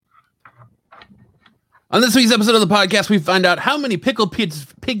On this week's episode of the podcast, we find out how many pickled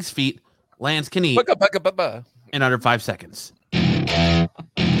pig's feet Lance can eat in under 5 seconds.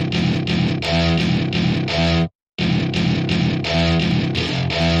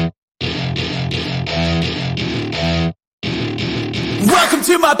 Welcome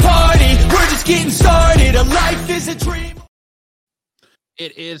to my party. We're just getting started. A life is a dream.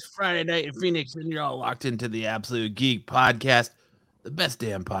 It is Friday night in Phoenix, and you're all locked into the Absolute Geek Podcast, the best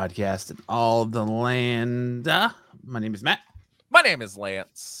damn podcast in all of the land. My name is Matt. My name is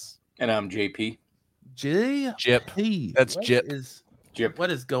Lance. And I'm JP. Jip. Hey, That's Jip. Jip.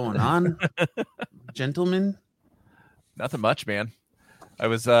 What is going on, gentlemen? Nothing much, man. I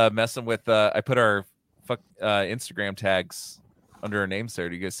was messing with, I put our Instagram tags under our names there.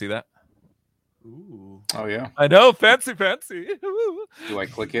 Do you guys see that? Ooh. Oh, yeah. I know. Fancy. Do I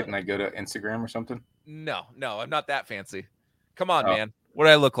click it and I go to Instagram or something? No, I'm not that fancy. Come on, man. What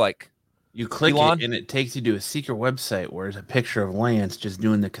do I look like? You click Elon? it, and it takes you to a secret website where there's a picture of Lance just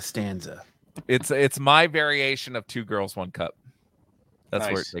doing the Costanza. It's my variation of Two Girls, One Cup. That's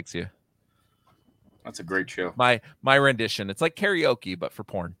Nice. where it takes you. That's a great show. My rendition. It's like karaoke, but for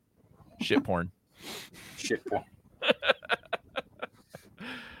porn. Shit porn. Shit porn.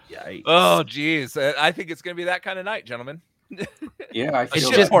 Yikes. Oh, geez. I think it's going to be that kind of night, gentlemen. Yeah, I It's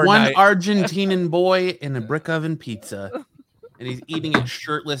feel just that. Or one night. Argentinian boy in a brick oven pizza, and he's eating it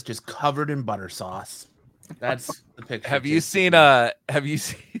shirtless, just covered in butter sauce. That's the picture. Have you seen that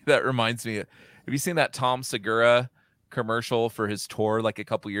reminds me, have you seen that Tom Segura commercial for his tour like a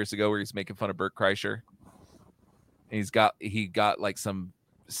couple years ago where he's making fun of Bert Kreischer? And he got like some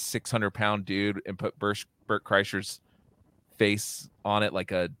 600-pound dude and put Bert Kreischer's face on it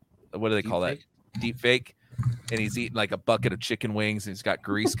like a, what do they call that? Deep fake. And he's eating like a bucket of chicken wings and he's got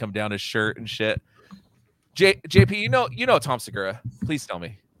grease come down his shirt and shit. JP, you know Tom Segura. Please tell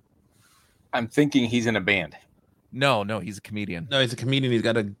me. I'm thinking he's in a band. No, he's a comedian. No, he's a comedian. He's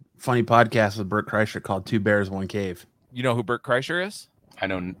got a funny podcast with Bert Kreischer called Two Bears, One Cave. You know who Bert Kreischer is? I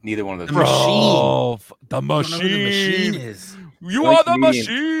know neither one of The those. machine. The I don't know who the machine machine. is. You Only are the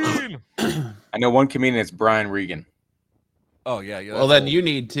comedian. machine. I know one comedian. It's Brian Regan. Oh, yeah. Well, then you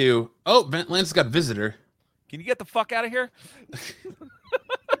need to. Oh, Lance's got a visitor. Can you get the fuck out of here?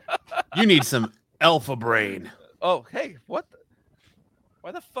 You need some Alpha Brain, Oh, hey, what?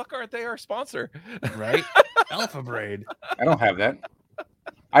 Why the fuck aren't they our sponsor? right? Alpha Brain. I don't have that.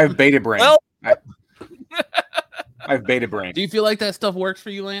 I have Beta Brain. Well- I have Beta Brain. Do you feel like that stuff works for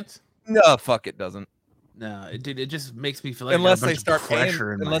you, Lance? No, fuck, it doesn't. No, it just makes me feel like Unless I got a they bunch start of paying.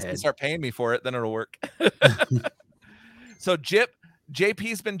 pressure in my Unless they head. start paying me for it, then it'll work. So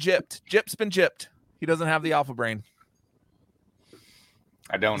JP's been gypped. Jip's been gypped. He doesn't have the alpha brain.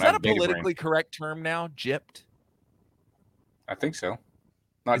 I don't Is have that a Beta politically Brain. correct term now? Gypped. I think so.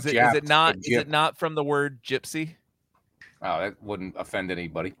 Not Is it japped, not? but Is it gypped. not from the word gypsy? Oh, that wouldn't offend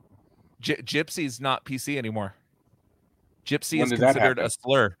anybody. Gypsy's not PC anymore. Gypsy When is did that considered happen? a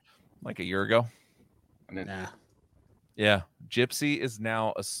slur, like a year ago. And then Nah. Yeah, gypsy is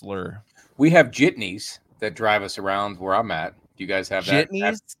now a slur. we have jitneys that drive us around where I'm at. Do you guys have that?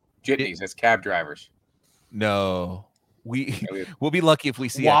 Jitneys? Jitneys. That's cab drivers. No, Yeah, we- we'll be lucky if we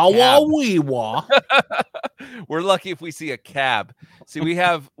see Wah a wah cab. wee wah. We're lucky if we see a cab. See, we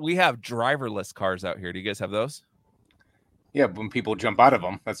have driverless cars out here. Do you guys have those? Yeah, when people jump out of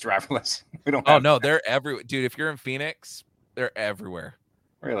them, that's driverless. We don't. Oh have no, that. they're everywhere, dude. If you're in Phoenix, they're everywhere.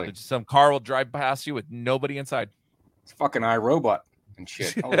 Really? Some car will drive past you with nobody inside. It's fucking iRobot and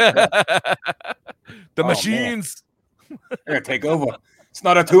shit. Holy crap. The Oh, machines. They're gonna take over. It's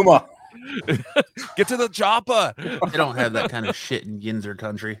not a tumor. Get to the chopper. They don't have that kind of shit in Yinzer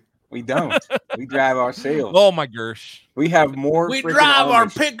country. We don't. We drive ourselves. Oh my gosh. We have more. We freaking drive our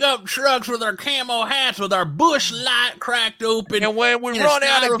Amish. pickup trucks with our camo hats, with our bush light cracked open. And when we in a run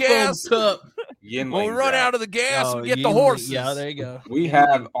out of styrofoam gas, cup. Yin when we Lane run drive. out of the gas, Oh, we get the Yinzer- horses. Yeah, there you go. We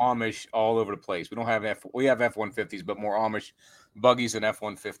have Amish all over the place. We don't have we have F-150s, but more Amish buggies than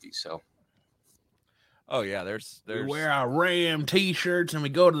F-150s. So Oh yeah, there's We wear our Ram t-shirts and we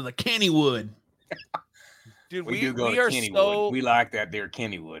go to the Kennywood. dude. we do go we to are Kennywood. so We like that there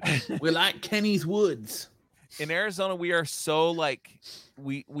Kennywood. We like Kenny's Woods. in Arizona. We are so like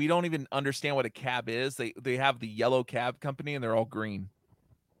we don't even understand what a cab is. They have the yellow cab company and they're all green.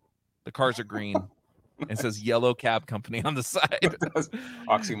 The cars are green. It says yellow cab company on the side.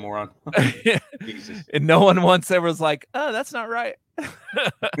 Oxymoron. Jesus. And no one once ever was like, "Oh, that's not right."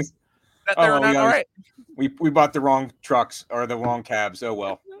 They're not all right. We bought the wrong trucks or the wrong cabs. Oh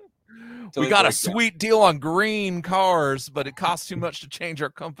well. We got a sweet deal on green cars, but it costs too much to change our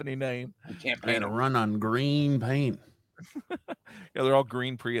company name. We can't I paint had to them. run on green paint. Yeah, they're all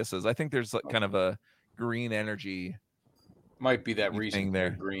green Priuses. I think there's like kind of a green energy. Might be that You reason think they're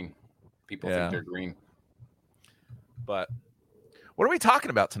there. green. People Yeah. think they're green. But what are we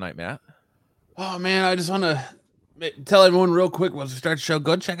talking about tonight, Matt? Oh man, I just want to tell everyone real quick once we start the show.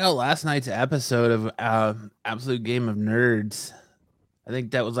 Go check out last night's episode of Absolute Game of Nerds. I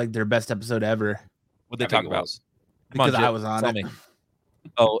think that was like their best episode ever. What they I talk think it about? was. Come on, Because I Jip, was on tell it. me.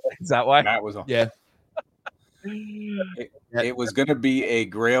 Oh, is that why? Matt was on. Yeah. It was going to be a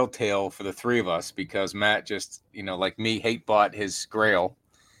Grail tale for the three of us because Matt just, like me, hate bought his Grail,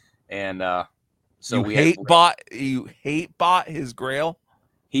 and so you hate bought his Grail.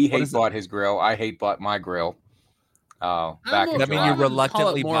 He What hate is it? bought his Grail. I hate bought my Grail. Back don't in That mean I you would July. call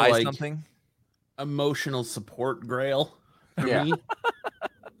it reluctantly more buy like something? Emotional support grail for Yeah. me.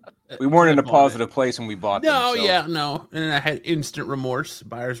 We weren't in a I bought it. positive place when we bought them. No, so- yeah, no. And I had instant remorse,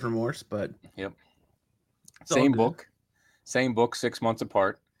 buyer's remorse, but Yep. it's all Same good. book, 6 months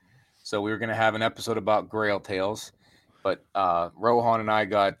apart. So we were going to have an episode about Grail tales, but Rohan and I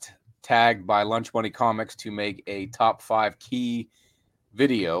got tagged by Lunch Money Comics to make a top 5 key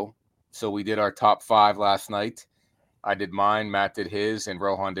video. So we did our top 5 last night. I did mine, Matt did his, and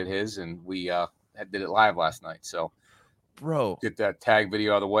Rohan did his, and we did it live last night. So Bro, get that tag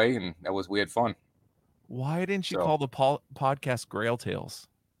video out of the way, and we had fun. why didn't you So- call the podcast Grail Tales?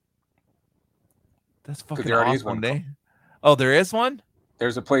 That's fucking there already is awesome. one. Oh, there is one?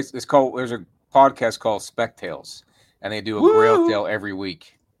 There's a podcast called Spec Tales, and they do a Grail Woo! tale every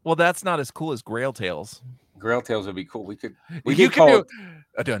week. Well, that's not as cool as Grail Tales. Grail tales would be cool. We could You could can call do it,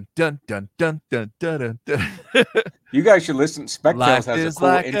 a dun dun dun dun dun dun dun. you guys should listen. Spec Tales Life has a is cool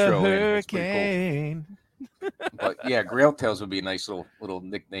like intro. a in it. It's pretty hurricane. cool. But yeah, Grail Tales would be a nice little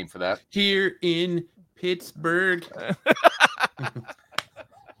nickname for that. Here in Pittsburgh.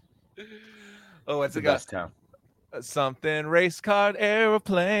 Oh, what's It's the it got? best town. Something race car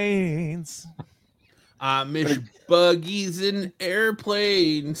airplanes. I miss buggies and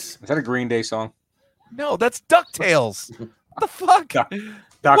airplanes. Is that a Green Day song? No, that's DuckTales. What the fuck? DuckTales.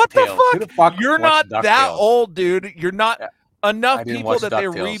 What the Who fuck? the fuck You're watched not that DuckTales? old, dude. You're not Yeah. enough I didn't people watch that they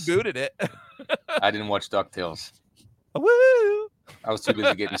DuckTales. rebooted it. I didn't watch DuckTales. Woo! I was too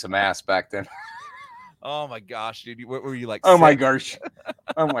busy getting some ass back then. Oh my gosh, dude. What were you like? Oh my 6? gosh.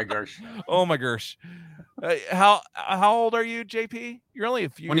 Oh my gosh. Oh my gosh. How old are you, JP? You're only a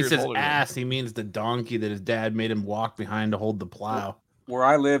few When he years says older than me. ass, he means the donkey that his dad made him walk behind to hold the plow. Where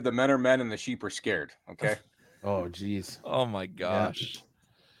I live, the men are men and the sheep are scared. Okay. Oh, jeez. Oh my gosh.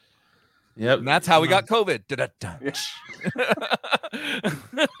 Yep. And that's how we got COVID. Da-da-da.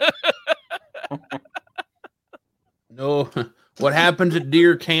 No, what happens at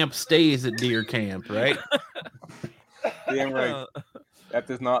deer camp stays at deer camp, right? Damn right. That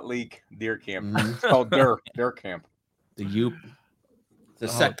does not leak deer camp. Mhm. It's called deer camp. The Yoop. The Oh.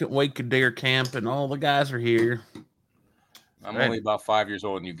 second week of deer camp, and all the guys are here. I'm Right. only about 5 years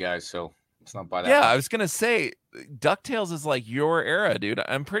older than you guys, so it's not by that Yeah, much. I was gonna say DuckTales is like your era, dude.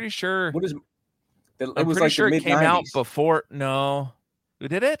 I'm pretty sure. What is it? It I'm was pretty like sure the it came out mid-90s. before. No,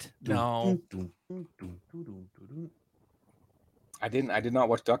 did it? No. I did not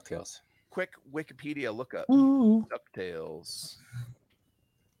watch DuckTales. Quick Wikipedia look up Ooh. DuckTales.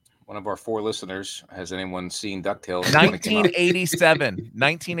 One of our 4 listeners, has anyone seen DuckTales? when it came out? 1987.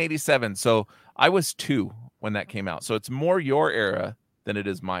 1987. So I was 2 when that came out. So it's more your era than it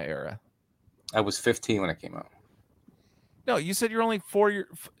is my era. I was 15 when it came out. No, you said you're only 4 years.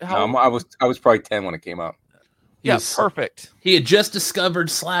 No, I was probably 10 when it came out. Yeah, Yes. perfect. He had just discovered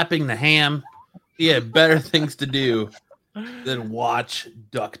slapping the ham. He had better things to do than watch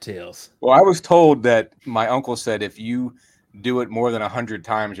DuckTales. Well, I was told that my uncle said if you do it more than 100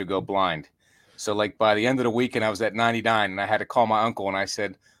 times, you'll go blind. So, like, by the end of the weekend, I was at 99, and I had to call my uncle, and I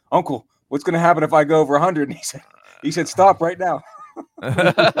said, "Uncle, what's going to happen if I go over 100?" And he said, "Stop right now."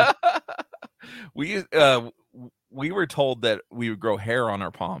 we were told that we would grow hair on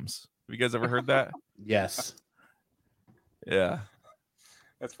our palms. Have you guys ever heard that? Yes. Yeah.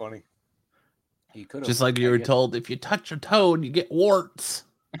 That's funny. He could have. Just like you were told, if you touch a toad, you get warts.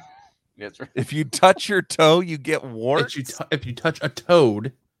 That's right. If you touch your toe, you get warts. If you touch a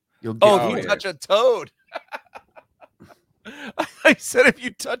toad, you'll get Oh, Oh, if you yeah. touch a toad. I said if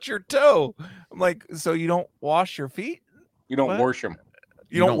you touch your toe. I'm like, so you don't wash your feet? You don't What? worship.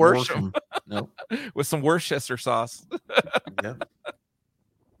 You don't wash wash them 'em. No. with some Worcester sauce. Yep.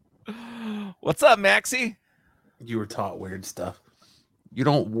 What's up, Maxie? You were taught weird stuff. You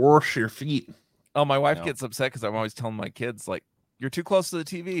don't wash your feet. Oh, my wife No. gets upset because I'm always telling my kids, like, you're too close to the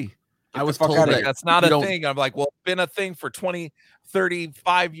TV. I was fuck told outta that here. That's not you a don't- thing. I'm like, well, it's been a thing for 20,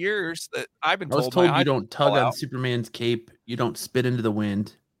 35 years that I've been I was told. told my you eyes don't tug fall on out. Superman's cape. You don't spit into the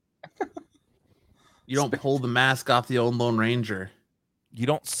wind. You don't pull the mask off the old Lone Ranger. You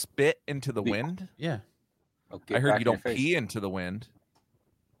don't spit into the wind? Yeah. I heard you don't pee into the wind.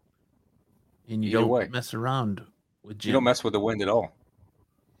 And you don't mess around with Jim. You don't mess with the wind at all.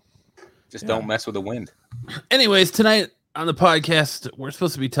 Just don't mess with the wind. Anyways, tonight on the podcast, we're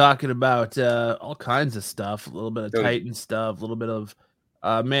supposed to be talking about all kinds of stuff. A little bit of Titan stuff, a little bit of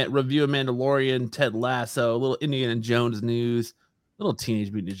review of Mandalorian, Ted Lasso, a little Indiana Jones news, a little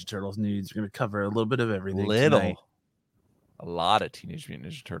Teenage Mutant Ninja Turtles news. We're going to cover a little bit of everything tonight. A lot of Teenage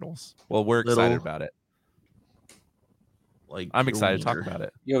Mutant Ninja Turtles. Well, we're excited about it. I'm excited to talk about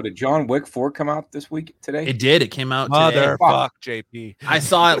it. Yo, did John Wick 4 come out today? It did. It came out today. Motherfuck, JP. I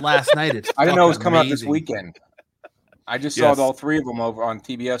saw it last night. I didn't know it was coming out this weekend. I just saw all three of them over on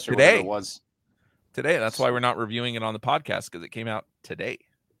TBS or whatever it was. Today. That's why we're not reviewing it on the podcast, because it came out today.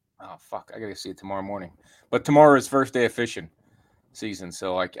 Oh, fuck. I got to see it tomorrow morning. But tomorrow is first day of fishing season,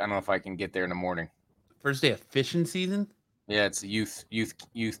 so I don't know if I can get there in the morning. First day of fishing season? Yeah, it's youth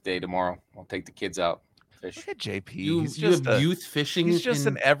day tomorrow. I'll take the kids out. Fish. Look at JP. You have youth fishing. He's just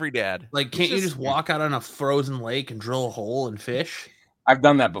an every dad. Like, can't you just walk out on a frozen lake and drill a hole and fish? I've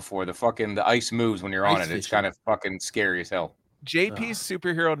done that before. The ice moves when you're on it. It's kind of fucking scary as hell. JP's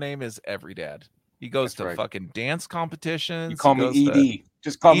superhero name is Every Dad. He goes to fucking dance competitions. You call me ED.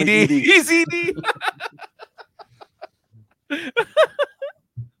 Just call me ED. He's ED.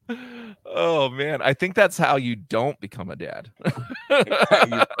 Oh man, I think that's how you don't become a dad.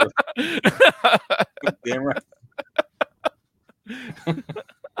 Damn right.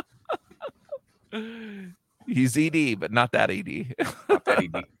 He's ED, but not that ED. Not that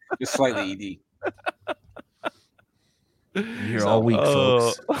ED. Just slightly ED. You're all weak,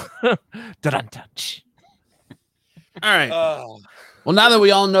 folks. All right. Well, now that we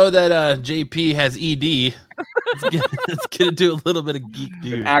all know that JP has ED, let's get into a little bit of geek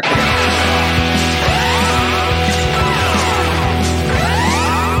news.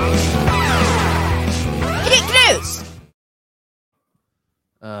 Geek news.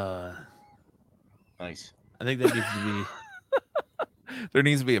 Nice. I think that needs to be. There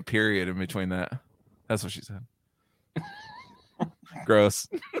needs to be a period in between that. That's what she said. Gross.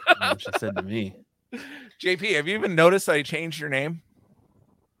 What she said to me. JP, have you even noticed I changed your name?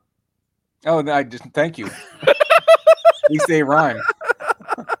 Oh, I just thank you. At least they rhyme.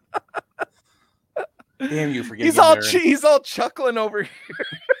 Damn you for getting he's all chuckling over here.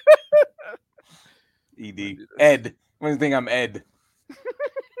 ED. Ed. One thing I'm Ed.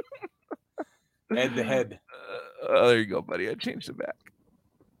 Ed the head. There you go, buddy. I changed it back.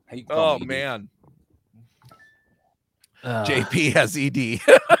 Oh man. JP has ED.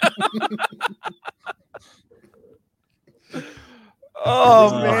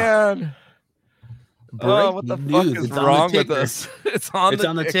 Oh man. What the fuck is wrong with us? It's on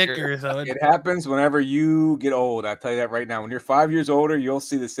the ticker. So it happens whenever you get old. I tell you that right now. When you're 5 years older, you'll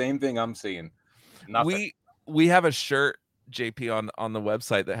see the same thing I'm seeing. Nothing. We have a shirt, JP, on the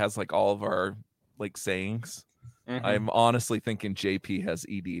website that has like all of our like sayings. Mm-hmm. I'm honestly thinking JP has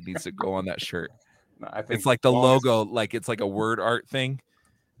ED needs to go on that shirt. No, I think it's like the logo, like it's like a word art thing.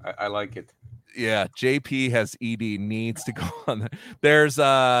 I like it. Yeah, JP has ED needs to go on there. There's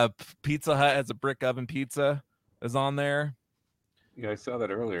Pizza Hut has a brick oven pizza is on there. Yeah, I saw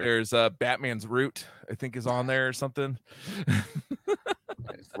that earlier. There's Batman's Root, I think, is on there or something.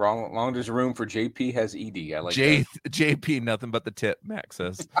 Long there's room for JP has ED. I like JP, nothing but the tip, Max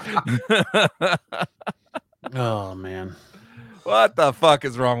says. Oh man. What the fuck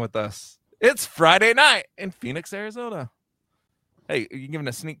is wrong with us? It's Friday night in Phoenix, Arizona. Hey, are you giving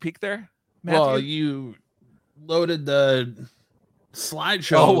a sneak peek there, Matthew? Well, you loaded the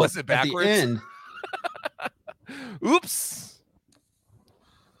slideshow. Oh, was it backwards? At the end. Oops.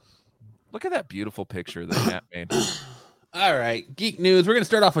 Look at that beautiful picture that Matt made. All right, geek news. We're going to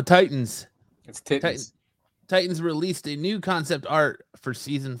start off with Titans. It's Titans. Titans released a new concept art for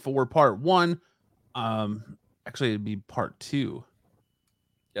season 4, part 1. Actually, it'd be part 2.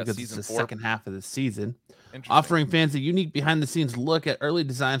 Yeah, because season it's the 4. second half of the season, offering fans a unique behind-the-scenes look at early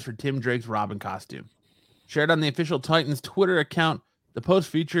designs for Tim Drake's Robin costume. Shared on the official Titans Twitter account, the post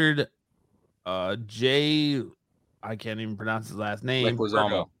featured Jay, I can't even pronounce his last name,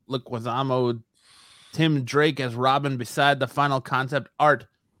 Leguizamo, Tim Drake as Robin beside the final concept art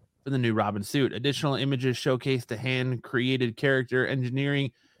for the new Robin suit. Additional images showcased the hand-created character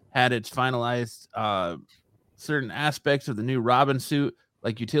engineering, had its finalized certain aspects of the new Robin suit,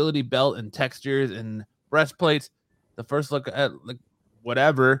 like utility belt and textures and breastplates. The first look at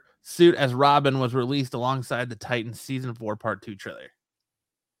whatever suit as Robin was released alongside the Titans season 4 part 2 trailer.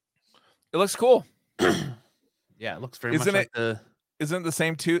 It looks cool. Yeah, it looks very much like the Isn't the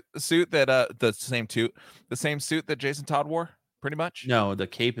same suit that the same suit that Jason Todd wore? Pretty much. No, the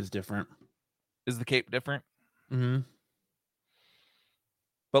cape is different. Is the cape different? Mm-hmm.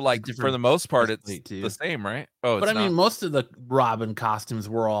 But like for the most part, it's too. the same, right? Oh, but I mean, most of the Robin costumes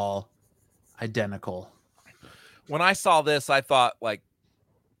were all identical. When I saw this, I thought like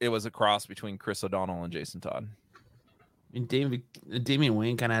it was a cross between Chris O'Donnell and Jason Todd. I mean, Damian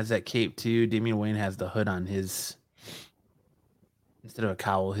Wayne kind of has that cape too. Damian Wayne has the hood on his. Instead of a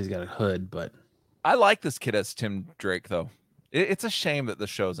cowl, he's got a hood. But I like this kid as Tim Drake, though. It's a shame that the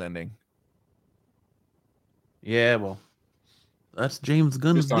show's ending. Yeah, well, that's James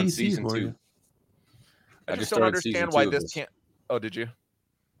Gunn's Just on DC season for 2. you. I just don't understand why this can't. Oh, did you?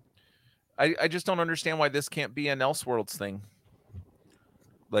 I just don't understand why this can't be an Elseworlds thing.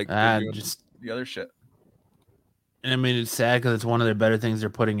 Like just the other shit. And I mean, it's sad because it's one of their better things they're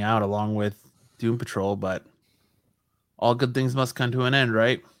putting out, along with Doom Patrol. But all good things must come to an end,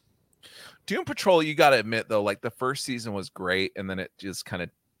 right? Doom Patrol, you got to admit though, like the first season was great, and then it just kind of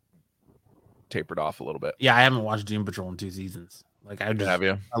tapered off a little bit. Yeah, I haven't watched Doom Patrol in 2 seasons. Like I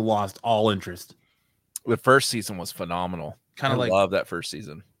lost all interest. The first season was phenomenal. Kind of like love that first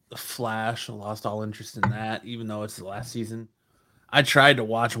season. The Flash, I lost all interest in that, even though it's the last season. I tried to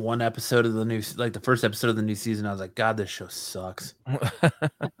watch one episode of the first episode of the new season. I was like, God, this show sucks. I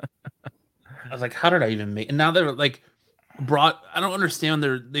was like, how did I even make? And now they're like I don't understand.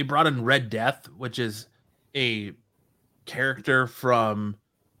 They brought in Red Death, which is a character from,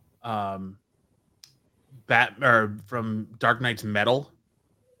 from Dark Knight's Metal,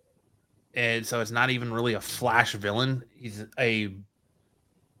 and so it's not even really a Flash villain. He's a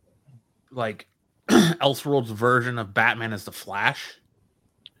Elseworlds version of Batman as the Flash.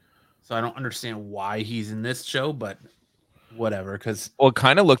 So I don't understand why he's in this show, but whatever. Because it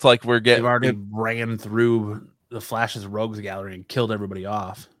kind of looked like they've already ran through the Flash's rogues gallery and killed everybody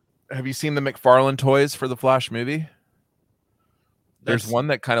off. Have you seen the McFarlane toys for the Flash movie? There's one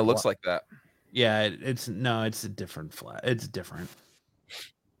that kind of looks like that. Yeah, it's a different Flash. It's different.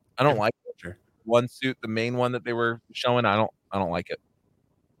 I don't like it. One suit, the main one that they were showing. I don't like it.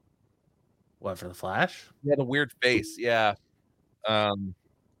 What, for the Flash? He had a weird face, yeah. But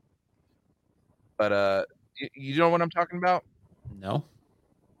you know what I'm talking about? No,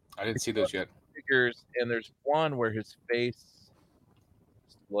 I didn't see those yet. Figures, and there's one where his face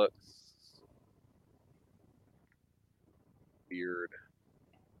looks weird.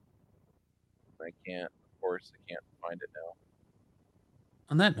 Of course, I can't find it now.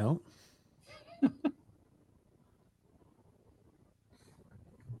 On that note.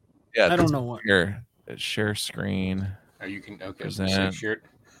 Yeah, I don't know what. Here, share screen. You can present.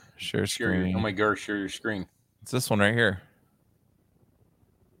 Share screen. Oh my God, share your screen. It's this one right here.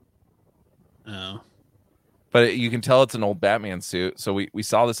 Oh, but you can tell it's an old Batman suit. So we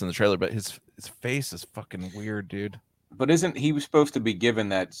saw this in the trailer, but his face is fucking weird, dude. But isn't he was supposed to be given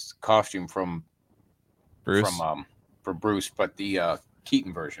that costume from Bruce? For Bruce, but the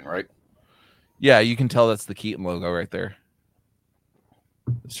Keaton version, right? Yeah, you can tell that's the Keaton logo right there.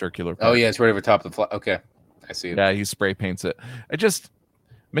 The circular part. Oh yeah, it's right over top of the okay, I see it. Yeah, he spray paints it.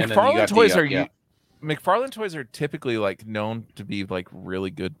 McFarlane toys McFarlane toys are typically like known to be like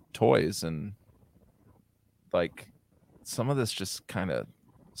really good toys, and like some of this just kind of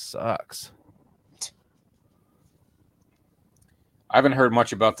sucks. I haven't heard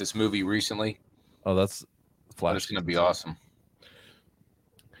much about this movie recently. Oh, that's Flash. It's going to be awesome.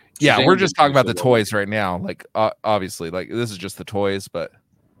 Yeah, we're just talking about the toys right now. Like, obviously, like this is just the toys, but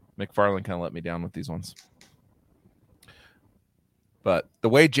McFarlane kind of let me down with these ones. But the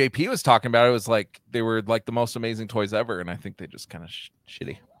way JP was talking about it was like they were like the most amazing toys ever, and I think they just kind of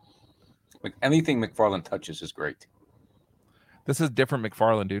shitty. Like anything McFarlane touches is great. This is different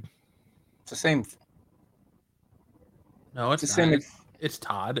McFarlane, dude. It's the same. No, it's the same. It's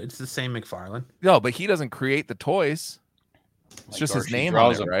Todd. It's the same McFarlane. No, but he doesn't create the toys. It's just his name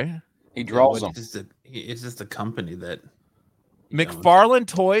on it, right? He draws them. It's just a company that McFarlane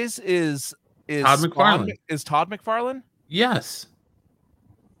Toys is Todd McFarlane. Is Todd McFarlane? Yes.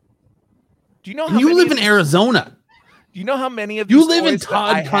 Do you know? You live in Arizona. Do you know how many of these you live in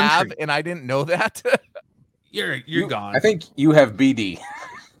Todd I have, and I didn't know that? You're gone. I think you have BD.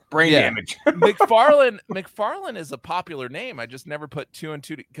 Brain damage. McFarlane is a popular name. I just never put 2 and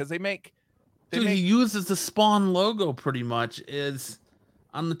 2 because they make. He uses the Spawn logo pretty much is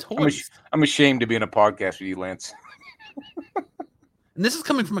on the toys. I'm ashamed to be in a podcast with you, Lance. And this is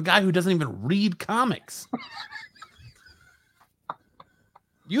coming from a guy who doesn't even read comics.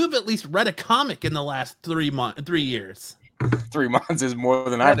 You have at least read a comic in the last 3 years. 3 months is more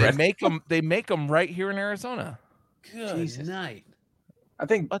than I read. They make them right here in Arizona. Good night. I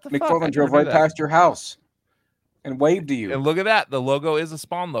think What the fuck? I McFarlane never drove knew right that. past your house and waved to you. And look at that. The logo is a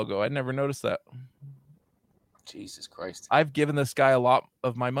Spawn logo. I never noticed that. Jesus Christ. I've given this guy a lot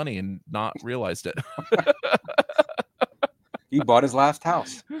of my money and not realized it. He bought his last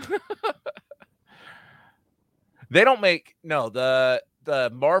house. They don't make the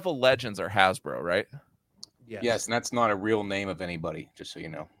Marvel Legends are Hasbro, right? Yes, and that's not a real name of anybody, just so you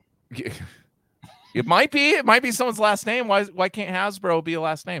know. It might be. It might be someone's last name. Why can't Hasbro be a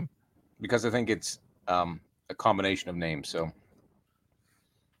last name? Because I think it's a combination of names. So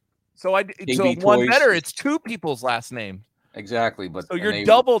So KB one Toys better. is- It's two people's last name. exactly, but So you're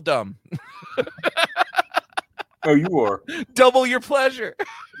double dumb. Oh, you are. Double your pleasure.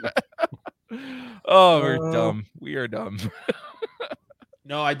 Oh, we're dumb. We are dumb.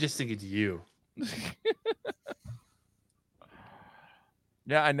 No, I just think it's you.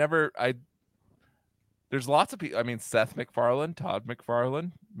 Yeah, there's lots of people. I mean, Seth MacFarlane, Todd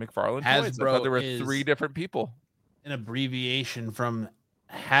McFarlane toys. I thought there were three different people. An abbreviation from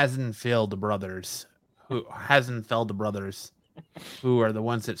Hasenfeld Brothers, who are the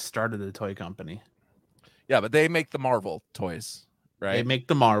ones that started the toy company. Yeah, but they make the Marvel toys, right? They make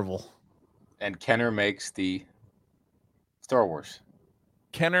the Marvel. And Kenner makes the Star Wars.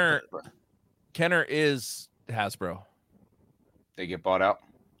 Kenner is Hasbro. They get bought out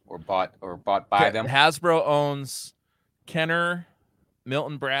or bought by them. Hasbro owns Kenner,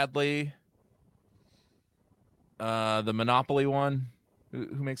 Milton Bradley, the Monopoly one. Who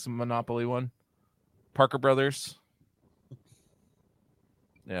makes the Monopoly one? Parker Brothers.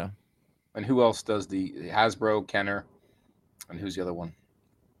 Yeah. And who else does the Hasbro, Kenner, and who's the other one?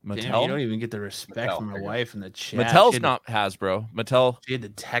 Mattel. Damn, you don't even get the respect Mattel, from my there you go. wife in the chat. Mattel's not Hasbro. Mattel. She had to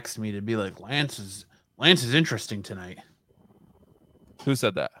text me to be like, Lance is interesting tonight. Who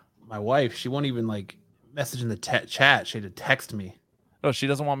said that? My wife, she won't even like message in the chat. She had to text me. Oh, she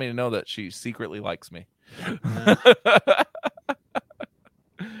doesn't want me to know that she secretly likes me.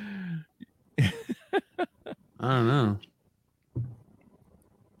 I don't know.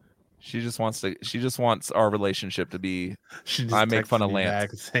 She just wants our relationship to be. She just I make fun texted of me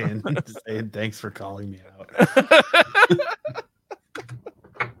Lance. back saying thanks for calling me out.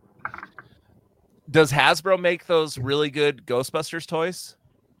 Does Hasbro make those really good Ghostbusters toys?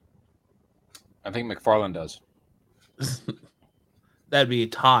 I think McFarlane does. That'd be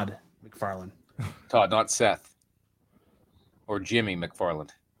Todd McFarlane. Todd, not Seth. Or Jimmy McFarlane.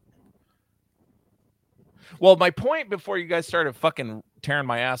 Well, my point before you guys started fucking tearing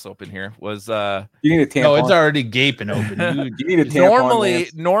my ass open here was You need a tampon. No, it's already gaping open. You need a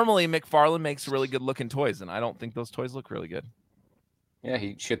tampon. normally McFarlane makes really good looking toys, and I don't think those toys look really good. Yeah,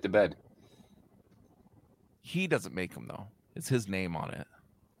 he shit the bed. He doesn't make them though. It's his name on it.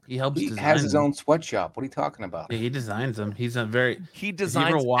 He helps. He design has his them. own sweatshop. What are you talking about? Yeah, he designs them. He's a very. He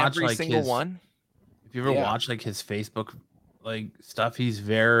designs watch, every like, single his- one. If you ever Yeah. watch like his Facebook like stuff, he's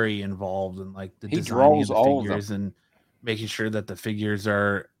very involved in like the He designing draws of all the of them. figures and making sure that the figures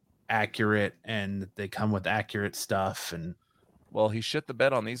are accurate and they come with accurate stuff. And Well, he shit the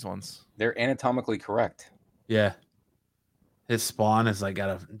bed on these ones. They're anatomically correct. yeah, his Spawn is like got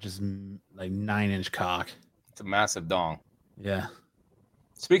a just like 9-inch cock. It's a massive dong. Yeah,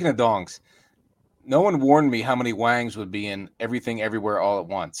 Speaking of dongs, no one warned me how many wangs would be in Everything Everywhere All at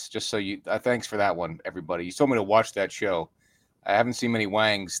Once. Just so you, thanks for that one, everybody. You told me to watch that show. I haven't seen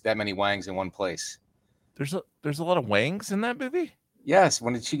that many wangs in one place. There's a lot of wangs in that movie. Yes,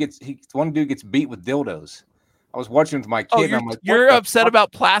 when one dude gets beat with dildos. I was watching with my kid. Oh, and I'm like, you're what the upset fuck?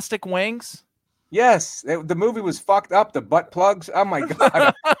 about plastic wangs? Yes, the movie was fucked up. The butt plugs. Oh my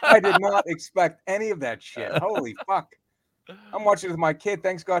god, I did not expect any of that shit. Holy fuck! I'm watching it with my kid.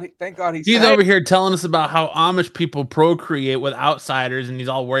 Thank God he's he's over here telling us about how Amish people procreate with outsiders, and he's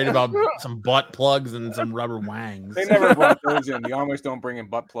all worried about some butt plugs and some rubber wangs. They never brought those in. The Amish don't bring in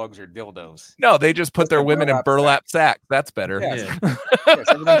butt plugs or dildos. No, they just put Just their a women in burlap sacks. That's better. Yes. Yeah. Yes,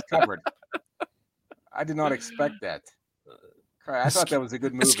 everything's covered. I did not expect that. I thought that was a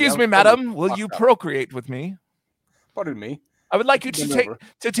good movie. Excuse That me, was madam. totally Will fucked you up. procreate with me? Pardon me. I would like you Bend to over.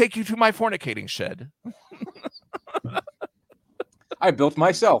 take you to my fornicating shed. I built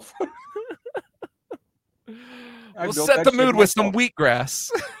myself. We'll set the mood with some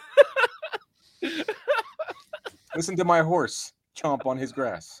wheatgrass. Listen to my horse chomp on his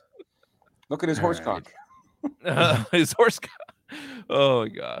grass. Look at his All horse right. cock. His horse. Oh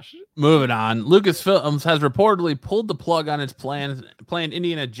gosh. Moving on, Lucasfilms has reportedly pulled the plug on its planned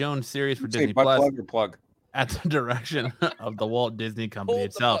Indiana Jones series for Say Disney butt Plus plug or plug. at the direction of the Walt Disney Company Hold the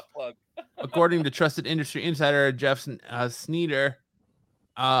itself. butt plug. According to trusted industry insider Jeff Sneeder,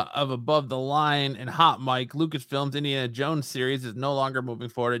 of Above the Line and Hot Mike, Lucasfilm's Indiana Jones series is no longer moving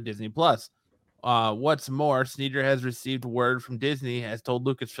forward at Disney Plus. What's more, Sneeder has received word from Disney, has told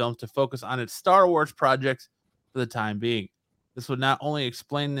Lucasfilms to focus on its Star Wars projects for the time being. This would not only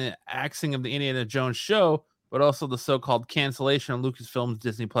explain the axing of the Indiana Jones show, but also the so-called cancellation of Lucasfilm's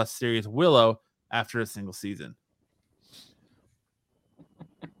Disney Plus series Willow after a single season.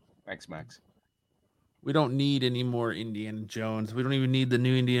 Thanks, Max. We don't need any more Indiana Jones. We don't even need the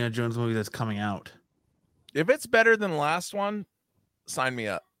new Indiana Jones movie that's coming out. If it's better than the last one, sign me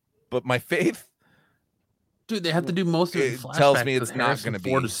up. But my faith, dude, they have to do most of it. Tells me it's not going to be.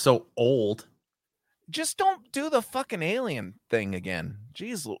 Ford is so old. Just don't do the fucking alien thing again.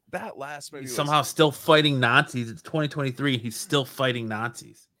 Jeez, that last movie. He's somehow still fighting Nazis. It's 2023. He's still fighting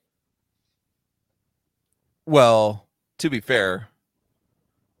Nazis. Well, to be fair,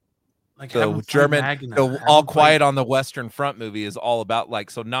 like the German, the All Quiet on the Western Front movie is all about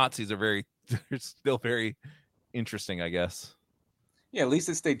so Nazis are they're still very interesting, I guess. Yeah, at least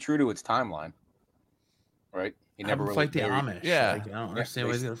it stayed true to its timeline, right? He never really fight the Amish. Yeah, I don't understand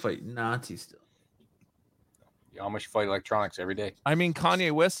why he's gonna fight Nazis still. The Amish fight electronics every day. I mean,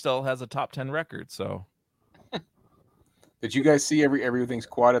 Kanye West still has a top 10 record, so. Did you guys see Everything's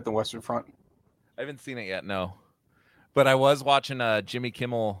Quiet at the Western Front? I haven't seen it yet, no. But I was watching Jimmy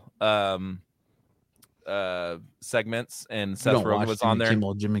Kimmel segments, and Seth Rogen was on there.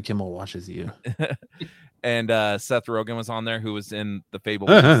 Jimmy Kimmel watches you. And Seth Rogen was on there, who was in the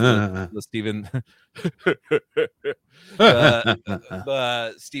Fablemans,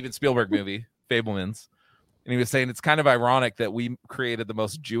 the Steven Spielberg movie, Fablemans. And he was saying it's kind of ironic that we created the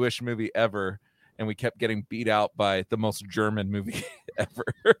most Jewish movie ever, and we kept getting beat out by the most German movie ever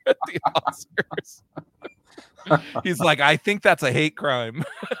at the Oscars. He's like, I think that's a hate crime.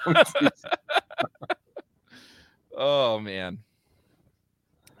 Oh, man.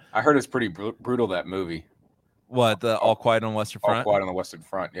 I heard it's pretty brutal, that movie. What, the All Quiet on the Western Front? All Quiet on the Western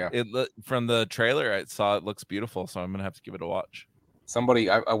Front, yeah. From the trailer, I saw it looks beautiful, so I'm going to have to give it a watch.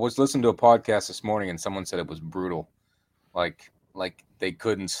 I was listening to a podcast this morning, and someone said it was brutal. Like they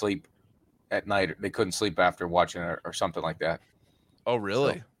couldn't sleep at night. They couldn't sleep after watching it or something like that. Oh,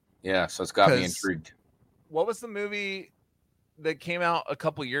 really? So, yeah, so it's got me intrigued. What was the movie that came out a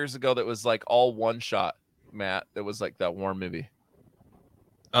couple years ago that was like all one shot, Matt? That was like that war movie.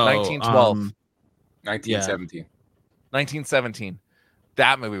 1912. 1917. 1917.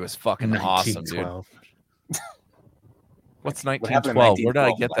 That movie was fucking awesome, dude. What's 1912? Where did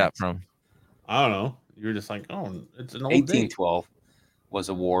I get that from? I don't know. You were just like, oh, it's an old 1812 was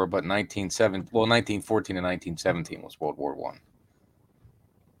a war, but 1914 and 1917 was World War One.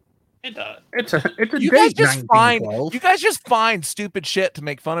 It's a you guys just find stupid shit to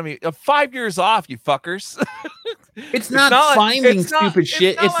make fun of me. 5 years off, you fuckers. It's not finding stupid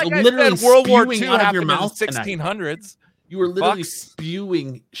shit. It's like literally World War II out of your mouth. 1600s. You were literally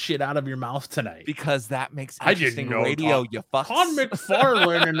spewing shit out of your mouth tonight. Because that makes interesting radio, you fucks. Todd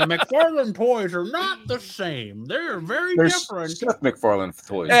McFarlane and the McFarlane toys are not the same. They're very different. Seth MacFarlane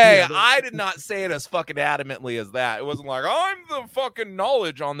toys. Hey, I did not say it as fucking adamantly as that. It wasn't like, I'm the fucking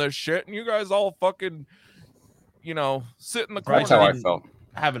knowledge on this shit, and you guys all fucking, sit in the corner. That's how I felt.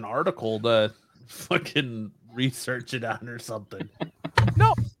 Have an article to fucking research it on or something.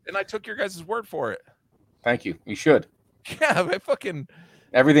 No, and I took your guys' word for it. Thank you. You should. Yeah, I fucking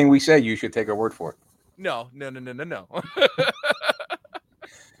everything we say, you should take our word for it. No.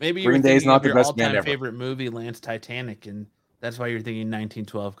 Maybe Green Day's not the best band ever. Favorite movie, Lance, Titanic, and that's why you're thinking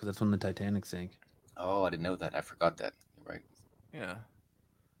 1912 because that's when the Titanic sank. Oh, I didn't know that. I forgot that. Right. Yeah,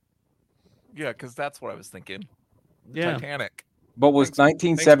 because that's what I was thinking. Yeah. Titanic. But was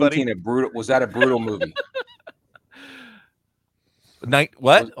 1917 a brutal? Was that a brutal movie?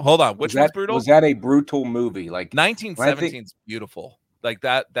 Hold on. Which was brutal? Was that a brutal movie? Like 1917 is beautiful. Like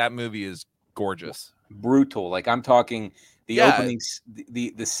that movie is gorgeous. Brutal. Like I'm talking the opening,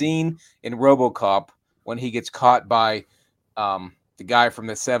 the scene in RoboCop when he gets caught by the guy from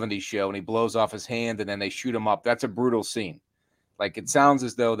the 70s show and he blows off his hand and then they shoot him up. That's a brutal scene. Like it sounds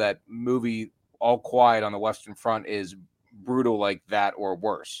as though that movie All Quiet on the Western Front is brutal like that or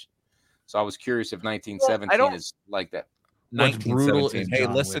worse. So I was curious if 1917 is like that. 1917. Hey,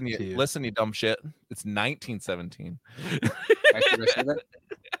 listen, you dumb shit. It's 1917. I say that?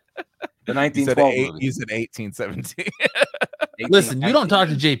 The 1912 movie. You said 1817. Listen, you don't talk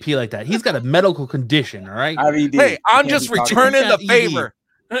to JP like that. He's got a medical condition, all right? Hey, I'm just returning the favor.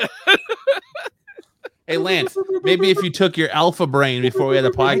 Hey Lance, maybe if you took your Alpha Brain before we had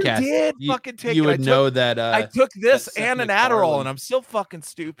the podcast, you would know that I took this that and an Adderall, and I'm still fucking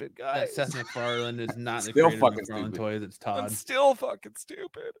stupid, guys. That Seth MacFarlane is not the Still creator of fucking McFarlane stupid. Toys. It's I'm Todd. still fucking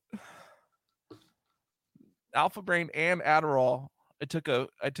stupid. Alpha Brain and Adderall. I took a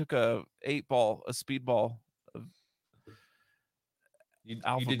 8-ball, a speedball of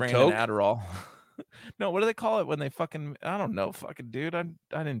Alpha Brain Coke? and Adderall. No, what do they call it when they fucking? I don't know, fucking dude. I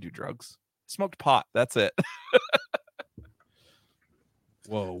didn't do drugs. Smoked pot. That's it.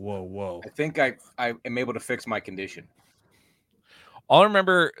 Whoa. I think I am able to fix my condition. All I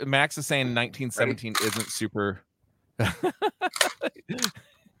remember, Max is saying 1917 isn't super. The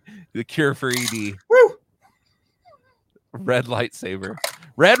cure for ED. Woo! Red lightsaber.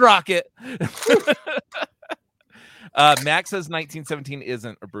 Red rocket. Max says 1917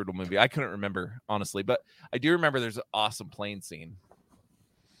 isn't a brutal movie. I couldn't remember, honestly, but I do remember there's an awesome plane scene.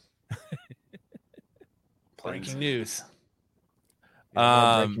 Breaking news.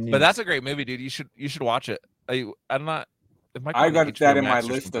 But that's a great movie, dude. You should watch it. I'm not. I got that in my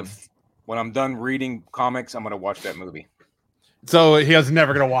list of when I'm done reading comics, I'm gonna watch that movie. So he was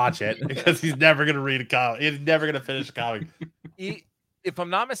never gonna watch it because he's never gonna read a comic. He's never gonna finish a comic. If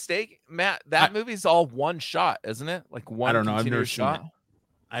I'm not mistaken, Matt, that movie's all one shot, isn't it? Like one. I don't know. I've never shot. seen it.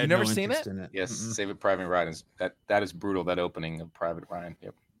 I've never seen it. Yes, Save It Private Ryan. That is brutal. That opening of Private Ryan.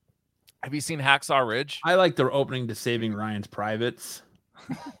 Yep. Have you seen Hacksaw Ridge? I like the opening to Saving Ryan's Privates.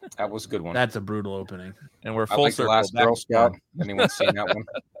 That was a good one. That's a brutal opening. And we're full circle. The Last Girl Scout. Anyone seen that one?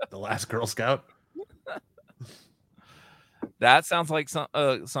 The Last Girl Scout. That sounds like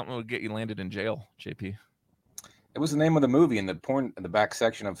something would get you landed in jail, JP. It was the name of the movie in the back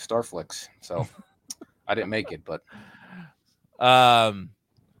section of Starflix. So I didn't make it, but you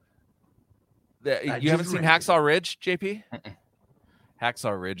haven't seen Hacksaw Ridge, JP? Mm-mm.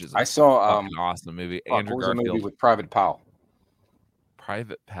 Hacksaw Ridge is I saw an awesome movie. Andrew Garfield. Movie with Private Pal.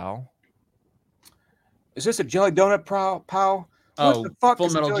 Private Pal? Is this a jelly donut, pal? Oh, Full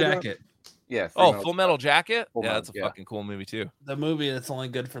Metal Jacket. Yeah. Full Metal Jacket? Yeah, that's a fucking cool movie too. The movie that's only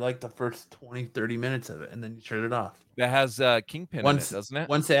good for like the first 20, 30 minutes of it, and then you turn it off. That has Kingpin in it, doesn't it?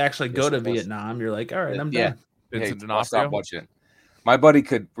 Once they actually go to Vietnam, you're like, all right, I'm done. Vincent I'll stop watching it. My buddy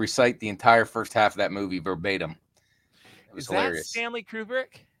could recite the entire first half of that movie verbatim. It was hilarious. That Stanley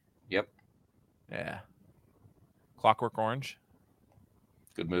Kubrick? Yep. Yeah. Clockwork Orange.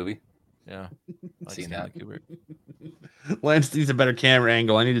 Good movie. Yeah. I've seen that. Kubrick. Lance needs a better camera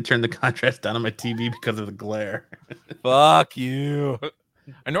angle. I need to turn the contrast down on my TV because of the glare. Fuck you.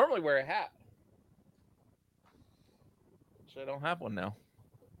 I normally wear a hat. So I don't have one now.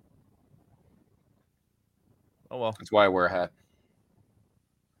 Oh well. That's why I wear a hat.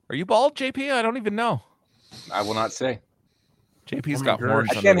 Are you bald, JP? I don't even know. I will not say. JP's got horns.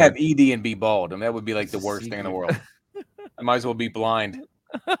 I can't have ED and be bald, and that would be like the worst thing in the world. I might as well be blind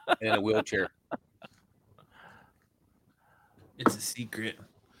and in a wheelchair. It's a secret.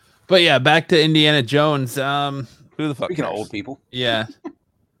 But yeah, back to Indiana Jones. Who the fuck? Speaking of old people. Yeah.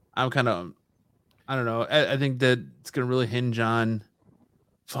 I don't know. I think that it's gonna really hinge on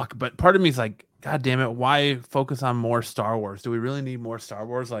but part of me is like, God damn it, why focus on more Star Wars? Do we really need more Star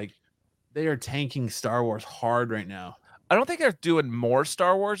Wars? Like, they are tanking Star Wars hard right now. I don't think they're doing more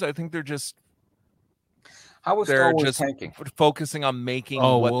Star Wars. I think they're just Star Wars tanking? Focusing on making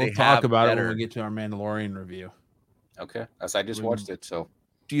what we'll they talk about it when we get to our Mandalorian review. Okay, as I just watched it. So,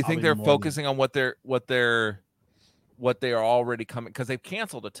 do you think they're focusing on what they are already coming? Because they've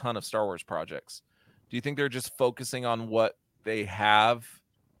canceled a ton of Star Wars projects. Do you think they're just focusing on what they have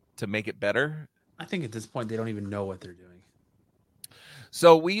to make it better? I think at this point they don't even know what they're doing.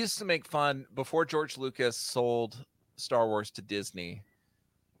 So we used to make fun before George Lucas sold Star Wars to Disney.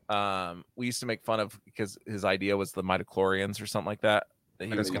 We used to make fun of because his idea was the midichlorians or something like that. That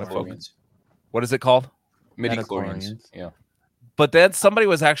he was going to focus. What is it called? Midichlorians. Yeah. But then somebody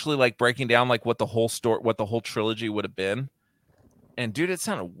was actually like breaking down like what the whole trilogy would have been. And dude, it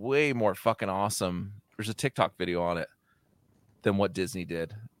sounded way more fucking awesome. There's a TikTok video on it than what Disney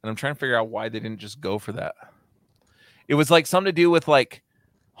did. And I'm trying to figure out why they didn't just go for that. It was like something to do with like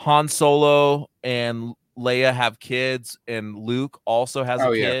Han Solo and Leia have kids and Luke also has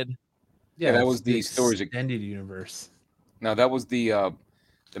a kid. Yeah, that was the stories extended universe. No, that was the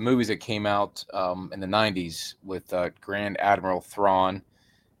movies that came out in the 90s with Grand Admiral Thrawn.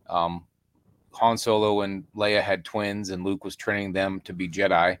 Han Solo and Leia had twins, and Luke was training them to be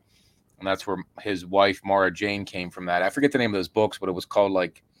Jedi. And that's where his wife, Mara Jane, came from that. I forget the name of those books, but it was called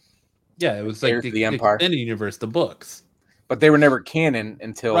like... Yeah, it was like the Empire. Extended universe, the books. But they were never canon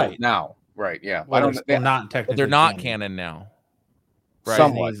until now. Right, yeah. Well, they're not technically they're not canon now. Right.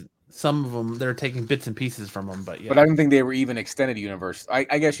 Somewhat. some of them they're taking bits and pieces from them, but yeah. But I don't think they were even extended universe. I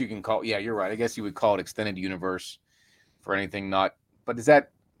guess you can call. Yeah, you're right. I guess you would call it extended universe for anything not. But is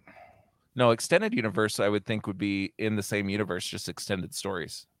that? No, extended universe, I would think, would be in the same universe, just extended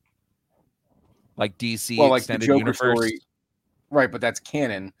stories. Like DC Well, like extended the Joker universe. story, right? But that's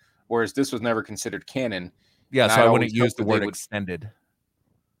canon, whereas this was never considered canon. Yeah, and so I always wouldn't use hoped the that they word would- extended.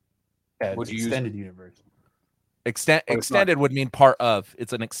 Yeah, Would it's you use- extended universe. it's not- Extended would mean part of.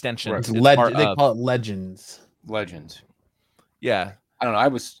 It's an extension. Right. It's It's part they of. call it legends. Legends. Yeah. I don't know. I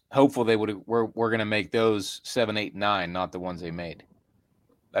was hopeful they would. We're going to make those 7, 8, 9, not the ones they made.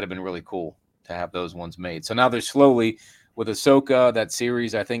 That'd have been really cool to have those ones made. So now they're slowly with Ahsoka, that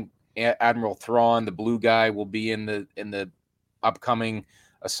series. I think Admiral Thrawn, the blue guy, will be in the upcoming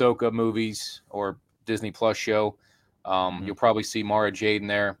Ahsoka movies or Disney Plus show. You'll probably see Mara Jade in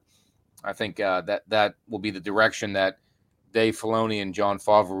there. I think that will be the direction that Dave Filoni and Jon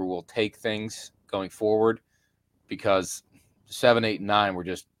Favreau will take things going forward, because 7, 8, and 9 were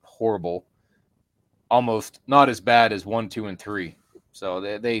just horrible, almost not as bad as 1, 2, and 3. So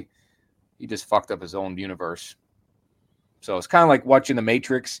he just fucked up his own universe. So it's kind of like watching The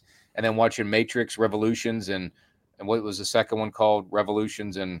Matrix and then watching Matrix Revolutions and what was the second one called?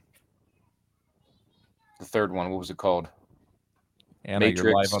 Revolutions, and the third one, what was it called? Anna, you're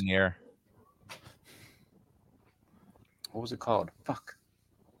Matrix. live on the air. What was it called? Fuck.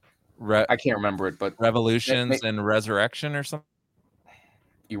 Re- I can't remember it, but Revolutions and Resurrection or something.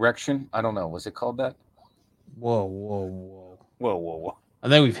 Erection? I don't know. Was it called that? Whoa, whoa, whoa. Whoa, whoa, whoa. I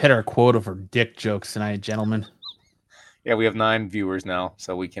think we've hit our quota for dick jokes tonight, gentlemen. Yeah, we have 9 viewers now,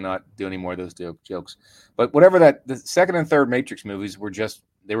 so we cannot do any more of those jokes. But whatever the second and third Matrix movies were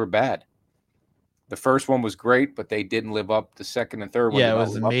they were bad. The first one was great, but they didn't live up. The second and third one, Yeah, did it not was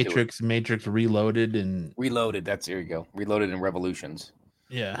live the up to it. Matrix Reloaded, and Reloaded. There you go. Reloaded and Revolutions.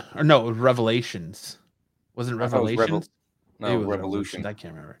 yeah, or no, it was Revelations. Wasn't I thought it was Revelations? No, It was Revolution. I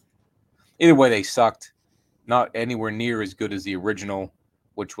can't remember. Either way, they sucked. Not anywhere near as good as the original,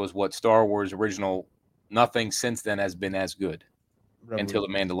 which was what Star Wars original. Nothing since then has been as good until The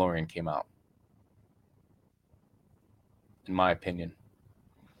Mandalorian came out, in my opinion.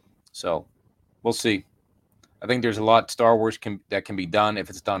 So we'll see. I think there's a lot Star Wars that can be done if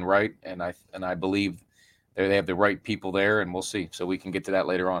it's done right, and I believe they have the right people there, and we'll see. So we can get to that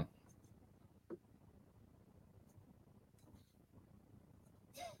later on.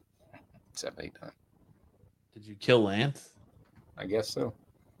 Seven, 8, 9. Did you kill Lance? I guess so.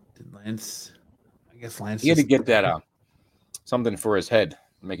 Did Lance? I guess Lance. He had to get that something for his head,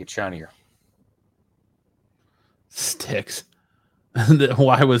 make it shinier. Sticks.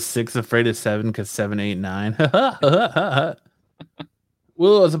 Why was 6 afraid of 7? Because 7, 8, 9.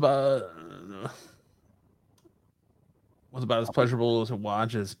 Willow was about as pleasurable to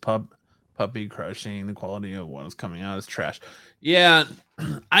watch as puppy crushing. The quality of what was coming out is trash. Yeah,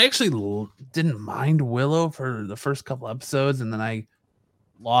 I actually didn't mind Willow for the first couple episodes, and then I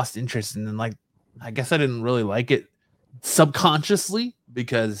lost interest, and then I guess I didn't really like it subconsciously,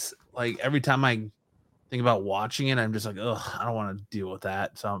 because every time I think about watching it, I'm just like, oh, I don't want to deal with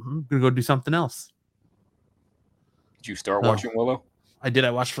that, so I'm gonna go do something else. Did you start watching Willow? I did. I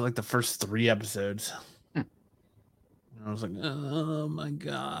watched for the first 3 episodes. And I was like, oh my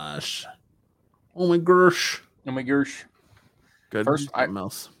gosh. Oh my gosh. Oh my gosh. Good. I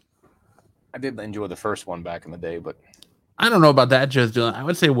else. I did enjoy the first one back in the day, but I don't know about that, just Dylan. I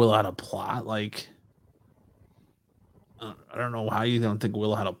would say Willow had a plot. I don't know how you don't think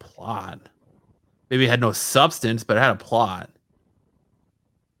Willow had a plot. Maybe it had no substance, but it had a plot.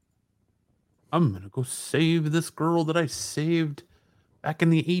 I'm gonna go save this girl that I saved back in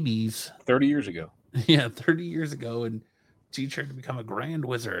the 80s. 30 years ago. Yeah, 30 years ago, and teach her to become a grand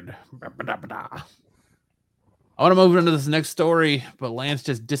wizard. I want to move into this next story, but Lance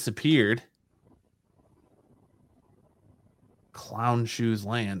just disappeared. Clown shoes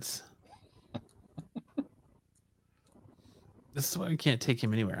Lance. This is why we can't take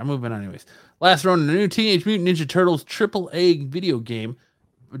him anywhere. I'm moving on anyways. Last Ronin, the new Teenage Mutant Ninja Turtles AAA video game.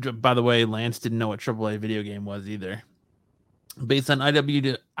 By the way, Lance didn't know what AAA video game was either. Based on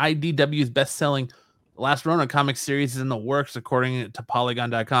IDW's best-selling Last Ronin comic series is in the works, according to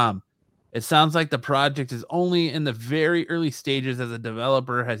Polygon.com. It sounds like the project is only in the very early stages, as a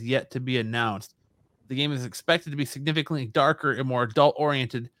developer has yet to be announced. The game is expected to be significantly darker and more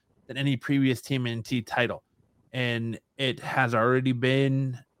adult-oriented than any previous TMNT title. And it has already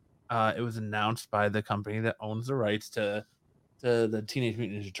been, it was announced by the company that owns the rights to the Teenage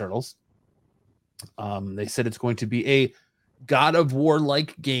Mutant Ninja Turtles. They said it's going to be a God of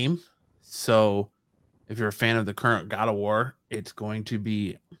War-like game. So if you're a fan of the current God of War, it's going to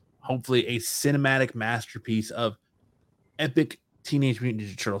be hopefully a cinematic masterpiece of epic Teenage Mutant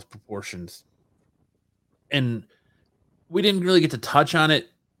Ninja Turtles proportions. And we didn't really get to touch on it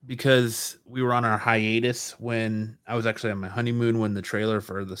because we were on our hiatus when I was actually on my honeymoon when the trailer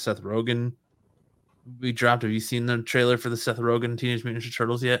for the Seth Rogen we dropped. Have you seen the trailer for the Seth Rogen Teenage Mutant Ninja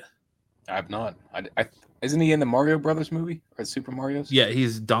Turtles yet? I've not. Isn't he in the Mario Brothers movie or Super Mario's? Yeah,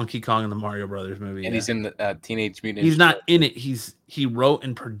 he's Donkey Kong in the Mario Brothers movie. And he's in the Teenage Mutant Ninja He's not Turtles. in it. He wrote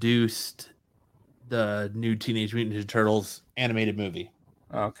and produced the new Teenage Mutant Ninja Turtles animated movie.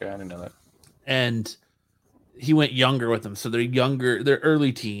 Oh, okay, I didn't know that. And he went younger with them. So they're younger. They're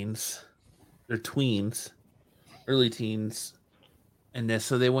early teens. They're tweens. Early teens. And this,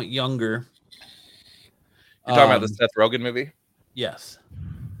 so they went younger. You're talking about the Seth Rogen movie? Yes.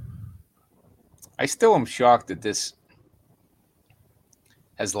 I still am shocked that this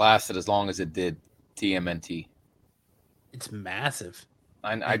has lasted as long as it did. TMNT. It's massive.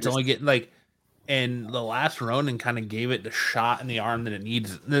 I it's only getting and the last Ronin kind of gave it the shot in the arm that it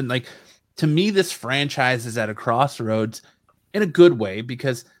needs. And then, to me, this franchise is at a crossroads in a good way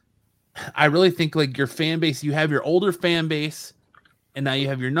because I really think your fan base, you have your older fan base, and now you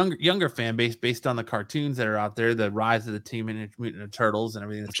have your younger fan base based on the cartoons that are out there, the rise of the Teenage Mutant Turtles and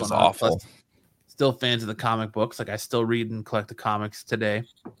everything that's Which is going on. awful. Plus, still fans of the comic books. I still read and collect the comics today.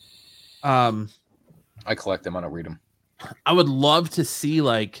 I collect them. I don't read them. I would love to see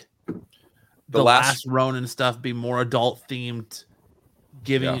the last Ronin stuff be more adult themed,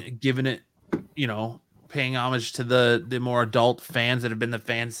 giving it, paying homage to the more adult fans that have been the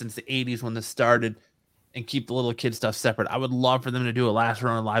fans since the 80s when this started, and keep the little kid stuff separate. I would love for them to do a last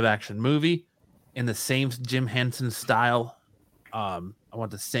Ronin live action movie in the same Jim Henson style. I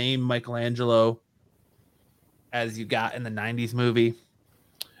want the same Michelangelo as you got in the 90s movie.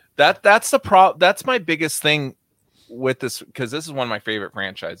 That's my biggest thing with this, because this is one of my favorite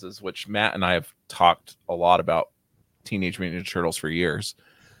franchises, which Matt and I have talked a lot about Teenage Mutant Ninja Turtles for years.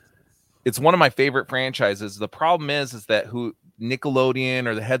 It's one of my favorite franchises. The problem is that who Nickelodeon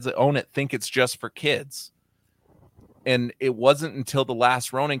or the heads that own it think it's just for kids. And it wasn't until the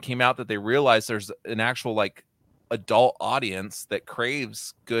last Ronin came out that they realized there's an actual adult audience that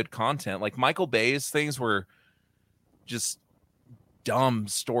craves good content. Like Michael Bay's things were just dumb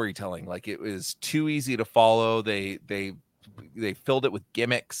storytelling. It was too easy to follow. They filled it with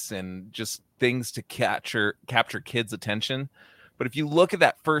gimmicks and just things to capture kids' attention. But if you look at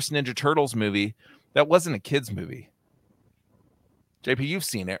that first Ninja Turtles movie, that wasn't a kids movie. JP, you've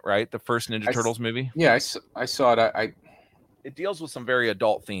seen it, right? The first Ninja Turtles movie? Yeah, I saw it. It deals with some very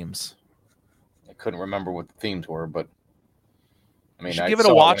adult themes. I couldn't remember what the themes were, but I mean, you should give it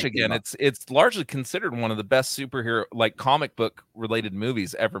a watch again. It's largely considered one of the best superhero comic book related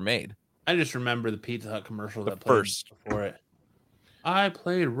movies ever made. I just remember the Pizza Hut commercial that played before it. I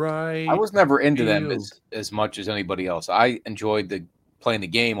played right. I was never into them as much as anybody else. I enjoyed playing the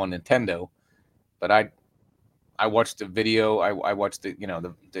game on Nintendo, but I watched the video. I watched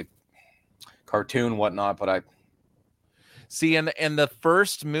the cartoon, whatnot. But I see, and the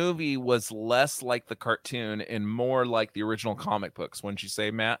first movie was less like the cartoon and more like the original comic books. Wouldn't you say,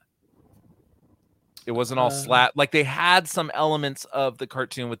 Matt? It wasn't all slap. They had some elements of the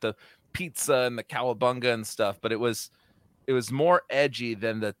cartoon with the pizza and the cowabunga and stuff, but it was more edgy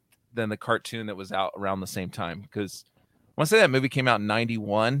than the cartoon that was out around the same time. Because I want to say that movie came out in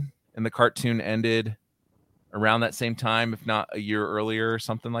 91 and the cartoon ended around that same time, if not a year earlier or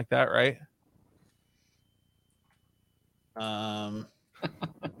something like that, right?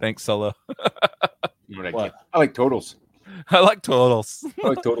 Thanks, Solo. What? I like Totals. I like Totals. I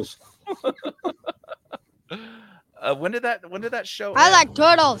like Totals. When did that show I end? like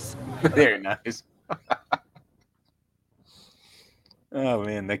turtles. Very nice. Oh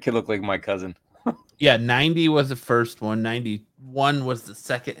man, that kid looked like my cousin. Yeah, 90 was the first one, 91 was the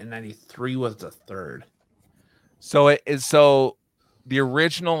second, and 93 was the third. So the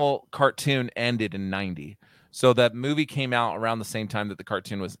original cartoon ended in 90. So that movie came out around the same time that the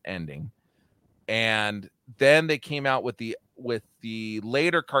cartoon was ending. And then they came out with the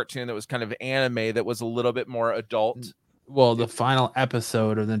later cartoon that was kind of anime that was a little bit more adult. Well, the final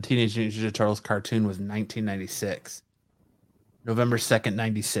episode of the Teenage Mutant Ninja Turtles cartoon was 1996. November 2nd,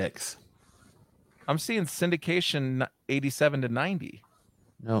 96. I'm seeing syndication 87 to 90.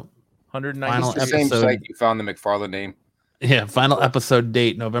 No. 196. The same site you found the McFarlane name. Yeah, final episode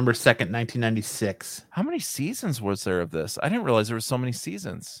date, November 2nd, 1996. How many seasons was there of this? I didn't realize there were so many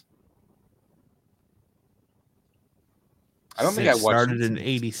seasons. I don't think I watched started in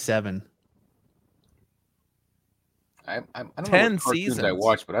 87. I don't know 10 what cartoons seasons I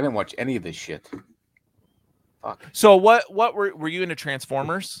watched, but I didn't watch any of this shit. Fuck. So what were you into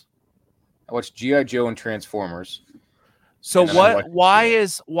Transformers? I watched G.I. Joe and Transformers. So And then I watched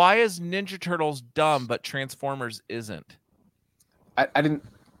why is Ninja Turtles dumb but Transformers isn't? I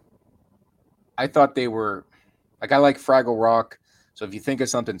thought they were like, I like Fraggle Rock. So if you think of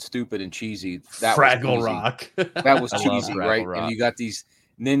something stupid and cheesy, that Fraggle was easy. Rock. That was I love cheesy, Fraggle right? Rock. And you got these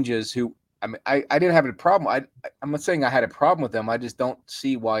ninjas who, I mean, I didn't have a problem. I'm not saying I had a problem with them. I just don't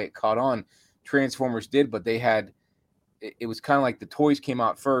see why it caught on. Transformers did, but they had, it was kind of like the toys came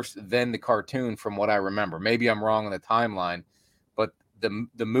out first, then the cartoon, from what I remember. Maybe I'm wrong on the timeline, but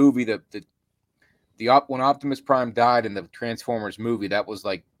the movie, when Optimus Prime died in the Transformers movie, that was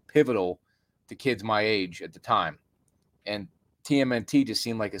like pivotal to kids my age at the time. And TMNT just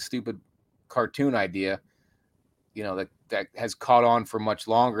seemed like a stupid cartoon idea, that has caught on for much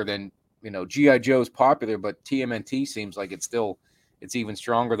longer than, G.I. Joe's popular, but TMNT seems like it's even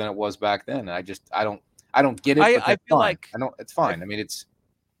stronger than it was back then. And I don't get it, but I feel fine. like it's fine. I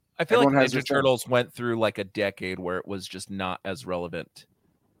feel like everyone has their Ninja thing. Turtles went through like a decade where it was just not as relevant.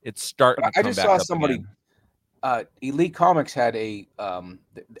 It's starting to I come just back saw up somebody. again. Elite Comics had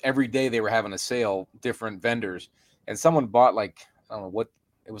every day they were having a sale, different vendors, and someone bought, like, I don't know what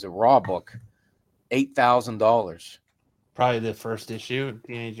it was, a Raw book, $8,000. Probably the first issue,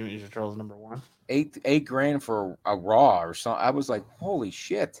 Teenage Mutant Ninja Turtles #1. $8,000 for a Raw or something. I was like, holy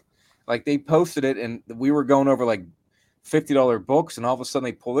shit! Like, they posted it, and we were going over like $50 books, and all of a sudden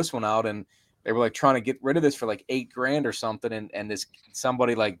they pull this one out, and they were like trying to get rid of this for like $8,000 or something, and this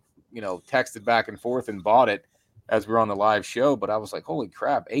somebody, like, texted back and forth and bought it as we were on the live show. But I was like, holy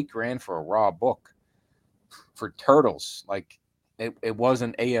crap, $8,000 for a Raw book for Turtles. Like, it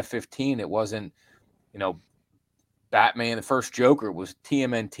wasn't AF-15. It wasn't, Batman, the first Joker. It was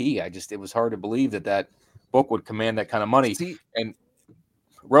TMNT. It was hard to believe that book would command that kind of money. See, and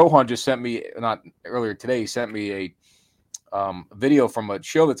Rohan just sent me, not earlier today, he sent me a video from a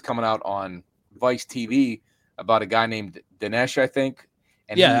show that's coming out on Vice TV about a guy named Dinesh, I think.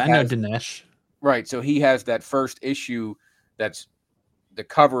 And I know Dinesh. Right. So he has that first issue that's the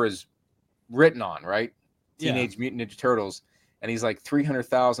cover is written on, right? Teenage Mutant Ninja Turtles. And he's like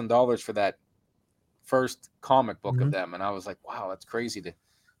 $300,000 for that first comic book of them. And I was like, wow, that's crazy,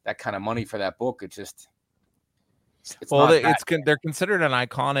 that kind of money for that book. It's just, they're considered an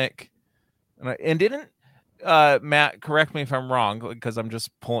iconic. And didn't Matt, correct me if I'm wrong, because I'm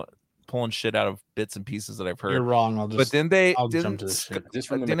just pulling shit out of bits and pieces that I've heard. You're wrong. I'll jump to this shit.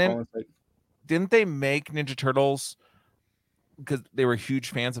 Didn't they make Ninja Turtles because they were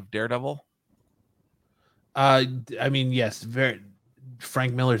huge fans of Daredevil? I mean, yes,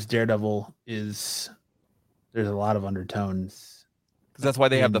 Frank Miller's Daredevil there's a lot of undertones. Because that's why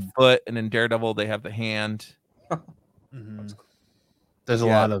they have the foot, and in Daredevil they have the hand. Mm-hmm. There's a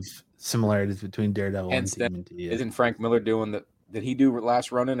lot of similarities between Daredevil and TMNT. Isn't Frank Miller doing did he do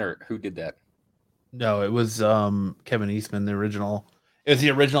Last Ronin, or who did that? No, it was Kevin Eastman, the original. It was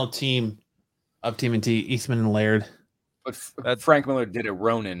the original team of TMNT, Eastman and Laird. But Frank Miller did a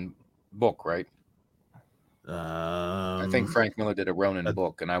Ronin book, right? I think Frank Miller did a Ronin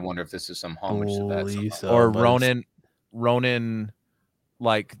book, and I wonder if this is some homage to that. Or Ronin,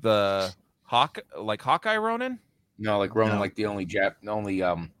 like the Hawkeye Ronin? No, like Ronin, like the only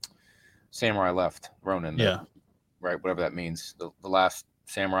samurai left. Ronin, right? Whatever that means. The last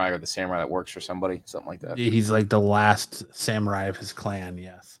samurai, or the samurai that works for somebody, something like that. He's like the last samurai of his clan.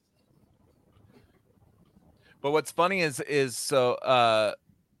 Yes. But what's funny is so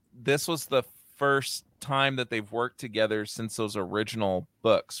this was the first time that they've worked together since those original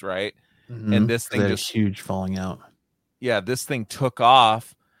books, right? Mm-hmm. And this thing just huge falling out. Yeah, this thing took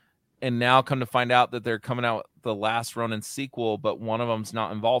off, and now come to find out that they're coming out with the last Ronin sequel, but one of them's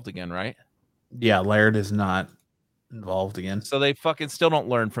not involved again, right? Yeah, Laird is not involved again. So they fucking still don't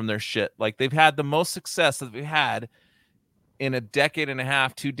learn from their shit. Like, they've had the most success that we've had in a decade and a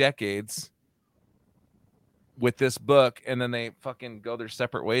half, 2 decades with this book, and then they fucking go their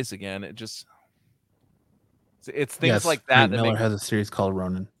separate ways again. It's things like that. Frank Miller has a series called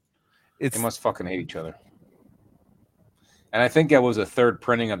Ronin. They must fucking hate each other. And I think that was a third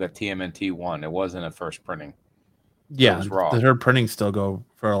printing of the TMNT one. It wasn't a first printing. Yeah, the third printings still go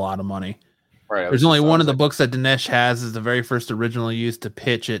for a lot of money. Right. There's only one of the books that Dinesh has is the very first original used to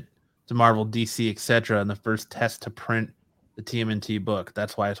pitch it to Marvel, DC, etc., and the first test to print the TMNT book.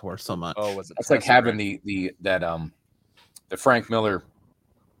 That's why it's worth so much. Oh, was it? That's like having the Frank Miller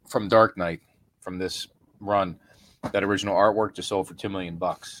from Dark Knight from this run, that original artwork just sold for $2 million.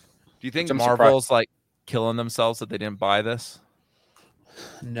 Do you think Marvel's like killing themselves that they didn't buy this?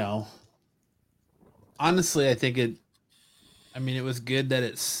 No. Honestly, I think it was good that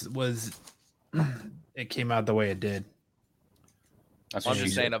it came out the way it did. I'm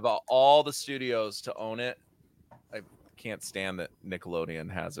just saying, of all the studios to own it, I can't stand that Nickelodeon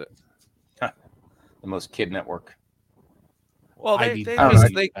has it. The most kid network. Well, they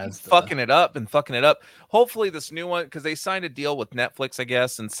keep fucking it up and fucking it up. Hopefully this new one, because they signed a deal with Netflix, I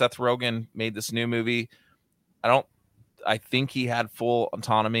guess, and Seth Rogen made this new movie. I think he had full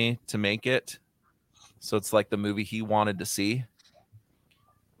autonomy to make it. So it's like the movie he wanted to see.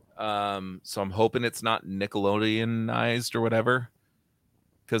 So I'm hoping it's not Nickelodeonized or whatever.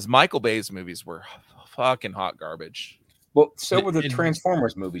 Because Michael Bay's movies were fucking hot garbage. Well, so were the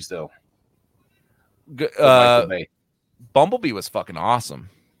Transformers movies, though. Bumblebee was fucking awesome.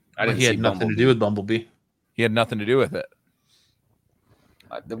 He had nothing to do with Bumblebee. He had nothing to do with it.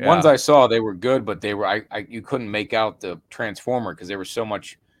 The ones I saw, they were good, but they were you couldn't make out the Transformer because there was so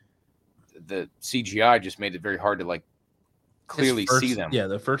much. The CGI just made it very hard to like clearly see them. Yeah,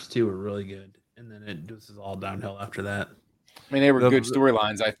 the first two were really good, and then it just is all downhill after that. I mean, they were good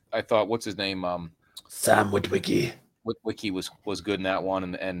storylines. I thought, what's his name? Sam Witwicky. Witwicky was good in that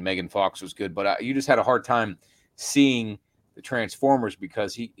one, and Megan Fox was good, but you just had a hard time seeing the Transformers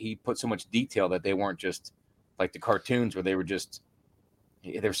because he put so much detail that they weren't just like the cartoons where they were just.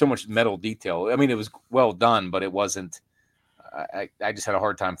 There was so much metal detail. I mean, it was well done, but it wasn't. I just had a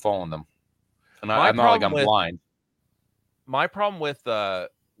hard time following them, and I'm not like I'm blind. My problem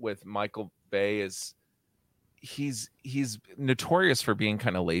with Michael Bay is he's notorious for being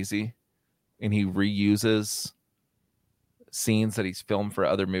kind of lazy, and he reuses scenes that he's filmed for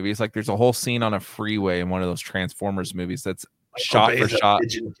other movies. Like there's a whole scene on a freeway in one of those Transformers movies that's shot for shot.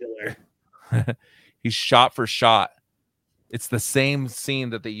 He's shot for shot. It's the same scene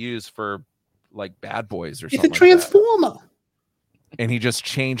that they use for like Bad Boys or something. It's a Transformer. Like and he just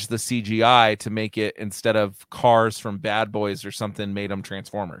changed the CGI to make it, instead of cars from Bad Boys or something, made them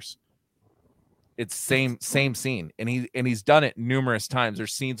Transformers. It's same scene. And he's done it numerous times.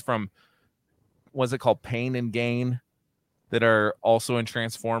 There's scenes from, what's it called? Pain and Gain that are also in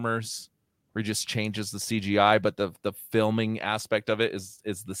Transformers where he just changes the CGI, but the filming aspect of it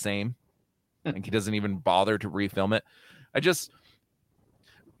is the same. Like he doesn't even bother to refilm it.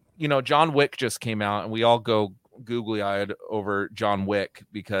 John Wick just came out, and we all go googly-eyed over John Wick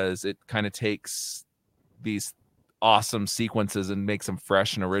because it kind of takes these awesome sequences and makes them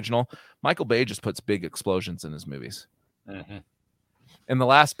fresh and original. Michael Bay just puts big explosions in his movies. Mm-hmm. In the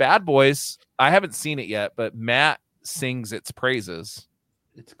last Bad Boys, I haven't seen it yet, but Matt sings its praises.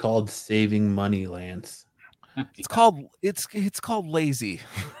 It's called Saving Money, Lance. It's called lazy.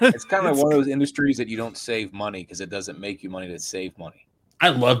 It's kind of like one of those industries that you don't save money because it doesn't make you money to save money. I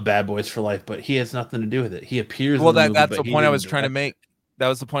love Bad Boys for Life, but he has nothing to do with it. He appears. Well, that's the point I was trying to make. That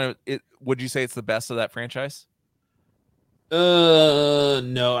was the point of it. Would you say it's the best of that franchise?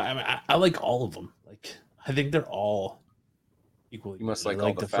 No. I like all of them. Like, I think they're all equally. You must like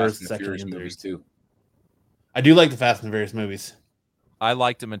all the Fast and the Furious movies too. I do like the Fast and the Furious movies. I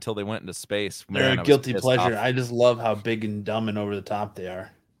liked them until they went into space. They're a guilty pleasure. I just love how big and dumb and over the top they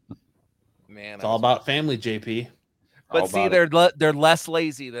are. Man, it's all about family, JP. But see, they're less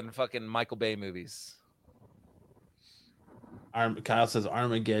lazy than fucking Michael Bay movies. Kyle says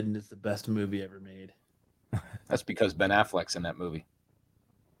Armageddon is the best movie ever made. That's because Ben Affleck's in that movie.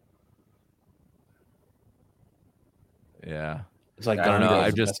 Yeah, it's like I don't know.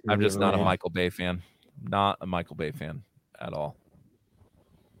 I'm just not a Michael Bay fan. Not a Michael Bay fan at all.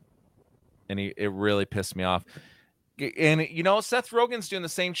 And it really pissed me off. And, Seth Rogen's doing the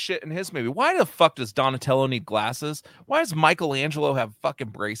same shit in his movie. Why the fuck does Donatello need glasses? Why does Michelangelo have fucking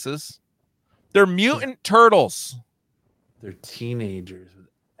braces? They're mutant turtles. They're teenagers with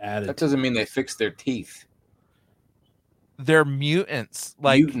attitude. That doesn't mean they fix their teeth. They're mutants.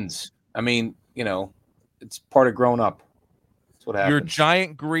 Like mutants. I mean, it's part of growing up. That's what happens. You're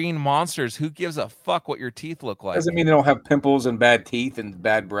giant green monsters. Who gives a fuck what your teeth look like? Doesn't mean they don't have pimples and bad teeth and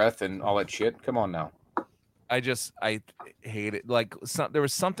bad breath and all that shit. Come on now. I hate it. Like there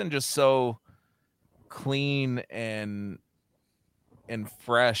was something just so clean and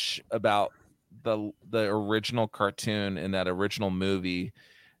fresh about the original cartoon in that original movie,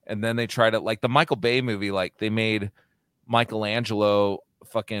 and then they tried it like the Michael Bay movie. Like they made Michelangelo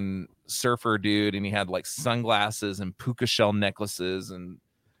fucking surfer dude, and he had like sunglasses and puka shell necklaces and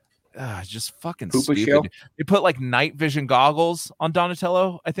just fucking puka stupid. Shell? They put like night vision goggles on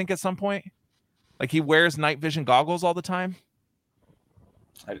Donatello, I think, at some point. Like he wears night vision goggles all the time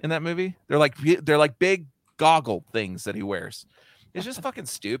in that movie. They're like big goggle things that he wears. It's just fucking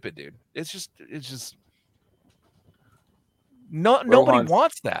stupid, dude. It's just nobody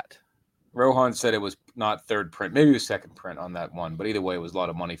wants that. Rohan said it was not third print. Maybe it was second print on that one. But either way, it was a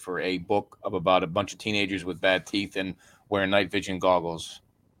lot of money for a book of about a bunch of teenagers with bad teeth and wearing night vision goggles.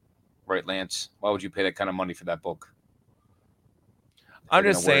 Right, Lance? Why would you pay that kind of money for that book? I'm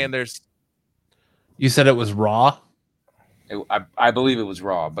just saying You said it was raw? I believe it was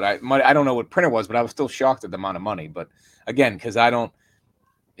raw, but I don't know what print it was, but I was still shocked at the amount of money. But again, because I don't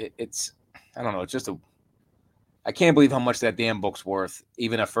know. It's just I can't believe how much that damn book's worth,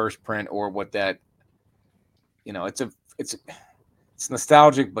 even a first print or what that. It's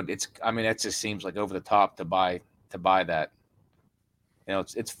nostalgic, but it just seems like over the top to buy that.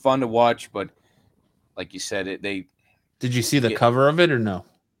 It's fun to watch, but like you said, Did you see the cover of it or no?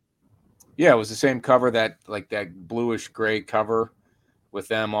 Yeah, it was the same cover that bluish gray cover with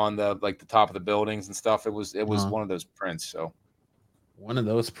them on the top of the buildings and stuff. It was one of those prints. So one of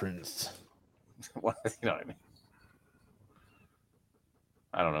those prints. You know what I mean?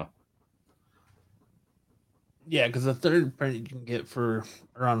 I don't know. Yeah, because the third print you can get for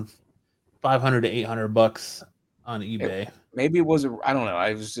around $500 to $800 on eBay. Maybe it was I don't know.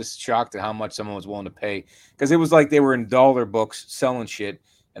 I was just shocked at how much someone was willing to pay, because it was like they were in dollar books selling shit,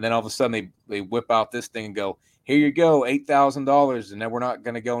 and then all of a sudden they whip out this thing and go, "Here you go, $8,000," and then we're not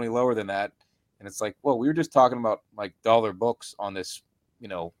going to go any lower than that. And it's like, well, we were just talking about like dollar books on this,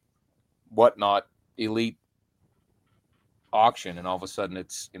 whatnot elite auction, and all of a sudden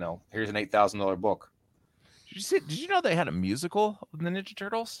it's here's an $8,000 book. Did you know they had a musical of the Ninja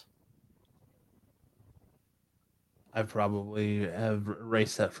Turtles? I probably have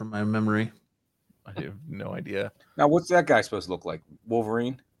erased that from my memory. I have no idea. Now, what's that guy supposed to look like?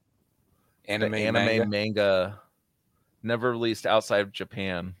 Wolverine? Anime manga never released outside of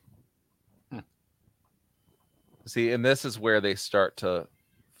Japan. See, and this is where they start to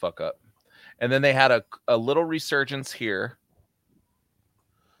fuck up. And then they had a little resurgence here.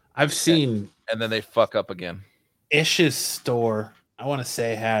 I've seen... And then they fuck up again. Ish's store, I want to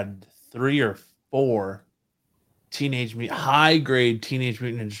say, had 3 or 4 high-grade Teenage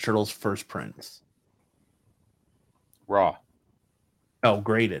Mutant Ninja Turtles first prints. Raw. Oh,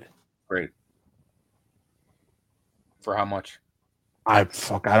 graded. Graded. For how much? I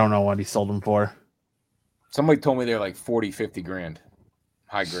don't know what he sold them for. Somebody told me they're like 40, 50 grand.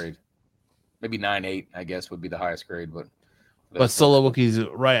 High grade. Maybe 9.8, I guess, would be the highest grade, but Solo Wookiees,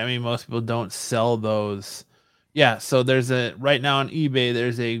 right? I mean, most people don't sell those. Yeah, so right now on eBay,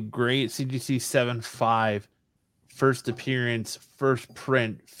 there's a great CGC 7.5 first appearance, first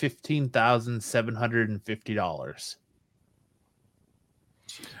print, $15,750.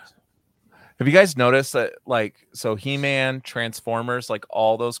 Have you guys noticed that, so He-Man, Transformers,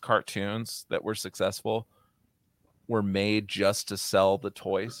 all those cartoons that were successful were made just to sell the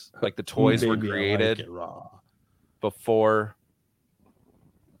toys? Like the toys were created before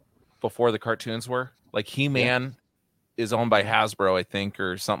the cartoons were. Like He-Man is owned by Hasbro, I think,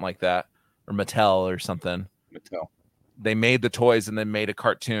 or something like that, or Mattel or something. Mattel. They made the toys and then made a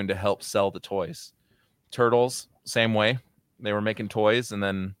cartoon to help sell the toys. Turtles, same way. They were making toys and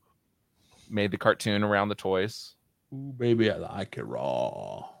then made the cartoon around the toys. Ooh, baby, I like it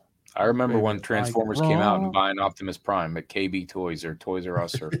raw. I remember when Transformers came out and buying Optimus Prime at KB Toys or Toys R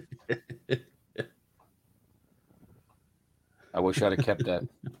Us. Or I wish I'd have kept that.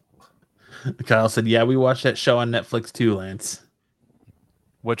 Kyle said, "Yeah, we watched that show on Netflix too, Lance."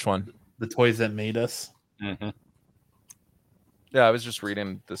 Which one? The Toys That Made Us. Mm-hmm. Yeah, I was just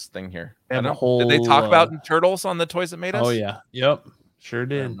reading this thing here. Did they talk about turtles on the Toys That Made Us? Oh yeah, yep, sure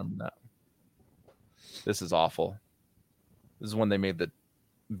did. I remember that. This is awful. This is when they made the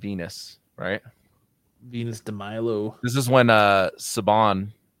Venus, right? Venus de Milo. This is when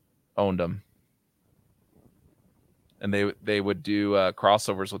Saban owned them. And they would do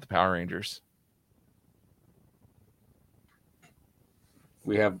crossovers with the Power Rangers.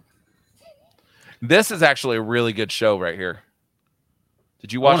 This is actually a really good show right here.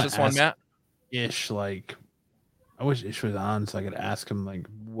 Did you watch this one, Matt? Ish, I wish Ish was on so I could ask him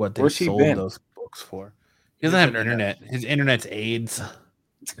what they sold those books for. He doesn't have internet. His internet's AIDS.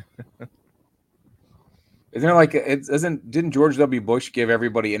 Isn't it didn't George W. Bush give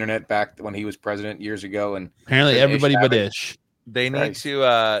everybody internet back when he was president years ago? And apparently everybody but Ish. They need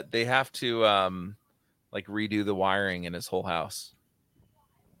to they have to redo the wiring in his whole house.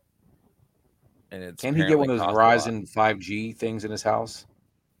 And can he get one of those Verizon 5G things in his house?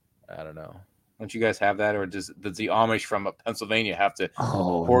 I don't know. Don't you guys have that, or does the Amish from Pennsylvania have to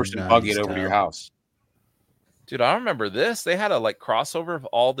horse and buggy it over to your house? Dude, I remember this. They had a crossover of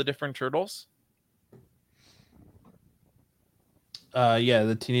all the different turtles. Yeah,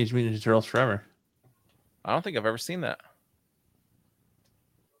 the Teenage Mutant Ninja Turtles Forever. I don't think I've ever seen that.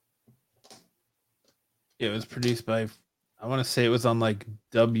 It was produced by I want to say it was on like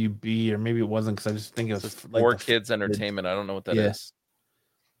WB, or maybe it wasn't, because I just think it was like For Kids Entertainment. I don't know what that is.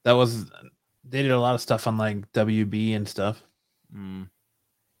 That was, they did a lot of stuff on like WB and stuff. I'm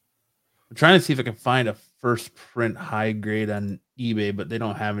trying to see if I can find a first print high grade on eBay, but they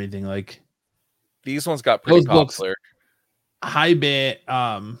don't have anything like these ones. Got pretty popular. High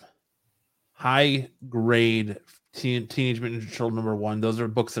grade Teenage Mutant Ninja Turtle #1. Those are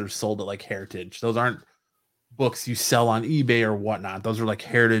books that are sold at like Heritage. Those aren't books you sell on eBay or whatnot. Those are like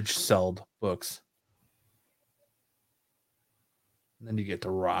Heritage sold books. And then you get to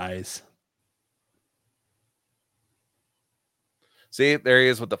Rise. See, there he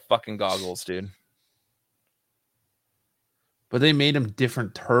is with the fucking goggles, dude. But they made them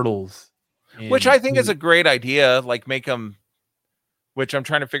different turtles. Which I think is a great idea. Like, make them, which I'm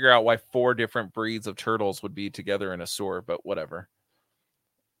trying to figure out why 4 different breeds of turtles would be together in a sewer, but whatever.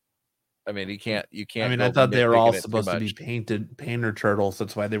 I mean, you can't. I mean, I thought they were all supposed to be painter turtles.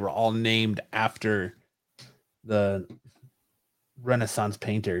 That's why they were all named after the Renaissance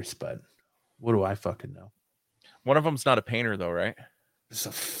painters. But what do I fucking know? One of them's not a painter, though, right? Just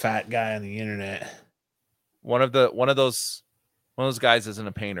a fat guy on the internet. One of those guys isn't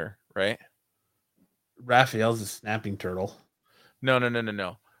a painter, right? Raphael's a snapping turtle.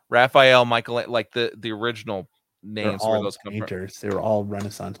 No. Raphael, Michael, like the original names were those painters. They were all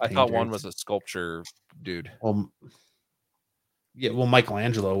Renaissance painters. I thought one was a sculpture dude. Well, yeah, well,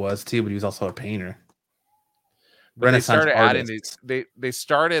 Michelangelo was too, but he was also a painter. But Renaissance they started artists. Adding these. They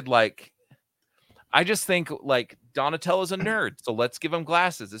started like. I just think like Donatello's a nerd, so let's give him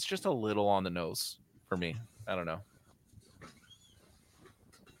glasses. It's just a little on the nose for me. I don't know.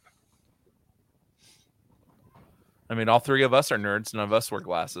 I mean, all 3 of us are nerds. None of us wear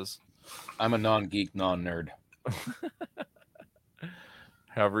glasses. I'm a non-geek, non-nerd.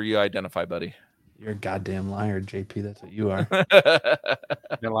 However you identify, buddy. You're a goddamn liar, JP. That's what you are. I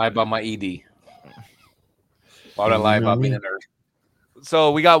lie about my ED. Why would I lie about being a nerd?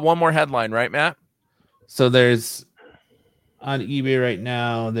 So we got one more headline, right, Matt? So there's on eBay right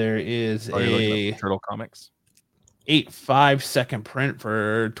now. There is a Turtle Comics 8.5 second print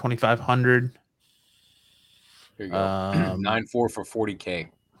for 2,500. Here you go. 9.4 for $40K.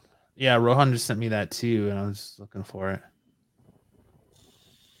 Yeah, Rohan just sent me that too, and I was looking for it.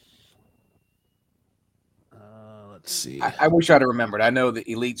 Let's see. I wish I'd have remembered. I know that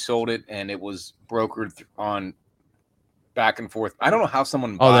Elite sold it, and it was brokered on back and forth. I don't know how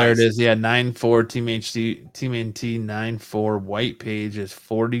someone. Oh, there it is. Yeah, 9.4 Team NT 9.4 white page is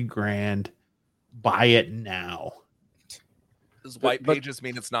 $40,000. Buy it now. Does white pages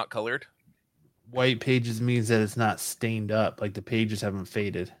mean it's not colored? White pages means that it's not stained up, like the pages haven't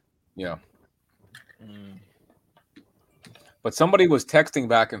faded. Yeah. But somebody was texting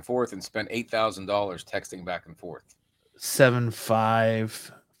back and forth and spent $8,000 texting back and forth.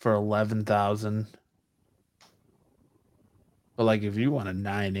 7.5 for 11,000. But like, if you want a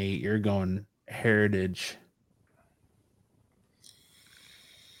 9.8, you're going Heritage.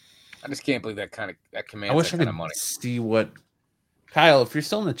 I just can't believe that commands. I wish that I kind could of money. See what Kyle, if you're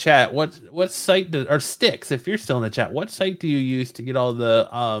still in the chat, what site or Sticks, if you're still in the chat, what site do you use to get all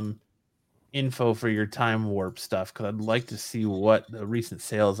the info for your Time Warp stuff? Because I'd like to see what the recent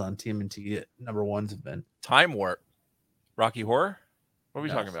sales on TMNT #1s have been. Time Warp, Rocky Horror. What are we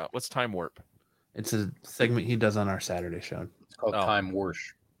talking about? What's Time Warp? It's a segment he does on our Saturday show. It's called Time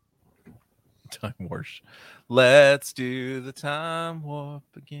Warsh. Time Warsh. Let's do the Time Warp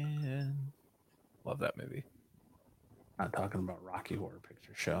again. Love that movie. Not talking about Rocky Horror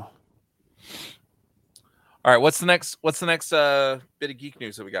Picture Show. All right, what's the next bit of geek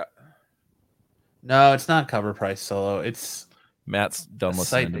news that we got? No, it's not Cover Price Solo. It's Matt's done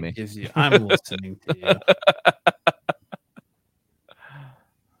listening to me. I'm listening to you.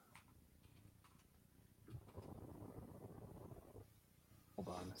 Hold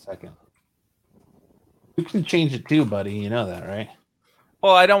on a second. You can change it too, buddy. You know that, right?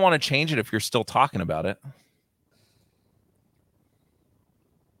 Well, I don't want to change it if you're still talking about it.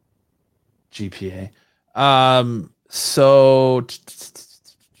 GPA. So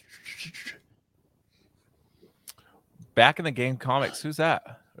Back in the Game Comics, who's that?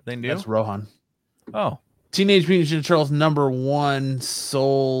 Are they new? That's Rohan. Oh. Teenage Mutant Ninja Turtles #1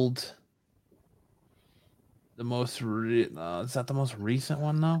 sold the most is that the most recent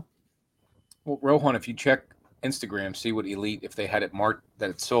one though? Well, Rohan, if you check Instagram, see what Elite, if they had it marked that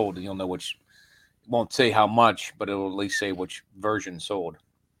it sold, and you'll know which. It won't say how much, but it'll at least say which version sold.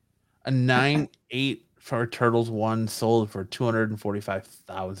 A 9.8 for Turtles 1 sold for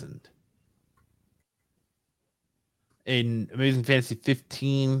 $245,000. In Amazing Fantasy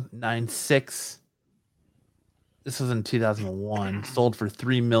 15, 9.6 This was in 2001. Sold for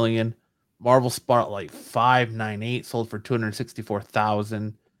 $3 million. Marvel Spotlight 598 sold for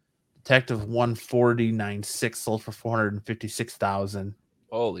 264,000. Detective 149.6 sold for 456,000.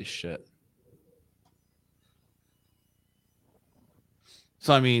 Holy shit!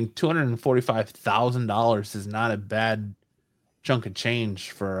 So I mean, $245,000 is not a bad chunk of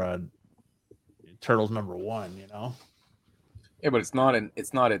change for Turtles #1. You know. Yeah, but it's not a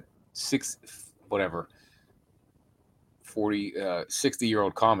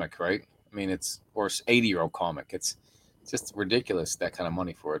 60-year-old comic, right? I mean, or 80-year-old comic. It's just ridiculous, that kind of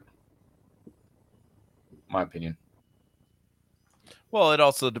money for it. My opinion. Well, it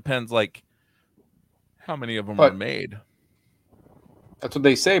also depends, like, how many of them were made. That's what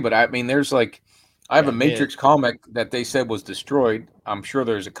they say, but I mean, there's like, I have a Matrix comic that they said was destroyed. I'm sure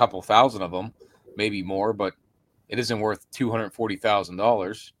there's a couple thousand of them, maybe more, but it isn't worth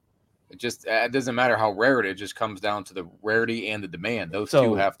 $240,000. It doesn't matter how rare it is. It just comes down to the rarity and the demand. Those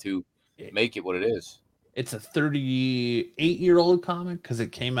two have to make it what it is. It's a 38-year-old comic because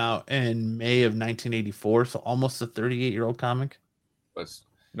it came out in May of 1984, so almost a 38-year-old comic.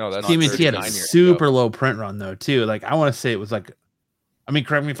 No, that's TMNT had a super low print run though too. Like I want to say it was like, I mean,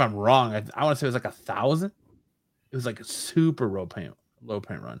 correct me if I'm wrong. I want to say it was like 1,000. It was like a super low print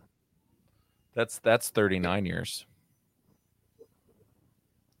run. That's 39 years.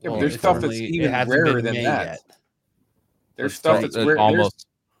 Yeah, but there's stuff that's even rarer than that. Yet. There's stuff that's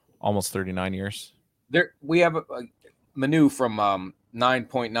almost 39 years. We have a Manu from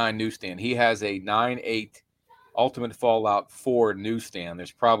 9.9 Newsstand. He has a 9.8 Ultimate Fallout 4 newsstand.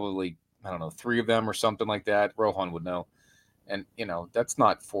 There's probably, I don't know, 3 of them or something like that. Rohan would know. And, you know, that's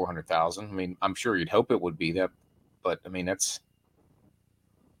not 400,000. I mean, I'm sure you'd hope it would be that, but I mean, that's,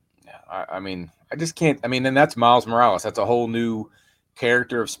 I mean, I just can't, I mean, and that's Miles Morales. That's a whole new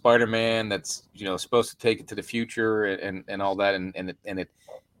character of Spider-Man that's, you know, supposed to take it to the future and all that. And it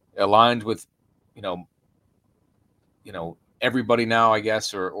aligns with, you know, everybody now, I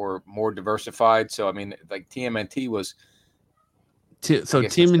guess, or more diversified. So, I mean, like TMNT was. So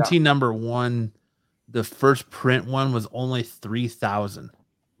TMNT #1, the first print one was only 3,000.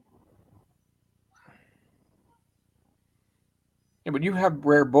 Yeah, but you have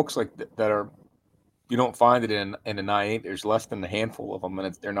rare books like that are, you don't find it in a 9.8. There's less than a handful of them,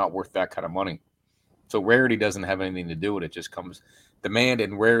 and they're not worth that kind of money. So rarity doesn't have anything to do with it. It just comes, demand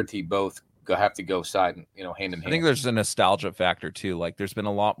and rarity both have to go hand in hand. I think there's a nostalgia factor too. Like there's been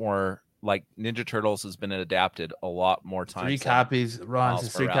a lot more, like Ninja Turtles has been adapted a lot more times. 3 copies, Ron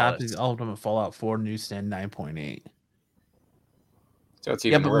says 3 copies, Ultimate Fallout 4 newsstand 9.8. So it's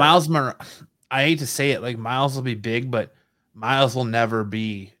even but Miles, I hate to say it, like Miles will be big, but Miles will never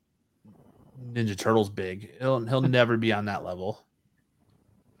be Ninja Turtles big. He'll never be on that level.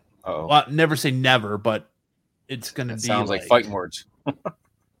 Well, never say never, but it's gonna be. Sounds like fighting words.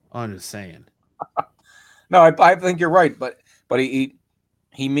 I'm just saying. No, I think you're right, but he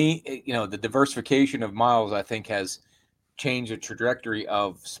you know, the diversification of Miles, I think, has changed the trajectory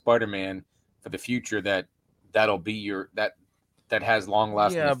of Spider-Man for the future. That'll be that has long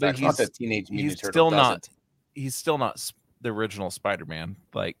lasting effects. Not that Teenage Mutant Turtle doesn't. He's still not the original Spider-Man.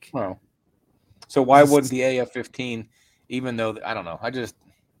 Like, well, so why wouldn't the AF-15? Even though I don't know, I just.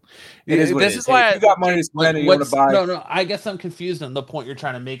 This is why if you got money to spend and you want to buy. No. I guess I'm confused on the point you're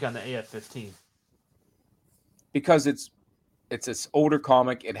trying to make on the AF-15. Because it's this older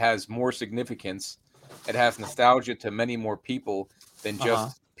comic. It has more significance. It has nostalgia to many more people than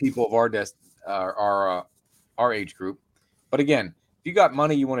just people of our age group. But again, if you got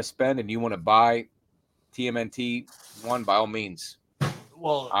money you want to spend and you want to buy TMNT 1, by all means.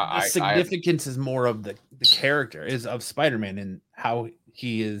 Well, the significance is more of the character is of Spider-Man and how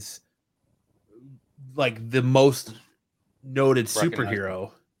he is like the most noted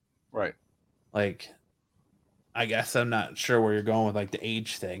superhero. Right. Like, I guess I'm not sure where you're going with like the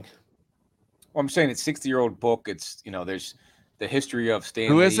age thing. Well, I'm saying it's 60-year-old book. It's, you know, there's the history of Stan Lee.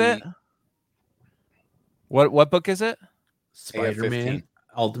 Who is it? What book is it? Spider-Man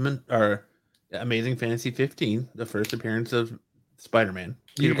Ultimate or Amazing Fantasy 15, the first appearance of Spider-Man.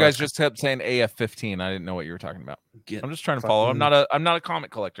 You guys just kept saying AF-15. I didn't know what you were talking about. I'm just trying to follow. I'm not a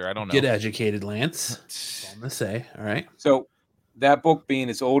comic collector. I don't know. Get educated, Lance. That's all I'm gonna say. All right. So that book being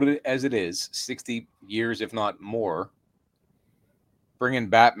as old as it is, 60 years, if not more, bringing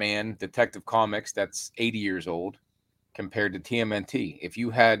Batman, Detective Comics, that's 80 years old, compared to TMNT. If you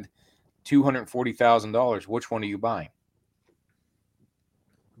had $240,000, which one are you buying?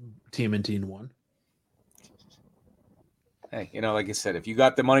 TMNT 1. Hey, you know, like I said, if you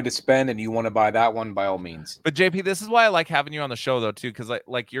got the money to spend and you want to buy that one, by all means. But JP, this is why I like having you on the show, though, too, because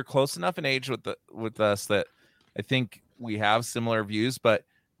like you're close enough in age with us that I think we have similar views, but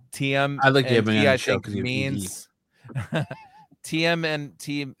TM I like and having T, on the I show think 'cause you have means TM and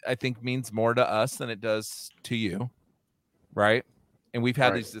T, I think means more to us than it does to you, right? And we've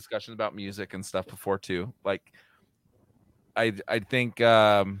had Right. these discussions about music and stuff before too. Like, I think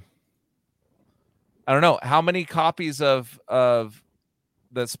I don't know how many copies of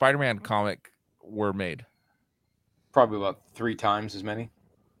the Spider-Man comic were made. Probably about 3 times as many.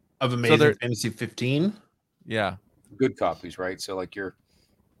 Of Amazing Fantasy 15. Yeah. Good copies, right? So like you're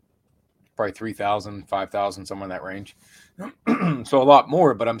probably 3,000, 5,000, somewhere in that range. So a lot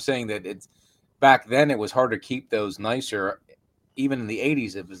more, but I'm saying that it's back then it was hard to keep those nicer. Even in the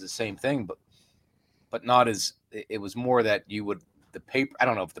 80s, it was the same thing, but not as it was more that you would the paper. I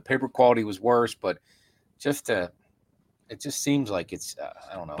don't know if the paper quality was worse, but it just seems like it's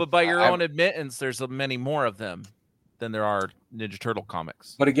I don't know. But by your own admittance, there's many more of them than there are Ninja Turtle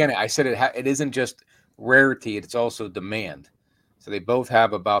comics. But again, I said it isn't just rarity; it's also demand. So they both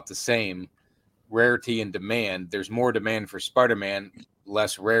have about the same rarity and demand. There's more demand for Spider-Man,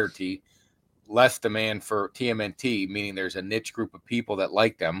 less rarity, less demand for TMNT, meaning there's a niche group of people that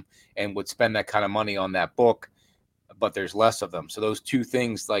like them and would spend that kind of money on that book, but there's less of them. So those two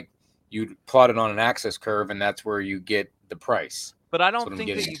things, like you plot it on an axis curve, and that's where you get the price. But I don't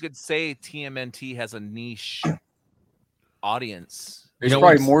think that you could say TMNT has a niche audience. There's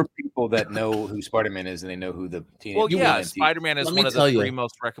probably more people that know who Spider-Man is than they know who the TMNT. Well, yeah, Spider-Man is one of the 3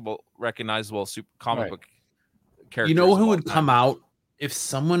 most recognizable comic book characters. You know who would come out if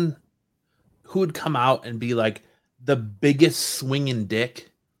someone who would come out and be like the biggest swinging dick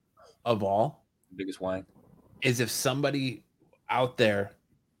of all? Biggest wine is if somebody out there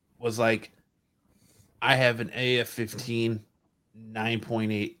was like, I have an AF-15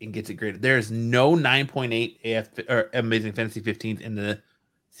 9.8 and gets it graded. There is no 9.8 AF or Amazing Fantasy 15 in the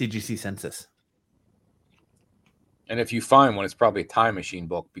CGC census. And if you find one, it's probably a Time Machine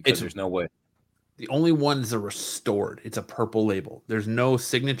book because there's no way. The only ones are restored. It's a purple label. There's no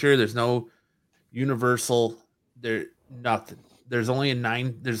signature. There's no universal. There nothing. There's only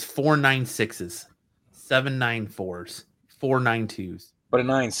there's 4 9.6s, 7 9.4s, 4 9.2s. But a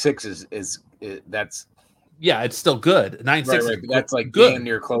 9.6 is that's. Yeah, it's still good. 9.6 right. That's like good. Damn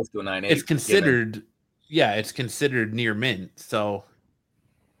near close to a 9.8. It's considered, it's considered near mint. So,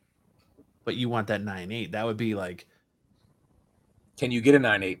 but you want that 9.8? That would be like. Can you get a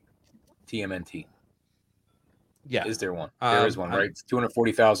 9.8 TMNT? Yeah. Is there one? There is one, right? It's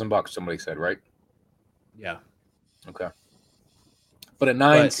 $240,000. Somebody said, right? Yeah. Okay. But a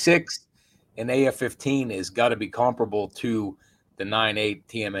 9.6 and AF-15 is got to be comparable to the 9.8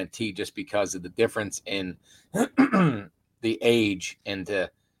 TMNT just because of the difference in the age, and to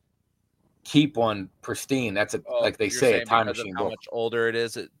keep one pristine. That's like they say, a time machine book. How much older it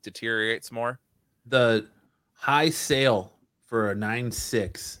is, it deteriorates more. The high sale for a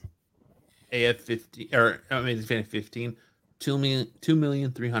 9.6 AF-15 or Amazing Fantasy 15,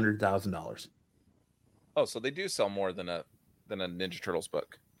 $2,300,000. Oh, so they do sell more than a Ninja Turtles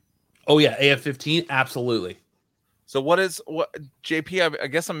book. Oh yeah, AF-15, absolutely. So what JP? I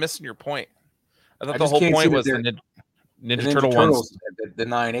guess I'm missing your point. I thought the whole point was the Ninja Turtle ones. The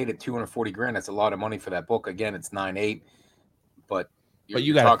 9.8 at $240,000. That's a lot of money for that book. Again, it's 9.8, but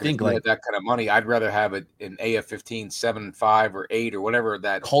you got to think like that kind of money. I'd rather have it in AF-15 7.5 or 8 or whatever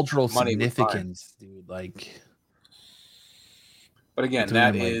that cultural significance, dude. Like, but again,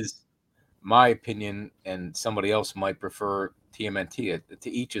 that is my opinion, and somebody else might prefer TMNT. To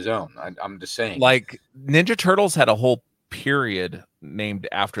each his own. I'm just saying. Like, Ninja Turtles had a whole period named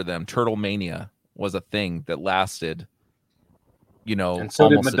after them. Turtle Mania was a thing that lasted, and so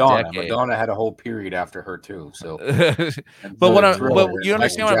almost did Madonna. a decade. Madonna had a whole period after her too. So, but you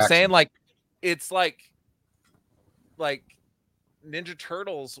understand what I'm saying? Like, it's like Ninja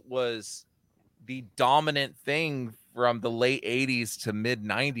Turtles was the dominant thing from the late 80s to mid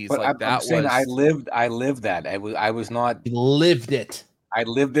 90s. But like I'm saying I lived that. I was not lived it. I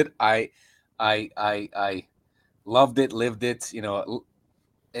lived it. I loved it, lived it.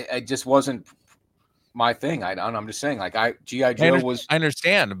 It just wasn't my thing. I'm just saying, like G.I. Joe was. I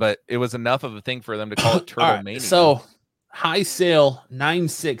understand, but it was enough of a thing for them to call it Turtle Mania. So high sale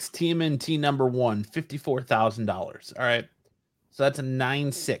 9.6 TMNT number 1, $54,000. All right. So that's a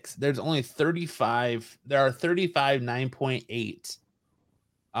 9.6. There's only 35. There are 35 9.8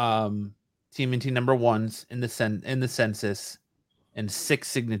 TMNT number 1s in the census, and 6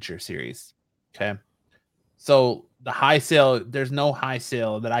 signature series. Okay. So the high sale, there's no high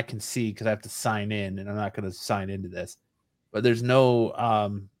sale that I can see because I have to sign in, and I'm not going to sign into this. But there's no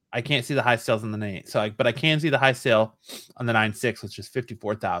I can't see the high sales on the 9.8. So but I can see the high sale on the 9.6, which is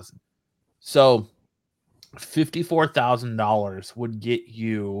 $54,000. So $54,000 would get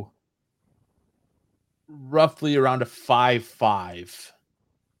you roughly around a 5.5,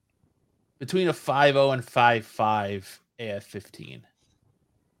 between a 5.0 and 5.5 AF-15.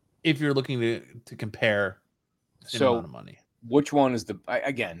 If you're looking to compare the same amount of money, which one is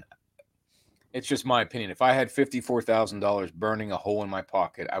again? It's just my opinion. If I had $54,000 burning a hole in my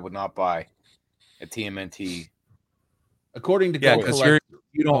pocket, I would not buy a TMNT. According to because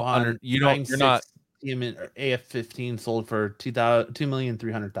you're not AF-15 sold for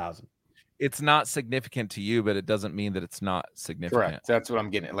 $2,300,000. It's not significant to you, but it doesn't mean that it's not significant. Correct. That's what I'm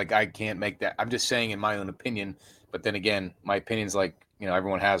getting. Like, I can't make that. I'm just saying in my own opinion. But then again, my opinion's like,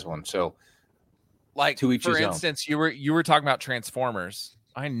 everyone has one. So, like, to each for his instance, own. you were talking about Transformers.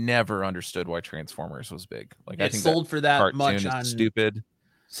 I never understood why Transformers was big. Like, I think sold for that much on stupid.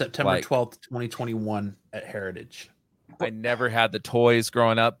 September 12th, 2021 at Heritage. I never had the toys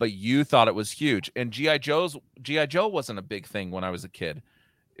growing up, but you thought it was huge. And G.I. Joe wasn't a big thing when I was a kid.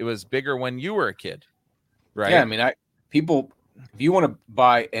 It was bigger when you were a kid, right? Yeah, I mean, people, if you want to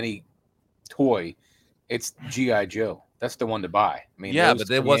buy any toy, it's G.I. Joe. That's the one to buy. I mean, yeah, but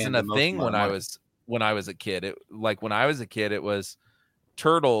it wasn't a thing when I was a kid. When I was a kid, it was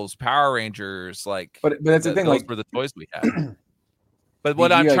Turtles, Power Rangers, like. But that's the thing. Those were the toys we had. But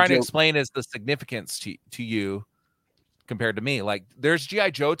what I'm trying to explain is the significance to you compared to me. Like, there's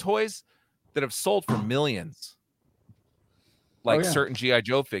G.I. Joe toys that have sold for millions. Like certain G.I.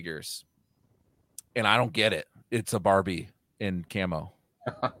 Joe figures. And I don't get it. It's a Barbie in camo.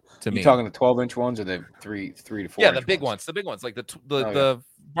 To me. You talking the 12-inch ones or the 3 to 4? Yeah, the big ones. The big ones, like the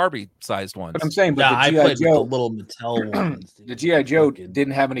Barbie-sized ones. But I'm saying, but I played with the little Mattel ones. The G.I. Joe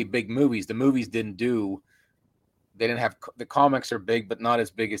didn't have any big movies. The movies didn't have the comics are big, but not as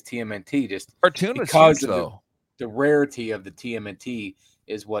big as TMNT. Just cartoon was huge, though. The rarity of the TMNT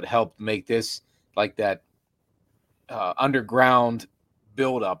is what helped make this like that. Underground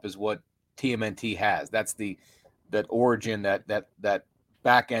buildup is what TMNT has. That's that origin, that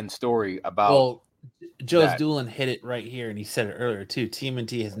back end story about. Well, Joe's Doolin hit it right here, and he said it earlier too.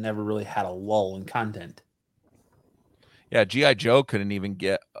 TMNT has never really had a lull in content. Yeah, G.I. Joe couldn't even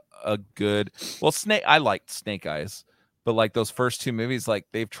get a good. Well, I liked Snake Eyes, but like those first two movies, like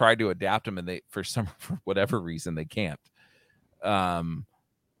they've tried to adapt them, and for whatever reason they can't.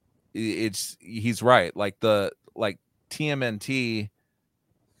 He's right. Like TMNT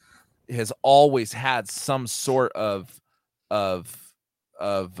has always had some sort of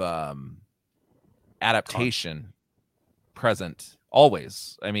adaptation present.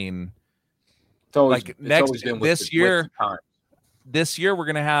 Always. I mean, this year we're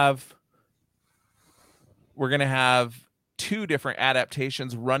gonna have two different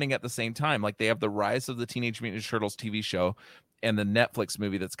adaptations running at the same time. Like, they have the Rise of the Teenage Mutant Ninja Turtles TV show and the Netflix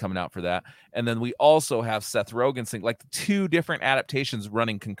movie that's coming out for that. And then we also have Seth Rogen's thing, like two different adaptations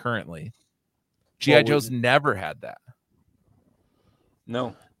running concurrently. G.I. Joe's never had that.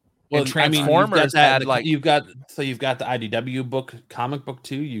 No. Well, and Transformers had you've got the IDW comic book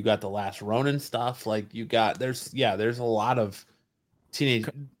too. You got the Last Ronin stuff. Like, there's a lot of teenage.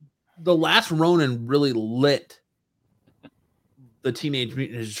 The Last Ronin really lit the Teenage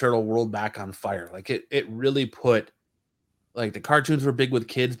Mutant Ninja Turtle world back on fire. Like, it really put. Like, the cartoons were big with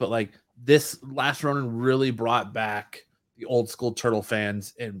kids, but like this Last Ronin really brought back the old school Turtle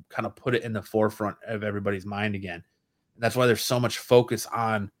fans and kind of put it in the forefront of everybody's mind again. And that's why there's so much focus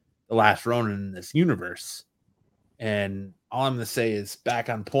on the Last Ronin in this universe. And all I'm going to say is, back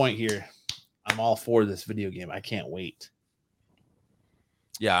on point here, I'm all for this video game. I can't wait.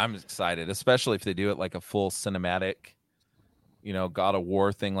 Yeah, I'm excited, especially if they do it like a full cinematic, God of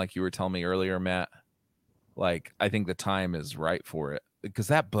War thing, like you were telling me earlier, Matt. Like, I think the time is right for it, because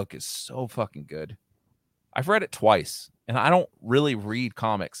that book is so fucking good. I've read it twice, and I don't really read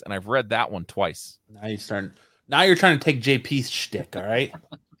comics, and I've read that one twice. Now you're trying to take JP's shtick, all right?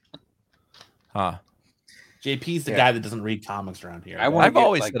 Huh? JP's the guy that doesn't read comics around here. I've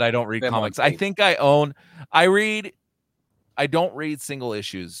always said I don't read comics. I think I don't read single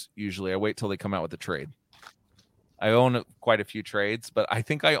issues usually. I wait till they come out with a trade. I own quite a few trades, but I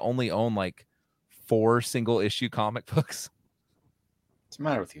think I only own like 4 single issue comic books. What's the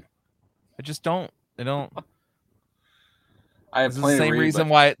matter with you? I just don't. I don't. I have This is the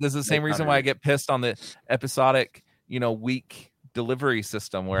same reason why I get pissed on the episodic, week delivery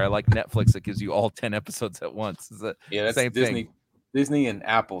system where I like Netflix that gives you all 10 episodes at once. That's same Disney. thing. Disney and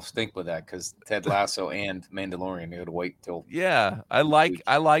Apple stink with that, because Ted Lasso and Mandalorian, they would wait till. Yeah, I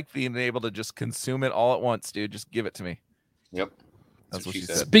like being able to just consume it all at once, dude. Just give it to me. Yep. That's what she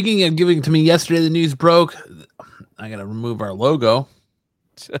said. Speaking of giving it to me, yesterday the news broke. I got to remove our logo.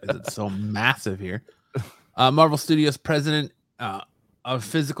 It's so massive here. Marvel Studios president of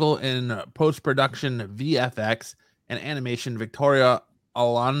physical and post-production VFX and animation, Victoria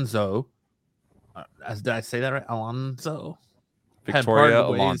Alonso. Did I say that right? Alonso? Victoria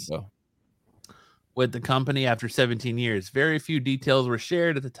Alonso. With the company after 17 years. Very few details were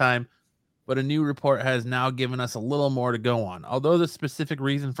shared at the time, but a new report has now given us a little more to go on. Although the specific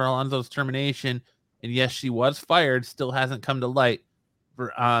reason for Alonso's termination, and yes, she was fired, still hasn't come to light.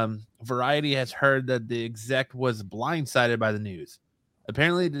 Variety has heard that the exec was blindsided by the news.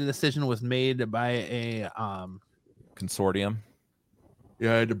 Apparently, the decision was made by a consortium.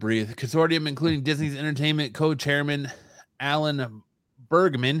 Yeah, I had to breathe. Consortium, including Disney's entertainment co-chairman Alan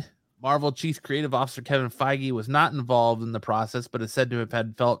Bergman. Marvel Chief Creative Officer Kevin Feige was not involved in the process, but is said to have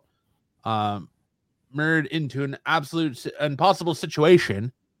had felt merged into an absolute impossible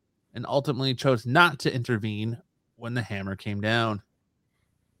situation and ultimately chose not to intervene when the hammer came down.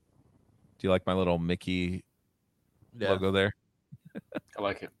 Do you like my little Mickey logo there? I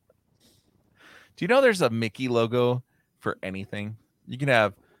like it. Do you know there's a Mickey logo for anything? You can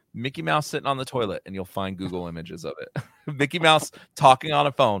have Mickey Mouse sitting on the toilet and you'll find Google images of it. Mickey Mouse talking on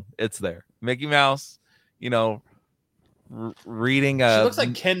a phone. It's there. Mickey Mouse, reading. She looks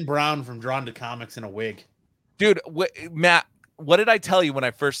like Ken Brown from Drawn to Comics in a wig. Dude, Matt, what did I tell you when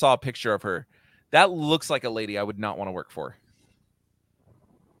I first saw a picture of her? That looks like a lady I would not want to work for.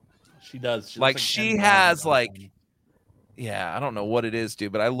 She does. She has yeah, I don't know what it is,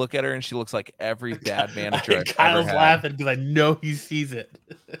 dude, but I look at her and she looks like every bad manager. Kyle's laughing because I know he sees it.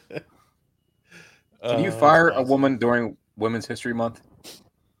 Can you fire a woman during Women's History Month?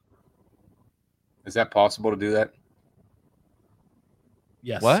 Is that possible to do that?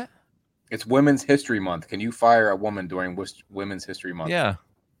 Yes. What? It's Women's History Month. Can you fire a woman during Women's History Month? Yeah.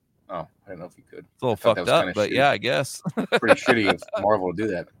 Oh, I don't know if you could. It's a little fucked up, but shitty. Yeah, I guess. Pretty shitty of Marvel to do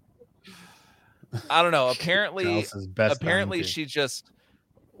that. I don't know. Apparently she just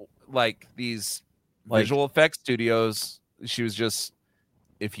like these visual effects studios. She was just,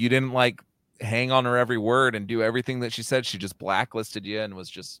 if you didn't hang on her every word and do everything that she said, she just blacklisted you and was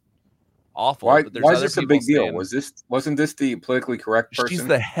just awful. Why is this a big deal? Wasn't this the politically correct person? She's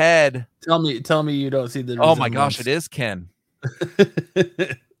the head. Tell me you don't see the. Oh my gosh, it is Ken.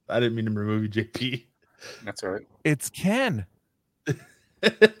 I didn't mean to remove you, JP. That's all right. It's Ken.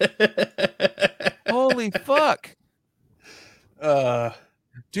 Holy fuck.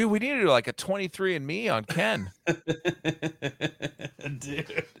 Dude, we need to do a 23andMe on Ken.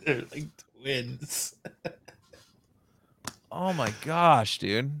 Dude, they're like twins. Oh my gosh,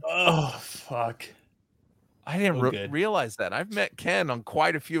 dude. Oh fuck. I didn't realize that. I've met Ken on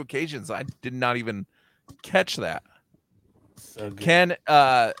quite a few occasions. I did not even catch that. So good. Ken,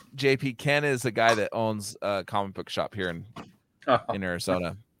 JP, Ken is a guy that owns a comic book shop here in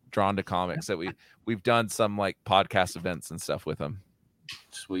Arizona, Drawn to Comics, that we've done some podcast events and stuff with him.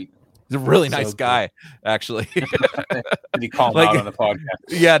 Sweet. He's a really nice guy, actually. Did you call him out on the podcast?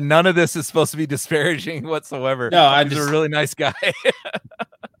 Yeah, none of this is supposed to be disparaging whatsoever. No, he's a really nice guy.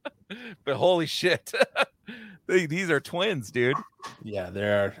 But holy shit. These are twins, dude. Yeah, they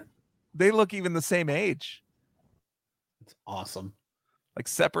are. They look even the same age. It's awesome.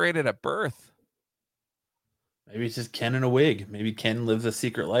 Separated at birth. Maybe it's just Ken in a wig. Maybe Ken lives a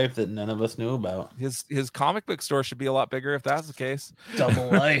secret life that none of us knew about. His comic book store should be a lot bigger if that's the case. Double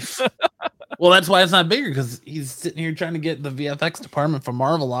life. Well, that's why it's not bigger, because he's sitting here trying to get the VFX department for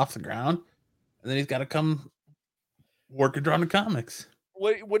Marvel off the ground, and then he's got to come work at Drawn to Comics.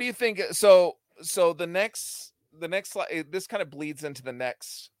 What do you think? So the next slide, this kind of bleeds into the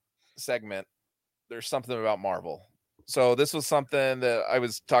next segment. There's something about Marvel. So this was something that I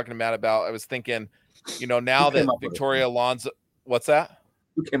was talking to Matt about. I was thinking, now that Victoria Alonso, what's that?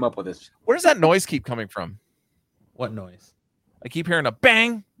 Who came up with this? Where does that noise keep coming from? What noise? I keep hearing a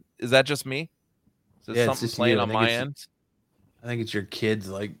bang. Is that just me? Is there something playing on my end? I think it's your kids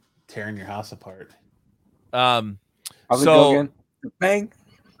tearing your house apart. How's it go again? Bang.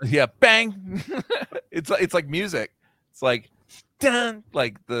 Yeah, bang. It's like music. It's like dun,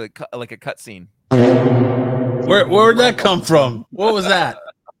 like a cutscene. Where'd that come from? What was that?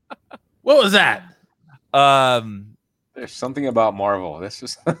 What was that? There's something about Marvel. This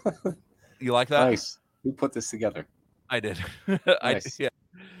is you like that? Nice. Who put this together? I did. Nice.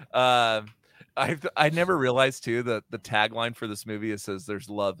 I never realized too that the tagline for this movie says "There's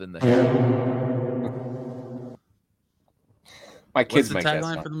love in the hair." My kids make that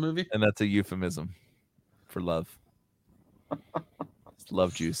tagline for the movie, and that's a euphemism for love. It's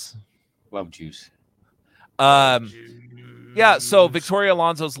love juice. Love juice. Yeah. So Victoria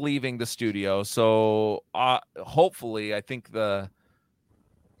Alonso's leaving the studio. So hopefully, I think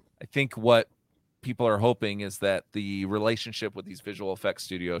what people are hoping is that the relationship with these visual effects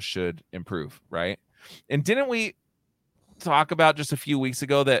studios should improve, right? And didn't we talk about just a few weeks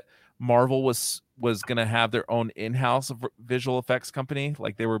ago that Marvel was going to have their own in-house visual effects company,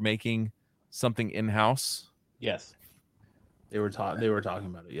 like they were making something in-house? Yes, they were talking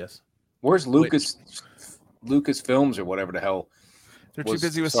about it. Yes. Where's Lucas Films or whatever the hell? They're too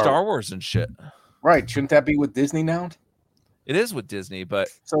busy with Star Wars and shit. Right? Shouldn't that be with Disney now? It is with Disney, but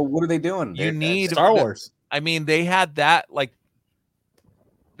so what are they doing? You need Star Wars. I mean, they had that,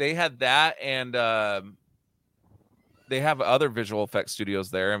 and they have other visual effects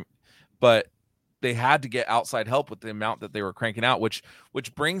studios there, but they had to get outside help with the amount that they were cranking out, which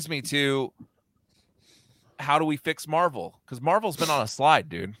brings me to, how do we fix Marvel? Because Marvel's been on a slide,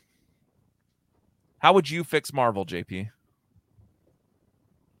 dude. How would you fix Marvel, JP?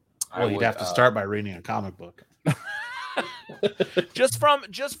 Well, you'd have to start by reading a comic book. just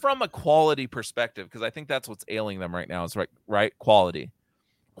from a quality perspective, because I think that's what's ailing them right now, is right quality,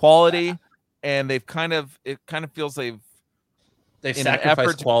 and it kind of feels they've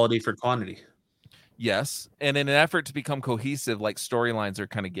sacrificed quality for quantity. Yes, and in an effort to become cohesive, like, storylines are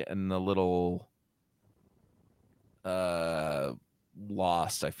kind of getting a little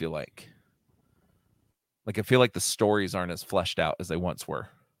lost. I feel like the stories aren't as fleshed out as they once were.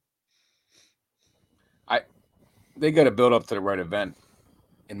 They got to build up to the right event,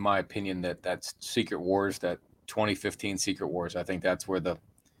 in my opinion. That's Secret Wars, that 2015 Secret Wars. I think that's where the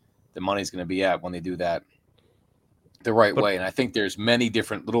money's going to be at when they do that the right way. And I think there's many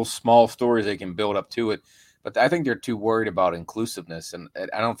different little small stories they can build up to it, but I think they're too worried about inclusiveness, and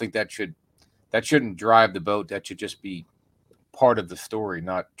I don't think that shouldn't drive the boat. That should just be part of the story,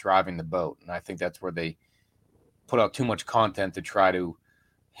 not driving the boat. And I think that's where they put out too much content to try to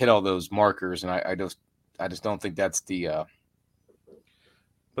hit all those markers. And I just don't think that's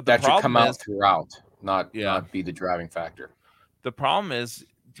but that should come out throughout, not be the driving factor. The problem is,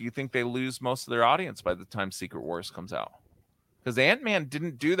 do you think they lose most of their audience by the time Secret Wars comes out? Because Ant-Man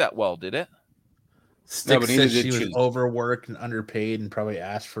didn't do that well, did it? Styx said she was overworked and underpaid and probably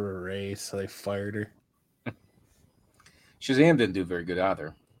asked for a raise, so they fired her. Shazam didn't do very good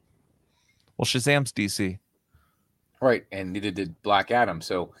either. Well, Shazam's DC. Right, and neither did Black Adam.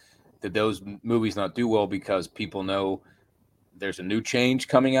 So did those movies not do well because people know there's a new change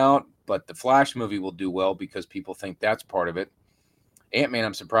coming out, but the Flash movie will do well because people think that's part of it. Ant-Man,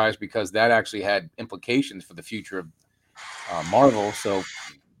 I'm surprised because that actually had implications for the future of Marvel, so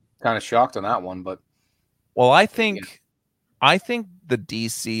kind of shocked on that one. But I think the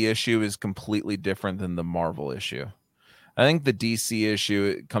DC issue is completely different than the Marvel issue. I think the DC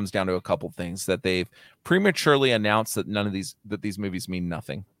issue comes down to a couple things: that they've prematurely announced that these movies mean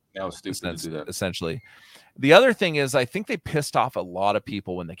nothing. That was stupid to do that. Essentially. The other thing is, I think they pissed off a lot of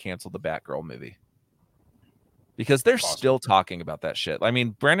people when they canceled the Batgirl movie, because they're still talking about that shit. I mean,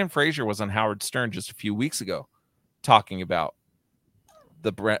 Brandon Fraser was on Howard Stern just a few weeks ago talking about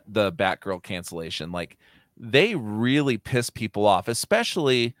the Batgirl cancellation. Like, they really piss people off,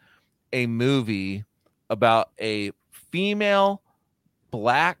 especially a movie about a female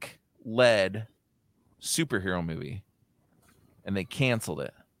black-led superhero movie, and they canceled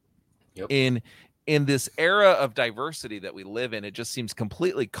it. Yep. In this era of diversity that we live in, it just seems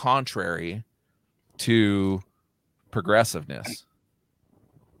completely contrary to progressiveness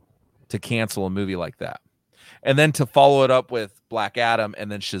to cancel a movie like that. And then to follow it up with Black Adam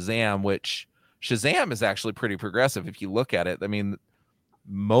and then Shazam, which Shazam is actually pretty progressive if you look at it. I mean,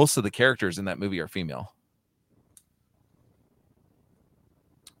 most of the characters in that movie are female.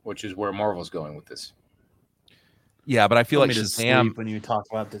 Which is where Marvel's going with this. Yeah, but I feel like Shazam, when you talk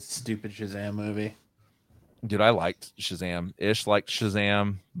about this stupid Shazam movie. Dude, I liked Shazam. Ish liked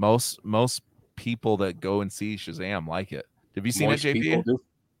Shazam. Most people that go and see Shazam like it. Have you seen it, JP?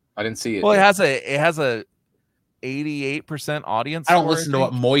 I didn't see it. Well, it has a 88% audience. I don't listen to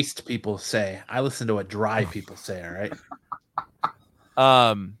what moist people say. I listen to what dry people say. All right.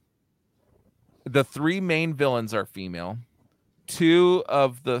 The three main villains are female. 2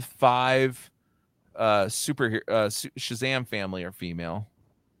 of the 5 superhero Shazam family are female.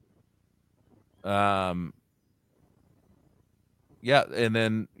 Yeah, and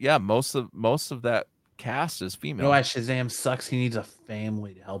then most of that cast is female. You know why Shazam sucks? He needs a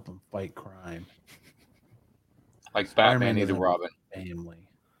family to help him fight crime. Like Batman needed Robin. Family.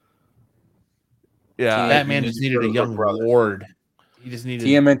 Yeah, Batman just needed a young ward. He just needed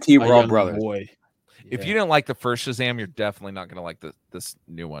TMNT. We're all brothers. Boy. If you didn't like the first Shazam, you're definitely not going to like this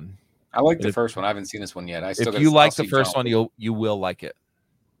new one. I like the first one. I haven't seen this one yet. If you like the first one, you will like it.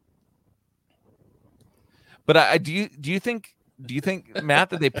 But do you think Do you think, Matt,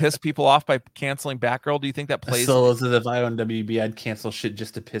 that they piss people off by canceling Batgirl? Do you think that plays? So as if I own WB, I'd cancel shit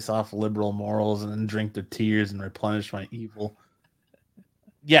just to piss off liberal morals and then drink their tears and replenish my evil.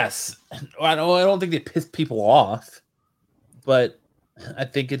 Yes, I don't think they piss people off, but I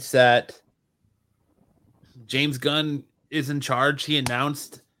think it's that James Gunn is in charge. They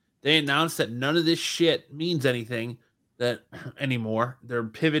announced that none of this shit means anything anymore. They're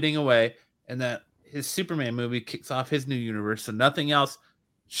pivoting away, and that his Superman movie kicks off his new universe. So nothing else.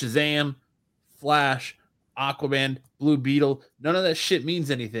 Shazam, Flash, Aquaman, Blue Beetle, none of that shit means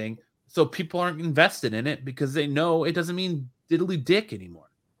anything. So people aren't invested in it because they know it doesn't mean diddly dick anymore.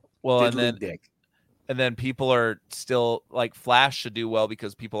 Well, and then people are still like Flash should do well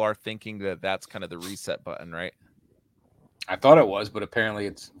because people are thinking that that's kind of the reset button, right? I thought it was, but apparently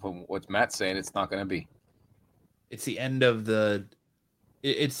it's from what Matt's saying. It's not going to be. It's the end of the.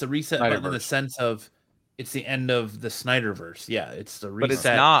 It's the reset button in the sense of it's the end of the Snyderverse. Yeah, it's the reset. But it's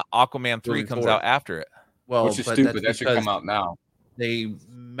not. Aquaman 3 comes out after it. Well, which is stupid. That should come out now. They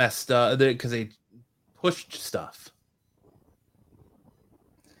messed up because they pushed stuff.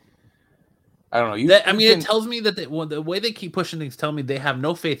 I don't know. It tells me that the way they keep pushing things tell me they have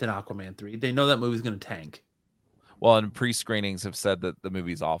no faith in Aquaman 3. They know that movie's going to tank. Well, and pre-screenings have said that the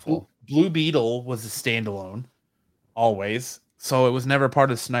movie's awful. Blue Beetle was a standalone, always. So it was never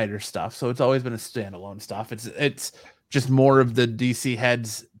part of Snyder stuff. So it's always been a standalone stuff. It's just more of the DC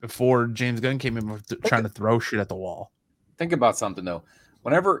heads before James Gunn came in trying to throw shit at the wall. Think about something, though.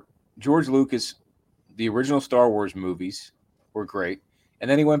 Whenever George Lucas, the original Star Wars movies were great. And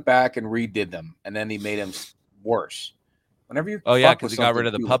then he went back and redid them, and then he made them worse. Whenever you because he got rid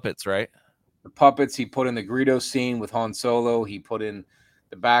of the puppets, right? The puppets. He put in the Greedo scene with Han Solo. He put in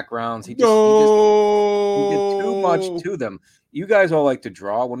the backgrounds. He did too much to them. You guys all like to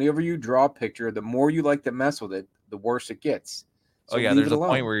draw. Whenever you draw a picture, the more you like to mess with it, the worse it gets. So there's a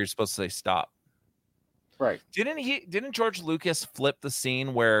point where you're supposed to say stop. Right? Didn't George Lucas flip the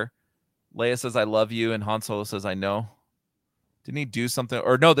scene where Leia says "I love you" and Han Solo says "I know"? Didn't he do something?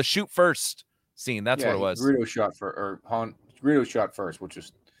 Or no, the shoot first scene. That's what it was. Greedo shot first, which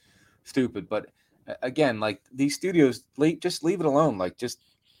is stupid. But again, like these studios, just leave it alone. Like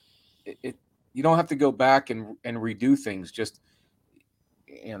you don't have to go back and redo things. Just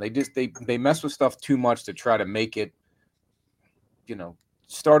they mess with stuff too much to try to make it,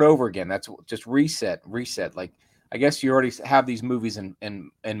 start over again. That's just reset. Like I guess you already have these movies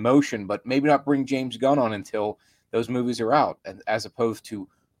in motion, but maybe not bring James Gunn on until those movies are out, as opposed to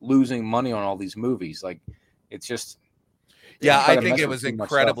losing money on all these movies. Like it's just, I think it was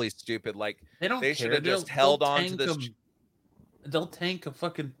incredibly stupid. Like they should have just held on to this. They'll tank a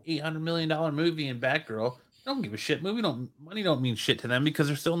fucking $800 million movie in Batgirl. They don't give a shit. Money don't mean shit to them because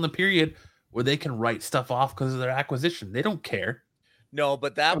they're still in the period where they can write stuff off because of their acquisition. They don't care. No,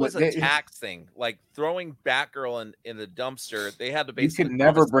 but that was a tax thing. Like throwing Batgirl in the dumpster, they had to basically. You could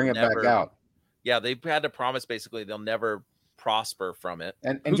never bring it back out. Yeah, they had to promise basically they'll never prosper from it.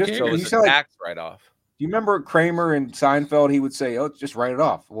 And just so it's a tax write-off. Do you remember Kramer and Seinfeld? He would say, "Oh, just write it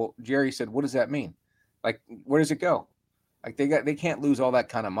off." Well, Jerry said, "What does that mean? Like, where does it go? Like, they can't lose all that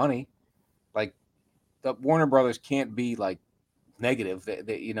kind of money. Like, the Warner Brothers can't be like negative.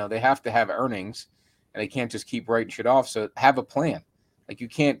 They have to have earnings, and they can't just keep writing shit off. So have a plan. Like, you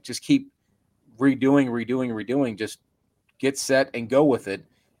can't just keep redoing. Just get set and go with it."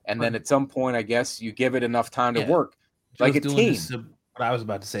 And then at some point, I guess you give it enough time to work, like a team. What I was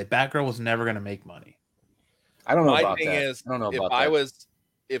about to say, Batgirl was never going to make money. I don't know My about thing that. is, I don't know about that.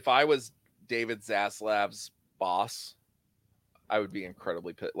 If I was David Zaslav's boss, I would be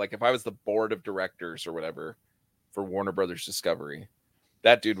incredibly pissed. Like if I was the board of directors or whatever for Warner Brothers Discovery,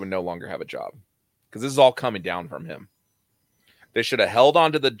 that dude would no longer have a job because this is all coming down from him. They should have held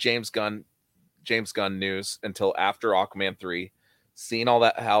on to the James Gunn news until after Aquaman 3. Seen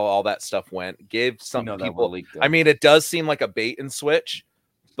how all that stuff went, gave some people. I mean, it does seem like a bait and switch,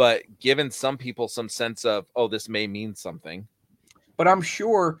 but given some people some sense of, oh, this may mean something. But I'm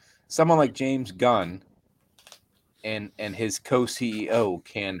sure someone like James Gunn and his co-CEO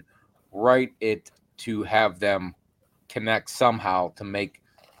can write it to have them connect somehow to make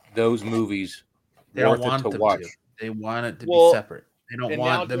those movies worth it to watch. They want it to be separate. They don't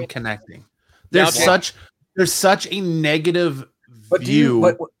want them connecting. There's such a negative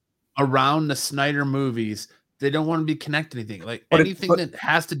view around the Snyder movies. They don't want to be connected to anything. Like anything that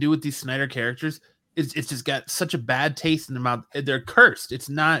has to do with these Snyder characters, it's just got such a bad taste in their mouth. They're cursed. It's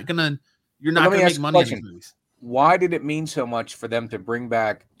not gonna. You're not gonna make money in these movies. Why did it mean so much for them to bring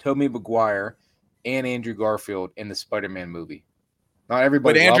back Tobey Maguire and Andrew Garfield in the Spider-Man movie? Not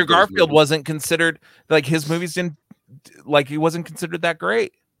everybody. But Andrew Garfield wasn't considered like his movies didn't. like he wasn't considered that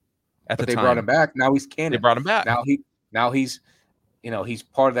great at the time. But they brought him back. Now he's canon. They brought him back. Now he's he's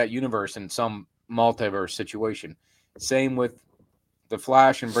part of that universe in some multiverse situation. Same with the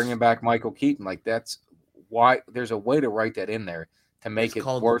Flash and bringing back Michael Keaton. Like, that's why there's a way to write that in there to make it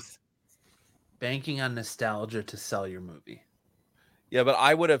worth banking on nostalgia to sell your movie. Yeah, but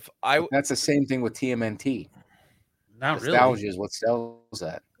that's the same thing with TMNT. Not nostalgia really. is what sells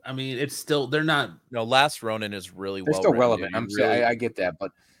that. I mean, it's still, they're not. No, Last Ronin is really They're still relevant. I get that,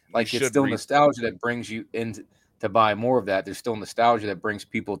 but like, it's still nostalgia that brings you in to buy more of that. There's still nostalgia that brings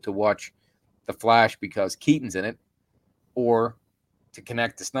people to watch the Flash because Keaton's in it, or to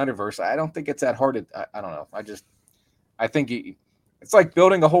connect the Snyderverse. I don't think it's that hard. I don't know. I think it's like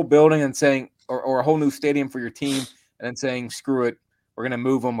building a whole building and saying, or a whole new stadium for your team, and then saying, screw it, we're going to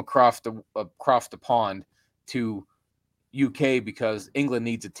move them across the pond to UK because England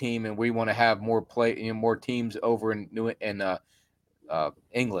needs a team and we want to have more more teams over in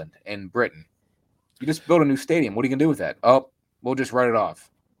England and Britain. You just build a new stadium. What are you going to do with that? Oh, we'll just write it off.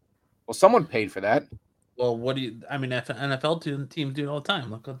 Well, someone paid for that. Well, NFL teams do it all the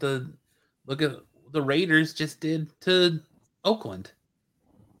time. Look at the Raiders just did to Oakland.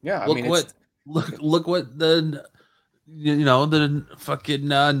 Yeah, look what the the fucking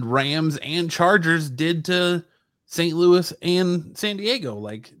Rams and Chargers did to St. Louis and San Diego.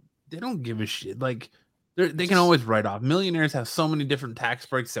 Like, they don't give a shit. Like, they can always write off. Millionaires have so many different tax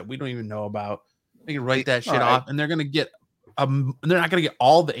breaks that we don't even know about. They can write that shit off, and they're gonna get they're not gonna get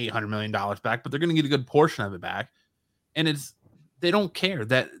all the $800 million back, but they're gonna get a good portion of it back. And they don't care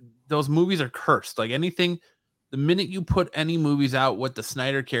that those movies are cursed. Like, anything, the minute you put any movies out with the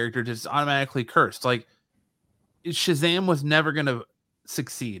Snyder character, just automatically cursed. Like, Shazam was never gonna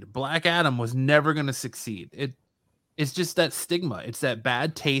succeed. Black Adam was never gonna succeed. It's just that stigma. It's that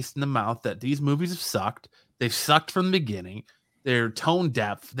bad taste in the mouth that these movies have sucked. They've sucked from the beginning. They're tone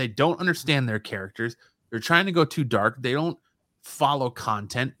deaf. They don't understand their characters. They're trying to go too dark. They don't follow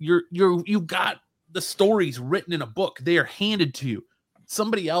content. You got the stories written in a book. They are handed to you.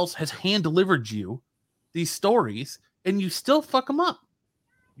 Somebody else has hand delivered you these stories, and you still fuck them up.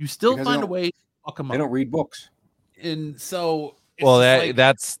 You still find a way to fuck them up. They don't read books, and so. Well,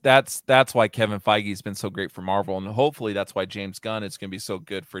 that's why Kevin Feige's been so great for Marvel, and hopefully that's why James Gunn is going to be so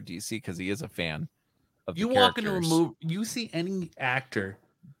good for DC, because he is a fan of the characters. Walk into a movie, you see any actor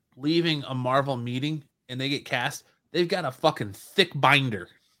leaving a Marvel meeting and they get cast, they've got a fucking thick binder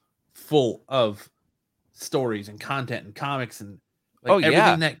full of stories and content and comics and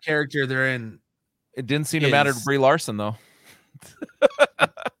everything that character they're in. It didn't seem to matter to Brie Larson, though.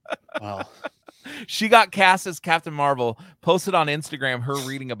 Well, she got cast as Captain Marvel, posted on Instagram her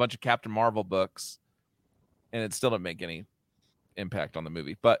reading a bunch of Captain Marvel books, and it still didn't make any impact on the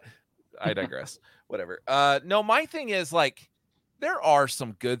movie. But I digress. Whatever. No, my thing is, like, there are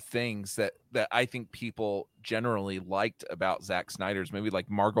some good things that I think people generally liked about Zack Snyder's movie, like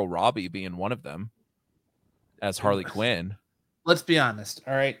Margot Robbie being one of them as Harley Quinn. Let's be honest.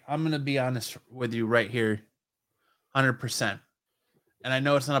 All right. I'm going to be honest with you right here. 100%. And I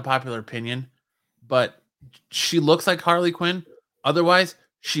know it's not a popular opinion, but she looks like Harley Quinn. Otherwise,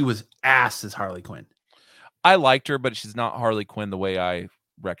 she was ass as Harley Quinn. I liked her, but she's not Harley Quinn the way I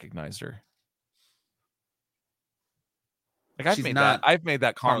recognized her. Like, I've made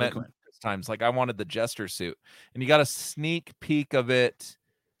that comment times. Like, I wanted the Jester suit, and you got a sneak peek of it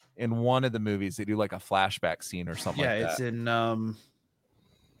in one of the movies. They do like a flashback scene or something. Yeah, like it's that. in.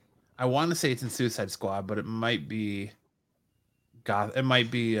 I want to say it's in Suicide Squad, but it might be. It might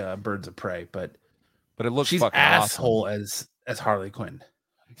be Birds of Prey, but it looks she's fucking asshole awesome. as Harley Quinn.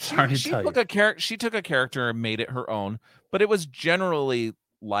 She took a character and made it her own, but it was generally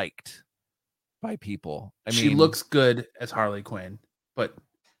liked by people. I mean, she looks good as Harley Quinn, but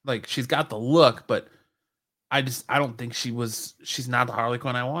like, she's got the look, but I don't think she's not the Harley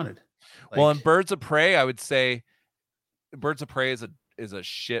Quinn I wanted. Like, well, in Birds of Prey, I would say Birds of Prey is a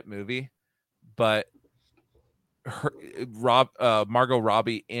shit movie, but Margot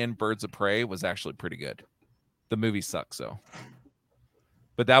Robbie in Birds of Prey was actually pretty good. The movie sucks though.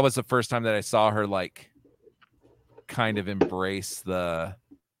 But that was the first time that I saw her like kind of embrace the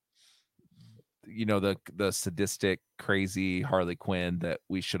sadistic, crazy Harley Quinn that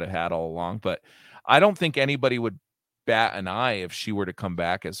we should have had all along. But I don't think anybody would bat an eye if she were to come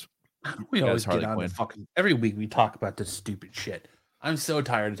back as always Harley get on Quinn. Every week we talk about this stupid shit. I'm so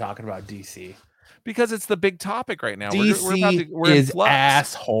tired of talking about DC. Because it's the big topic right now. DC we're is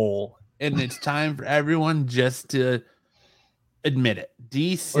asshole, and it's time for everyone just to admit it.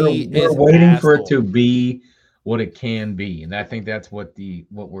 DC we're waiting for it to be what it can be, and I think that's what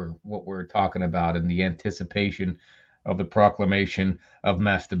we're talking about, and the anticipation of the proclamation of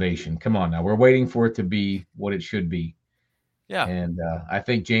masturbation. Come on now, we're waiting for it to be what it should be. Yeah, and I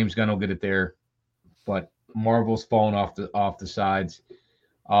think James Gunn will get it there, but Marvel's falling off the sides,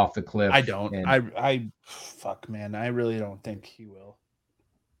 off the cliff. I don't. And I fuck, man. I really don't think he will.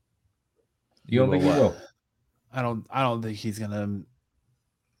 you don't think he will? I don't think he's gonna.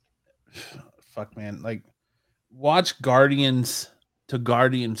 Fuck, man. Like, watch Guardians to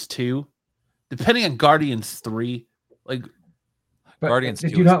Guardians 2. Depending on Guardians 3, like, But Guardians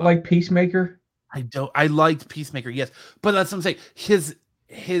did 2 you is not fun. like Peacemaker? I don't. I liked Peacemaker, yes, but that's what I'm saying. His,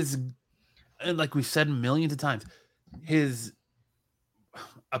 and like we've said millions of times, his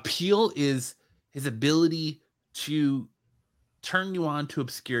appeal is his ability to turn you on to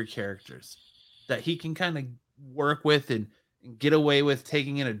obscure characters that he can kind of work with and get away with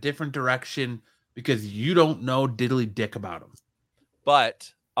taking in a different direction because you don't know diddly dick about him.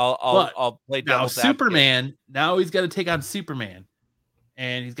 But I'll play now devil's advocate. Superman. Now he's got to take on Superman,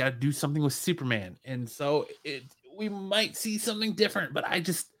 and he's got to do something with Superman, and so we might see something different. But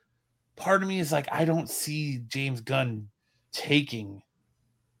part of me is like, I don't see James Gunn taking.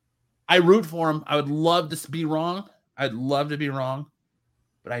 I root for him. I would love to be wrong. I'd love to be wrong,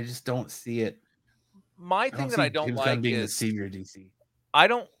 but I just don't see it. My thing that I don't James like Gunn being is the savior of DC. I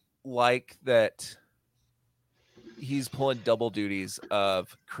don't like that he's pulling double duties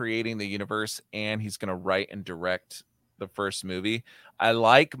of creating the universe and he's going to write and direct the first movie. I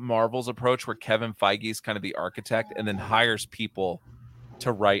like Marvel's approach where Kevin Feige's kind of the architect and then hires people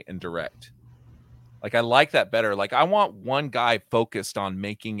to write and direct. Like, I like that better. Like, I want one guy focused on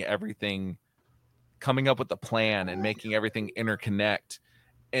making everything, coming up with the plan and making everything interconnect,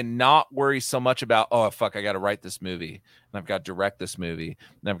 and not worry so much about, oh, fuck, I got to write this movie, and I've got to direct this movie,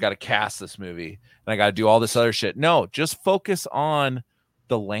 and I've got to cast this movie, and I got to do all this other shit. No, just focus on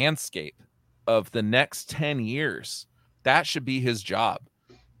the landscape of the next 10 years. That should be his job.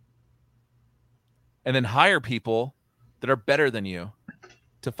 And then hire people that are better than you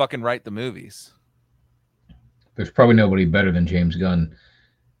to fucking write the movies. There's probably nobody better than James Gunn,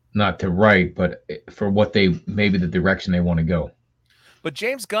 not to write, but for what maybe the direction they want to go. But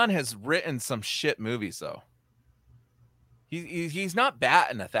James Gunn has written some shit movies, though. He's not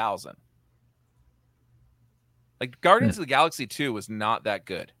batting 1,000. Like, Guardians of the Galaxy 2 was not that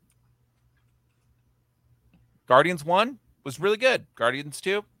good. Guardians 1 was really good. Guardians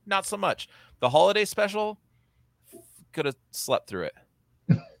 2, not so much. The holiday special, could have slept through it.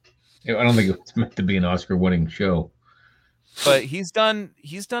 I don't think it's meant to be an Oscar-winning show. But he's done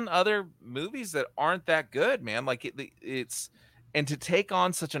other movies that aren't that good, man. Like, it's and to take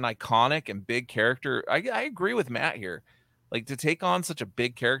on such an iconic and big character, I agree with Matt here. Like, to take on such a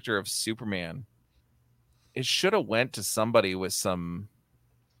big character of Superman, it should have went to somebody with some,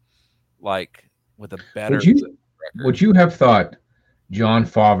 like, with a better. Would you have thought Jon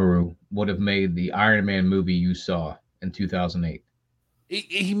Favreau would have made the Iron Man movie you saw in 2008?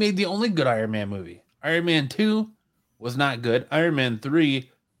 He made the only good Iron Man movie. Iron Man 2 was not good. Iron Man 3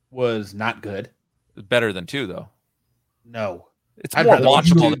 was not good. It's better than 2, though. No. It's more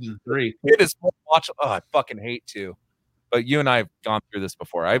watchable than 3. It is more watchable. Oh, I fucking hate 2. But you and I have gone through this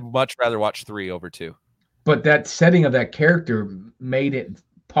before. I'd much rather watch 3 over 2. But that setting of that character made it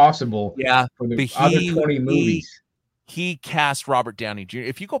possible for the other 20 movies. He cast Robert Downey Jr.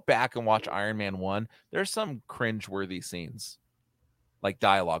 If you go back and watch Iron Man 1, there's some cringe-worthy scenes, like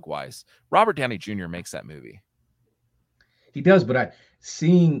dialogue-wise. Robert Downey Jr. makes that movie. He does, but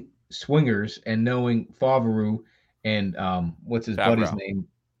seeing Swingers and knowing Favreau and what's his buddy's name?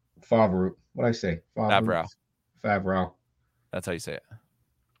 Favreau. What'd I say? Favreau. That's how you say it.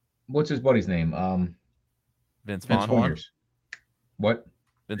 What's his buddy's name? Vince Vaughn. Swingers. What?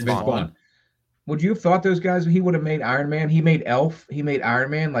 Vince Vaughn. Would you have thought those guys, he would have made Iron Man? He made Elf. He made Iron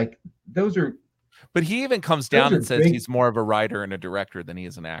Man. Like, those are. But he even comes down and says he's more of a writer and a director than he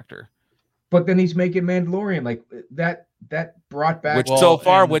is an actor. But then he's making Mandalorian. Like, that brought back.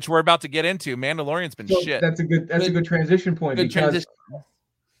 Which we're about to get into. Mandalorian's been shit. That's a good transition point.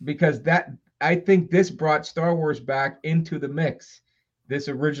 Because I think this brought Star Wars back into the mix. This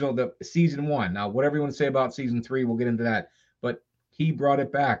original, the season 1. Now, whatever you want to say about season 3, we'll get into that. But he brought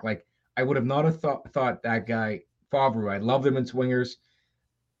it back. Like, I would have not have thought that guy Favreau. I loved him in Swingers.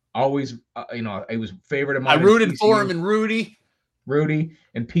 Always, he was favorite of mine. I rooted for him in Rudy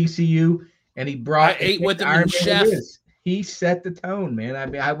and PCU, and he brought. I ate with him in Chef. He set the tone, man. I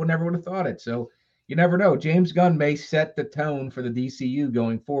mean, I would never have thought it. So you never know. James Gunn may set the tone for the DCU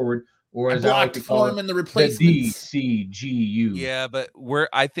going forward, or as I like to call it, in the DCGU. Yeah, but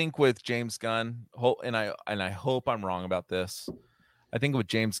I think with James Gunn, and I hope I'm wrong about this. I think with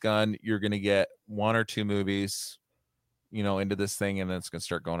James Gunn, you're going to get 1 or 2 movies into this thing, and then it's gonna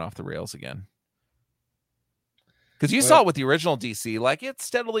start going off the rails again. Because you saw it with the original DC, like it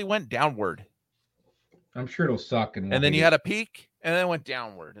steadily went downward. I'm sure it'll suck. And then you had a peak, and then it went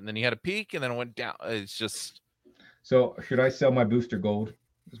downward, and then you had a peak, and then it went down. It's just. So should I sell my booster gold?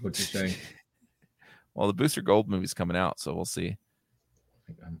 Is what you're saying? Well, the Booster Gold movie's coming out, so we'll see.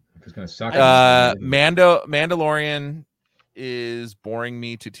 If it's gonna suck. Mandalorian is boring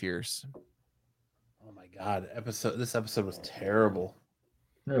me to tears. Oh my god, this episode was terrible.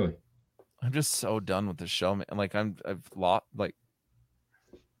 Really? I'm just so done with this show, man. Like I've lost like.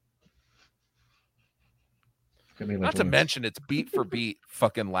 Not to mention it's beat for beat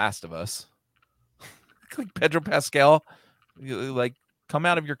fucking Last of Us. Like Pedro Pascal, like come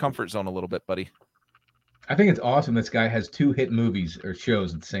out of your comfort zone a little bit, buddy. I think it's awesome this guy has 2 hit movies or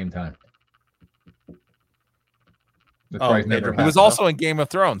shows at the same time. He was also in Game of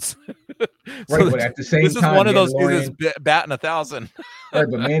Thrones. Right, but at the same time, this is one of those dudes batting 1,000. Right,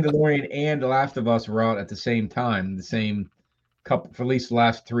 but Mandalorian and The Last of Us were out at the same time, the same couple for at least the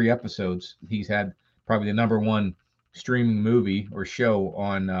last 3 episodes. He's had probably the #1 streaming movie or show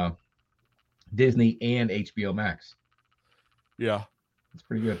on Disney and HBO Max. Yeah, it's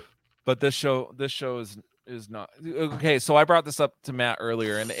pretty good. But this show is not okay. So I brought this up to Matt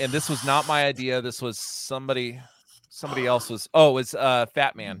earlier, and this was not my idea. This was somebody else was. Oh, it's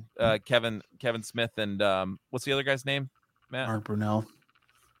Fat Man, Kevin Smith, and what's the other guy's name? Matt? Mark Brunell.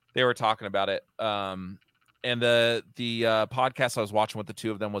 They were talking about it. And the podcast I was watching with the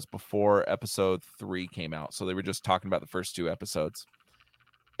 2 of them was before episode 3 came out. So they were just talking about the first 2 episodes.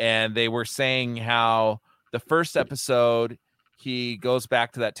 And they were saying how the first episode, he goes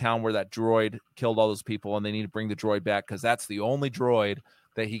back to that town where that droid killed all those people, and they need to bring the droid back because that's the only droid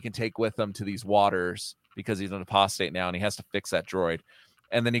that he can take with him to these waters because he's an apostate now, and he has to fix that droid.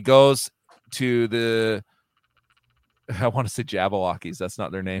 And then he goes to I want to say Jabberwockies. That's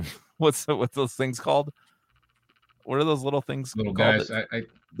not their name. What's those things called? What are those little things? Little guys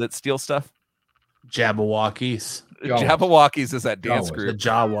that steal stuff? Jabberwockies. Jabberwockies is that dance group.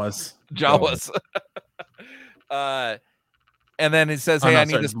 The Jawas. And then he says, "Hey, I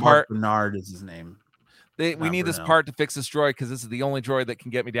need this part." Bernard is his name. We need this part to fix this droid because this is the only droid that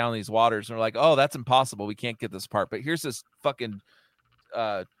can get me down these waters. And we're like, "Oh, that's impossible. We can't get this part." But here's this fucking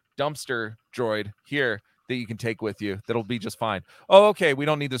dumpster droid here that you can take with you. That'll be just fine. Oh, okay. We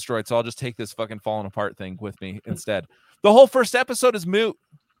don't need this droid, so I'll just take this fucking falling apart thing with me instead. The whole first episode is moot.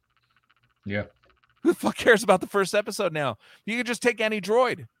 Yeah. Who the fuck cares about the first episode now? You could just take any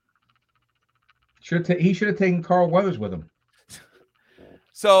droid. He should have taken Carl Weathers with him.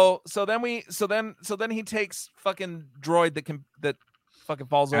 So then he takes fucking droid that fucking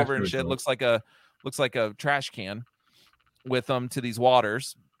falls over and shit. Looks like a trash can with them to these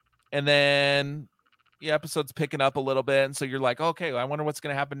waters. And then the episode's picking up a little bit, and so you're like, okay, I wonder what's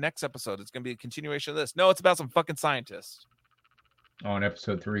going to happen next episode. It's going to be a continuation of this. No, it's about some fucking scientists. Oh, in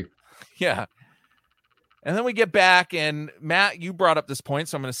episode 3. Yeah. And then we get back, and Matt, you brought up this point,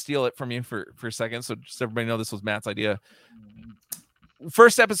 so I'm going to steal it from you for a second, so just everybody know this was Matt's idea.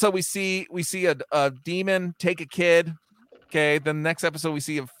 First episode, we see a demon take a kid. Okay, then the next episode, we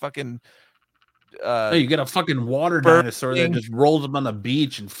see a fucking... you get a fucking water dinosaur that just rolls up on the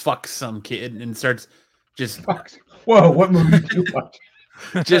beach and fucks some kid and starts just... Whoa, what movie did you watch?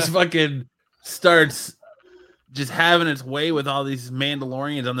 Just fucking starts just having its way with all these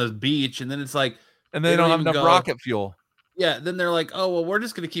Mandalorians on this beach, and then it's like... And they don't have enough rocket fuel. Yeah, then they're like, oh, well, we're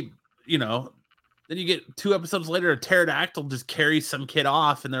just going to keep, Then you get 2 episodes later, a pterodactyl just carries some kid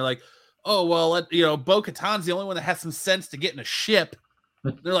off, and they're like, oh, well, Bo-Katan's the only one that has some sense to get in a ship.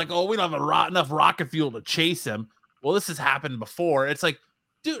 They're like, oh, we don't have enough rocket fuel to chase him. Well, this has happened before. It's like,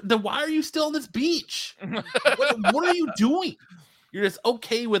 dude, then why are you still on this beach? What are you doing? You're just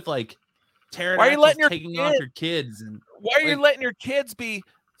okay with pterodactyls taking off your kids. And why are you letting your kids be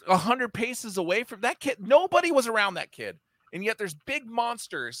 100 paces away from that kid? Nobody was around that kid. And yet there's big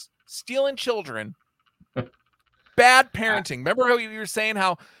monsters stealing children. Bad parenting. Remember how you were saying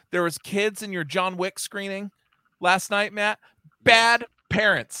how there was kids in your John Wick screening last night, Matt? Bad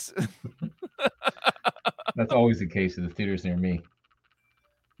parents. That's always the case in the theaters near me.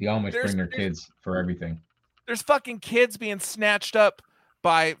 The Amish bring their kids for everything. There's fucking kids being snatched up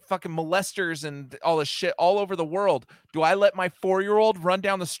by fucking molesters and all this shit all over the world. Do I let my 4-year-old run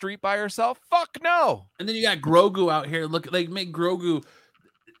down the street by herself? Fuck no. And then you got Grogu out here. Look, make Grogu.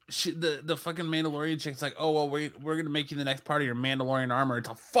 The fucking Mandalorian chick's like, oh, well, we're going to make you the next part of your Mandalorian armor. It's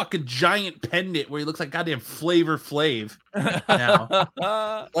a fucking giant pendant where he looks like goddamn Flavor Flav now.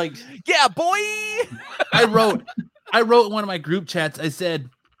 Yeah, boy. I wrote in one of my group chats, I said,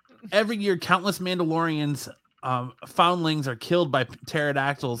 every year, countless Mandalorians foundlings are killed by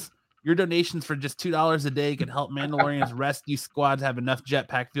pterodactyls. Your donations for just $2 a day can help Mandalorian's rescue squads have enough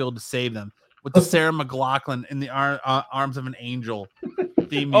jetpack fuel to save them. With the Sarah McLachlan in the arms of an angel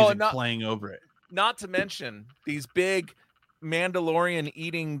theme music playing over it. Not to mention these big Mandalorian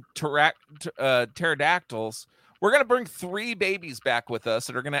eating pterodactyls. We're going to bring 3 babies back with us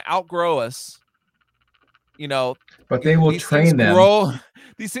that are going to outgrow us. You know, but they will train them.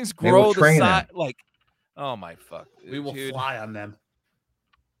 These things grow the size. Like, oh my fuck. We will fly on them.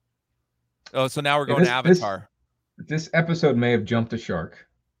 Oh, so now we're going to Avatar. This episode may have jumped a shark.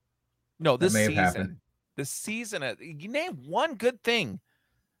 No, this may have happened. This season, you name one good thing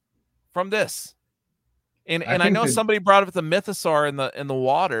from this. And I know somebody brought up the mythosaur in the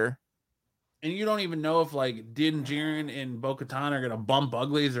water. And you don't even know if like Din Djarin and Bo-Katan are gonna bump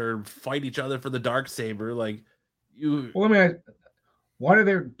uglies or fight each other for the Darksaber. Like you. Well, I mean, why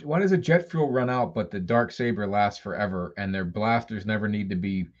does a jet fuel run out, but the Darksaber lasts forever, and their blasters never need to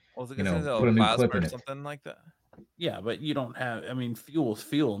be, put a new clip in it, something like that. Yeah, but you don't have. I mean, fuel's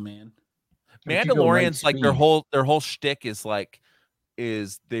fuel, man. Mandalorians, like their whole shtick is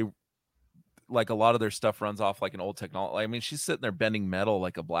they. Like a lot of their stuff runs off like an old technology. I mean, she's sitting there bending metal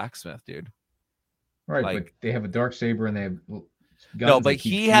like a blacksmith, dude. Right, like, but they have a Darksaber and they have guns. No, but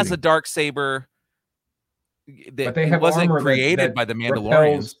he has a Darksaber. But they have wasn't armor created by the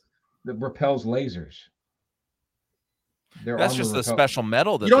Mandalorians. That repels lasers. That's just a special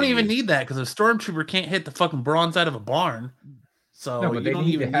metal. That you don't even need that because a stormtrooper can't hit the fucking broadside of a barn. So no, but they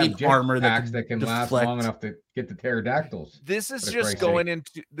need to have armor that can last long enough to get the pterodactyls. This is just going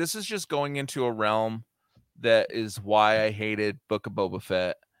into a realm that is why I hated Book of Boba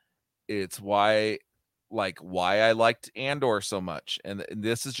Fett. It's why I liked Andor so much, and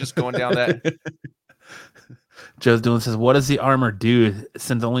this is just going down that. Joe's doing says, "What does the armor do?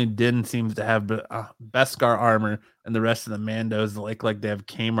 Since only Din seems to have Beskar armor, and the rest of the Mandos like they have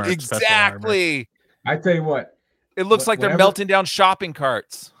Kmart exactly." I tell you what. It looks like they're melting down shopping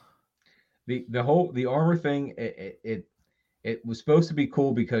carts. The armor thing, it was supposed to be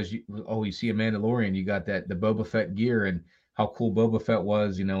cool because you see a Mandalorian, you got the Boba Fett gear and how cool Boba Fett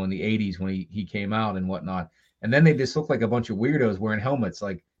was, in the 80s when he came out and whatnot. And then they just look like a bunch of weirdos wearing helmets.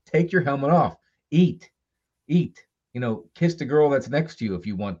 Like, take your helmet off, eat, kiss the girl that's next to you if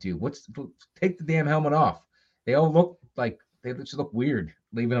you want to. Take the damn helmet off. They all look like they just look weird,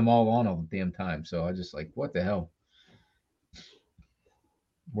 leaving them all on all the damn time. So I just like, what the hell?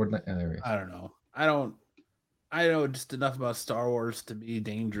 I don't know. I know just enough about Star Wars to be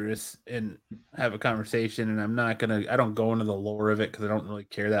dangerous and have a conversation. And I don't go into the lore of it because I don't really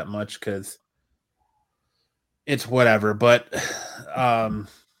care that much because it's whatever. But I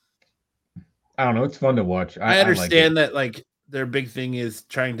don't know. It's fun to watch. I understand that like their big thing is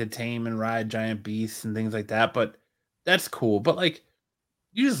trying to tame and ride giant beasts and things like that. But that's cool. But like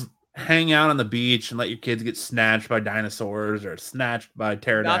you just hang out on the beach and let your kids get snatched by dinosaurs or snatched by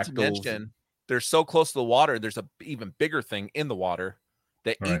pterodactyls. Not to mention, they're so close to the water. There's a even bigger thing in the water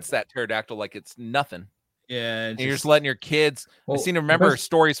that eats that pterodactyl like it's nothing. Yeah, and you're just letting your kids. I seem to remember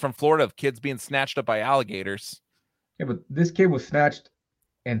stories from Florida of kids being snatched up by alligators. Yeah, but this kid was snatched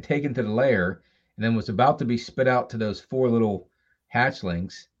and taken to the lair, and then was about to be spit out to those 4 little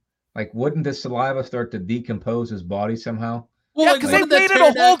hatchlings. Like, wouldn't the saliva start to decompose his body somehow? Well, because they waited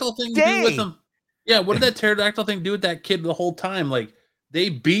a whole day. With him? Yeah, what did that pterodactyl thing do with that kid the whole time? Like, they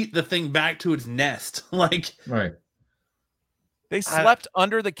beat the thing back to its nest. Like, right. They slept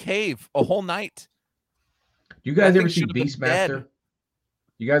under the cave a whole night. Do you guys ever see Beastmaster?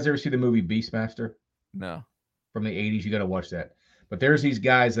 You guys ever see the movie Beastmaster? No. From the 80s, you got to watch that. But there's these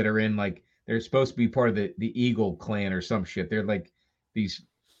guys that are in, like, they're supposed to be part of the Eagle clan or some shit. They're like these,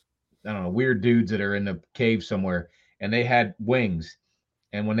 I don't know, weird dudes that are in the cave somewhere. And they had wings,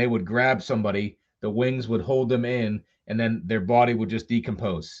 and when they would grab somebody, the wings would hold them in, and then their body would just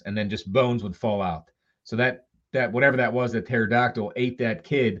decompose, and then just bones would fall out. So that whatever that was, that pterodactyl ate that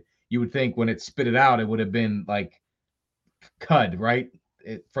kid. You would think when it spit it out, it would have been like cud, right?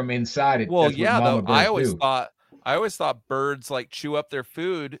 From inside. Well, yeah. Though I always thought birds like chew up their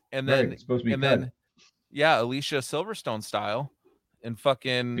food, and then it's supposed to be cud. Alicia Silverstone style. And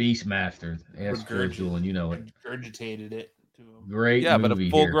fucking Beastmaster, spiritual, and you know it. Regurgitated it to him. Great, but a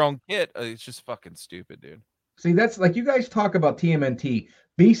full-grown kid, it's just fucking stupid, dude. See, that's like you guys talk about TMNT.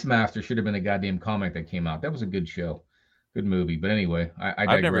 Beastmaster should have been a goddamn comic that came out. That was a good show, good movie. But anyway, I digress.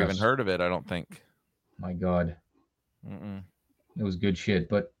 I've never even heard of it. I don't think. My God, it was good shit.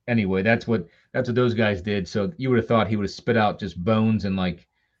 But anyway, that's what those guys did. So you would have thought he would have spit out just bones and like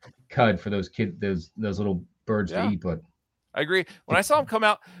cud for those little birds to eat, but. I agree. When I saw him come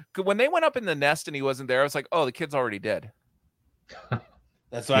out, when they went up in the nest and he wasn't there, I was like, oh, the kid's already dead.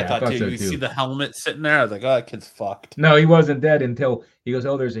 That's what I thought too. You see the helmet sitting there. I was like, oh, that kid's fucked. No, he wasn't dead until he goes,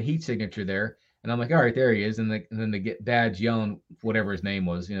 oh, there's a heat signature there. And I'm like, all right, there he is. And then the dad's yelling, whatever his name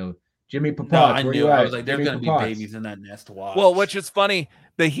was, Jimmy Papatz. No, I knew. I was like, there's going to be babies in that nest to watch. Well, which is funny.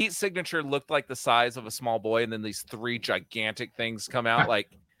 The heat signature looked like the size of a small boy, and then these 3 gigantic things come out. Like,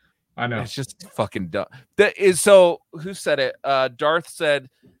 I know. It's just fucking dumb. So who said it? Darth said,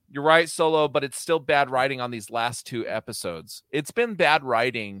 you're right, Solo, but it's still bad writing on these last 2 episodes. It's been bad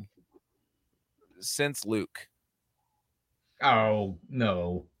writing since Luke. Oh,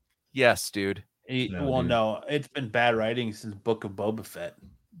 no. Yes, dude. No, it's been bad writing since Book of Boba Fett.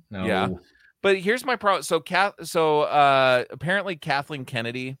 No. Yeah. But here's my problem. So apparently Kathleen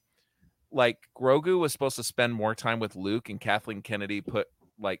Kennedy, like Grogu was supposed to spend more time with Luke, and Kathleen Kennedy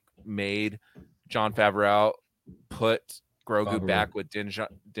made Jon Favreau put Grogu back with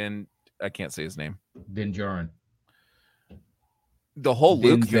Din. I can't say his name. Din Djarin. The whole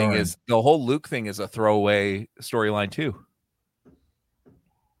Luke thing is a throwaway storyline too.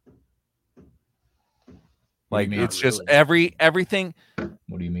 Like it's just everything.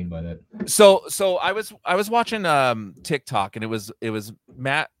 What do you mean by that? So I was watching TikTok, and it was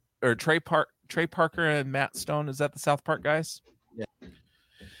Matt or Trey Parker and Matt Stone. Is that the South Park guys? Yeah.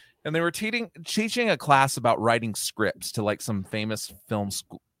 And they were teaching a class about writing scripts to like some famous film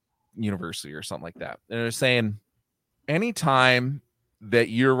school university or something like that. And they're saying anytime that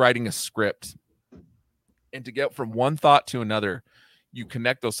you're writing a script and to get from one thought to another, you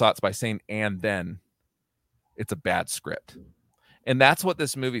connect those thoughts by saying and then, it's a bad script. And that's what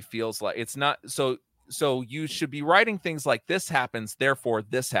this movie feels like. It's not so you should be writing things like this happens, therefore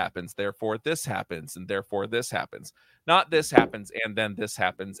this happens, therefore this happens, and therefore this happens. Not this happens and then this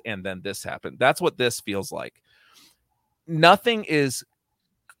happens and then this happened. That's what this feels like. Nothing is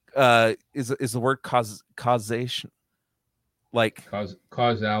the word causation, like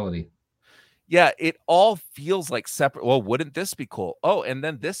causality. Yeah, it all feels like separate. Well, wouldn't this be cool? Oh, and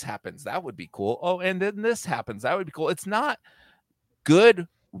then this happens. That would be cool. Oh, and then this happens. That would be cool. It's not good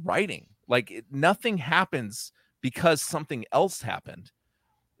writing. Like nothing happens because something else happened.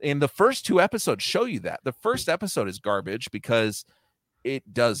 And the first 2 episodes show you that. The first episode is garbage because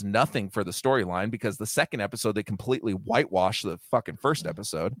it does nothing for the storyline, because the second episode they completely whitewash the fucking first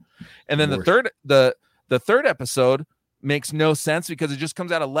episode. And then the third episode makes no sense because it just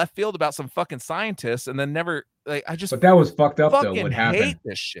comes out of left field about some fucking scientists, and then never like But that was fucked up though. What happened? Hate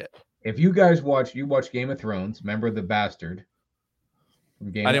this shit. If you guys watch Game of Thrones, remember the bastard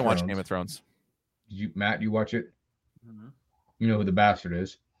from Game of Thrones? I didn't watch Game of Thrones. Matt, you watch it? Mm-hmm. You know who the bastard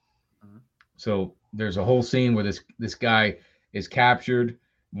is. Mm-hmm. So there's a whole scene where this guy is captured.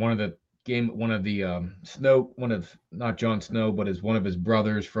 Not Jon Snow, but is one of his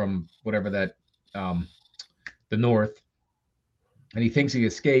brothers from whatever that the North. And he thinks he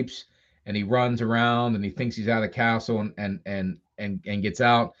escapes, and he runs around, and he thinks he's out of the castle, and gets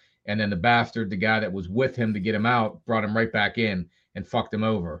out. And then the bastard, the guy that was with him to get him out, brought him right back in and fucked him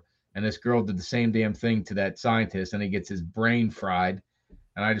over. And this girl did the same damn thing to that scientist, and he gets his brain fried.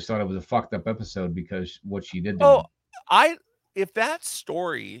 And I just thought it was a fucked up episode because what she did to him. If that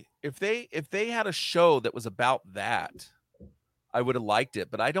story, if they had a show that was about that, I would have liked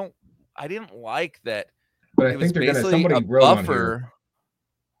it. But I didn't like that. But I think somebody wrote on here.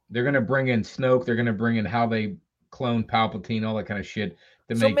 They're gonna bring in Snoke. They're gonna bring in how they clone Palpatine, all that kind of shit.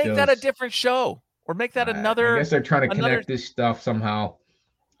 So make that a different show, or make that another. I guess they're trying to connect this stuff somehow.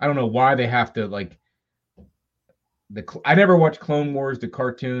 I don't know why they have to like. I never watched Clone Wars, the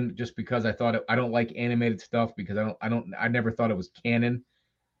cartoon, just because I thought I don't like animated stuff because I never thought it was canon.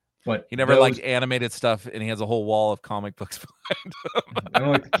 But he never liked animated stuff, and he has a whole wall of comic books behind him. I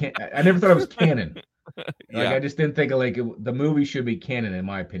don't like I never thought it was canon. I just didn't think the movie should be canon in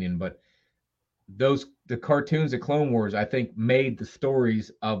my opinion. But the cartoons, the Clone Wars, I think made the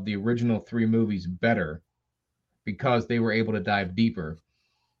stories of the original 3 movies better because they were able to dive deeper.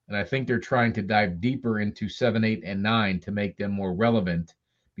 And I think they're trying to dive deeper into 7, 8, and 9 to make them more relevant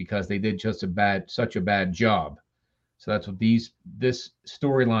because they did such a bad job. So that's what this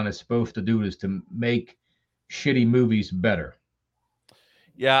storyline is supposed to do, is to make shitty movies better.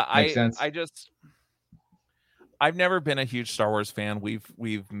 Yeah, Make sense? I've never been a huge Star Wars fan.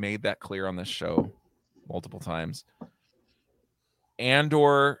 We've made that clear on this show multiple times.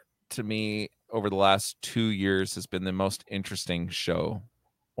 Andor, to me, over the last 2 years, has been the most interesting show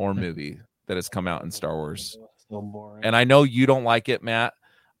or movie that has come out in Star Wars. So boring. And I know you don't like it, Matt.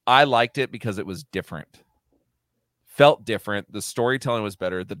 I liked it because it was different. Felt different. The storytelling was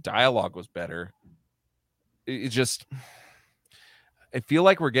better. The dialogue was better. It just... feel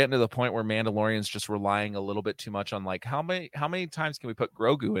like we're getting to the point where Mandalorian's just relying a little bit too much on like how many times can we put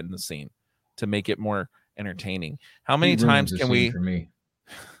Grogu in the scene to make it more entertaining? How many times can we? For me?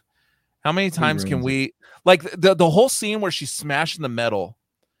 How many times can we like the whole scene where she's smashing the metal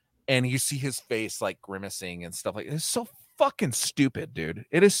and you see his face like grimacing and stuff like it's so fucking stupid, dude.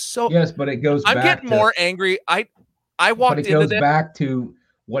 It is so yes, but it goes. I'm getting more angry. I walked into this. But it goes back to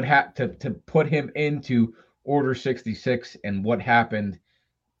what happened to put him into Order 66 and what happened.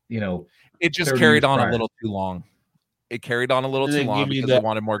 You know, it just carried on a little too long. It carried on a little too long because they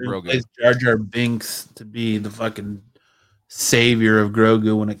wanted more Grogu. Jar Jar Binks to be the fucking savior of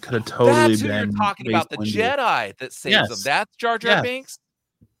Grogu when it could have totally been. You're talking about the Jedi that saves them. That's Jar Jar Binks.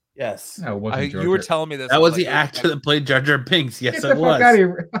 Yes. No, it wasn't you were telling me this. That was the actor that played Jar Jar Binks. Yes, it was.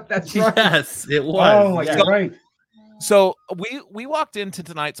 That's right. Yes, it was. Oh my God, right. So we walked into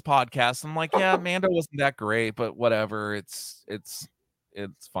tonight's podcast. I'm like, yeah, Mando wasn't that great, but whatever. It's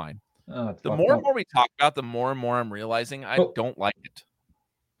fine. Oh, the more and more we talk about, the more and more I'm realizing I don't like it.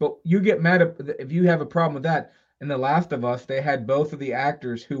 But you get mad if you have a problem with that. In The Last of Us, they had both of the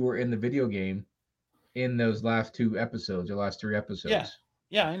actors who were in the video game in those last 2 episodes or last 3 episodes.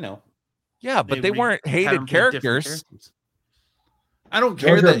 Yeah, I know. Yeah, but they weren't hated characters. I don't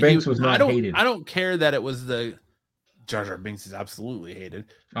care that Binks was not hated. I don't care that it was the Jar Jar Binks is absolutely hated.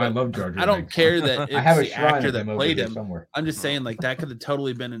 I love Jar Jar. I don't care that it's I have the actor that played him somewhere. I'm just saying, like that could have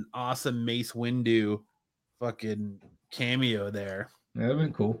totally been an awesome Mace Windu fucking cameo there. That would have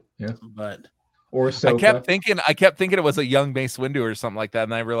been cool. Yeah, but. Or I kept thinking it was a young Mace Windu or something like that,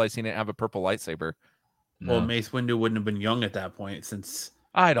 and I realized he didn't have a purple lightsaber. No. Well, Mace Windu wouldn't have been young at that point, since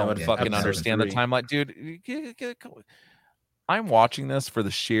I don't fucking understand the timeline, dude. I'm watching this for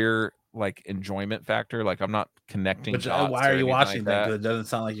the sheer like enjoyment factor. Like I'm not connecting. Why are you watching that? Because it doesn't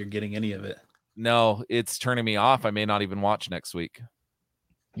sound like you're getting any of it. No, it's turning me off. I may not even watch next week.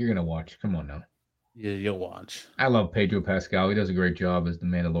 You're gonna watch. Come on now. Yeah, you'll watch. I love Pedro Pascal. He does a great job as the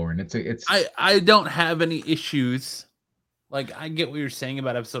Mandalorian. I don't have any issues. Like I get what you're saying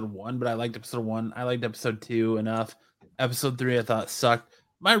about episode 1, but I liked episode 1. I liked episode 2 enough. Episode 3 I thought sucked.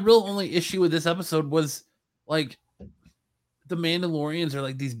 My real only issue with this episode was like the Mandalorians are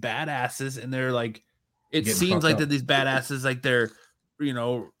like these badasses, and they're like it seems like that these badasses like they're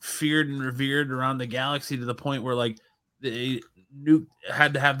feared and revered around the galaxy to the point where like they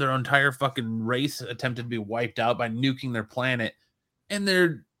had to have their entire fucking race attempted to be wiped out by nuking their planet, and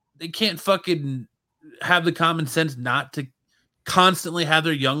they can't fucking have the common sense not to constantly have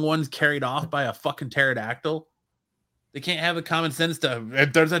their young ones carried off by a fucking pterodactyl. They can't have the common sense to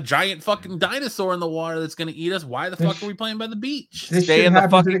if there's a giant fucking dinosaur in the water that's gonna eat us, why the fuck are we playing by the beach? Stay in the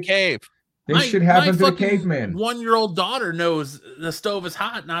fucking cave. This should happen to the caveman. 1-year-old daughter knows the stove is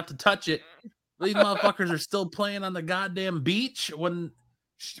hot, not to touch it. These motherfuckers are still playing on the goddamn beach when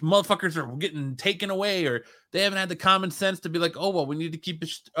motherfuckers are getting taken away, or they haven't had the common sense to be like, oh, well, we need to keep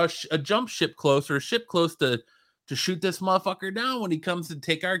a jump ship close or a ship close to shoot this motherfucker down when he comes to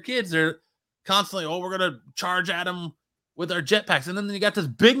take our kids. They're constantly, oh, we're going to charge at him with our jetpacks. And then you got this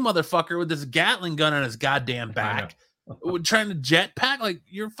big motherfucker with this Gatling gun on his goddamn back trying to jetpack. Like,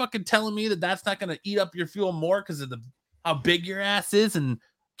 you're fucking telling me that that's not going to eat up your fuel more because of how big your ass is and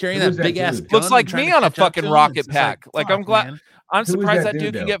carrying that big ass gun. Looks like me on a fucking rocket pack. Like I'm glad. Man. I'm surprised that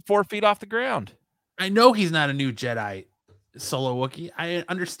dude can get 4 feet off the ground. I know he's not a new Jedi, Solo Wookiee. I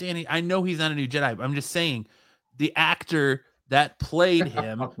understand. I know he's not a new Jedi. But I'm just saying the actor that played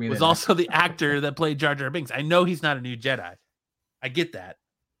him was also the actor that played Jar Jar Binks. I know he's not a new Jedi. I get that.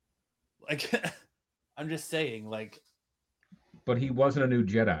 Like, I'm just saying, like. But he wasn't a new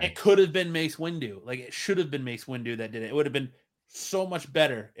Jedi. It could have been Mace Windu. Like, it should have been Mace Windu that did it. It would have been so much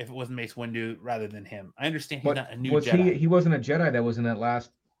better if it was Mace Windu rather than him. I understand he's not a new Jedi. He wasn't a Jedi that was in that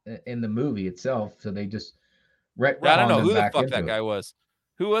last in the movie itself, so they just I don't know who the fuck that guy was.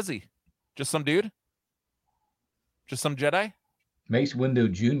 Who was he? Just some dude? Just some Jedi? Mace Windu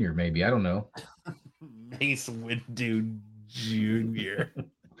Jr. Maybe, I don't know. Mace Windu Jr.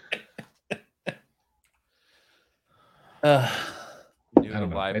 New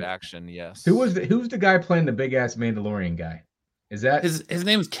live action, yes. Who's the guy playing the big ass Mandalorian guy? Is that his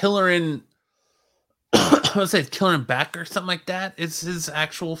name's Killerin? Let's say it's Killerin Beck or something like that. It's his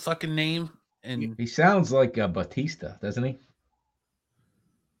actual fucking name, and he sounds like Batista, doesn't he?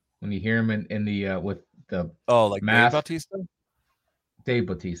 When you hear him in the with the like mask. Dave Bautista. Dave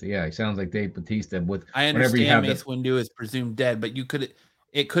Bautista, yeah, he sounds like Dave Bautista. I understand Mace Windu is presumed dead, but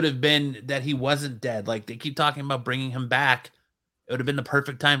it could have been that he wasn't dead. Like they keep talking about bringing him back. It would have been the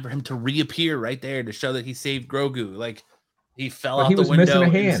perfect time for him to reappear right there to show that he saved Grogu. Like He fell But out he the was missing window a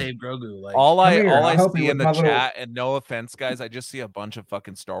and hand. saved Grogu. Like all I help you see with in the my little- chat, and no offense, guys, I just see a bunch of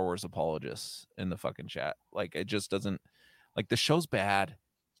fucking Star Wars apologists in the fucking chat. Like, it just doesn't, like, the show's bad.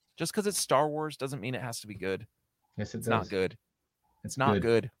 Just because it's Star Wars doesn't mean it has to be good. Yes, It's not good. It's not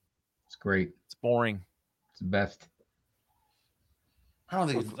good. It's great. It's boring. It's the best. I don't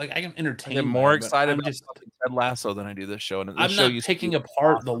think like I can entertain. I'm more excited I'm about Ted Lasso than I do this show. And I'm not picking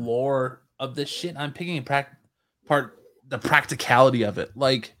apart the lore of this shit. I'm picking apart the practicality of it.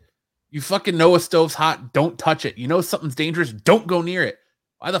 Like, you fucking know a stove's hot, don't touch it. You know something's dangerous, don't go near it.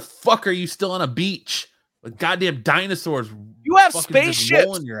 Why the fuck are you still on a beach with goddamn dinosaurs? You have fucking spaceships.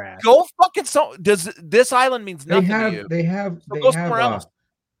 rolling your ass. Go fucking does this island means nothing to you? They have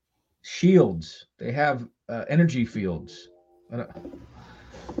shields. They have energy fields.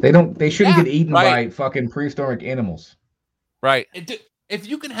 They shouldn't get eaten by fucking prehistoric animals. Right. If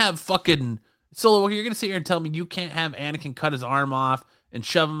you can have fucking Solo, you're gonna sit here and tell me you can't have Anakin cut his arm off and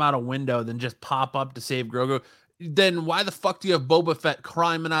shove him out a window, then just pop up to save Grogu. Then why the fuck do you have Boba Fett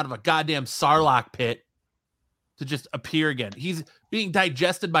climbing out of a goddamn Sarlacc pit to just appear again? He's being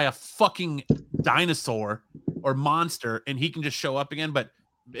digested by a fucking dinosaur or monster, and he can just show up again. But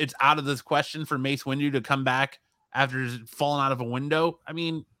it's out of this question for Mace Windu to come back after falling out of a window. I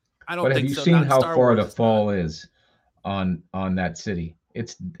mean, I don't. But think have you so. seen Not how Star far Wars the fall is on that city?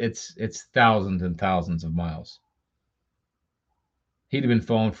 It's thousands and thousands of miles. He'd have been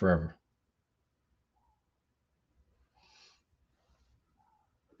falling forever.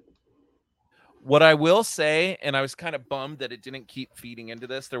 What I will say, and I was kind of bummed that it didn't keep feeding into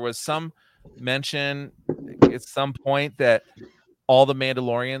this, there was some mention at some point that all the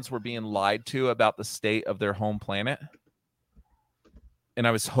Mandalorians were being lied to about the state of their home planet. And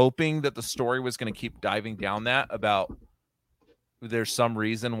I was hoping that the story was going to keep diving down that about there's some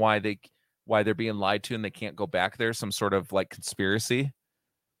reason why they're being lied to and they can't go back there, some sort of like conspiracy.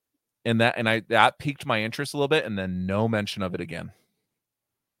 And that piqued my interest a little bit, and then no mention of it again.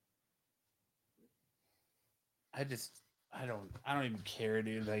 I don't even care,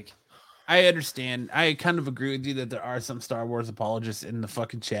 dude. Like, I understand. I kind of agree with you that there are some Star Wars apologists in the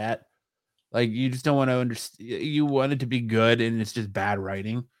fucking chat. Like, you just don't want to understand. You want it to be good, and it's just bad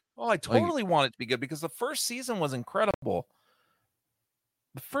writing. Well, I totally want it to be good because the first season was incredible.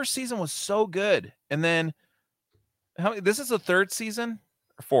 The first season was so good. And then, this is the third season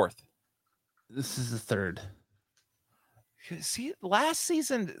or fourth? This is the third. See, last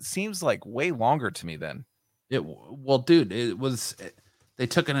season seems like way longer to me than. Well, dude, they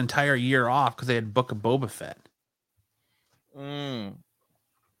took an entire year off because they had Book of Boba Fett.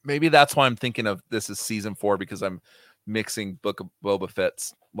 Maybe that's why I'm thinking of this as season 4, because I'm mixing Book of Boba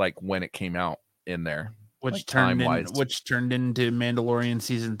Fett's like when it came out in there, which turned into Mandalorian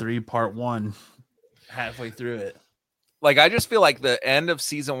season 3 part 1 halfway through it. Like, I just feel like the end of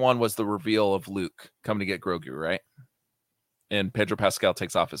season 1 was the reveal of Luke coming to get Grogu, right? And Pedro Pascal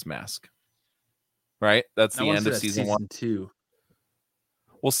takes off his mask. Right? That's the end of season 1. 2.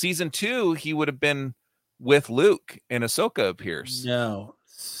 Well, season 2, he would have been with Luke and Ahsoka appears. No.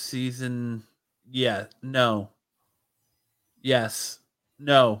 No. Yes.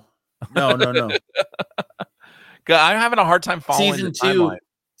 No. I'm having a hard time following season the 2. Timeline.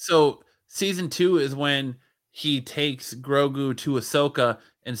 So season 2 is when he takes Grogu to Ahsoka,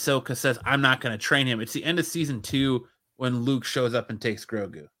 and Ahsoka says, I'm not going to train him. It's the end of season 2 when Luke shows up and takes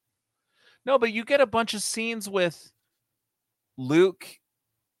Grogu. No, but you get a bunch of scenes with Luke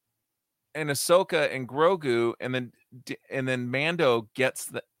and Ahsoka and Grogu, and then Mando gets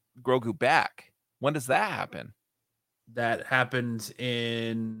the Grogu back. When does that happen? That happens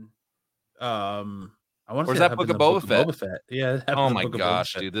in I want to say that Book of Boba Fett. Yeah. Oh my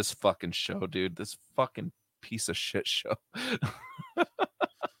gosh, dude, this fucking show, dude, this fucking piece of shit show.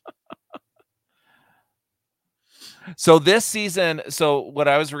 So this season, what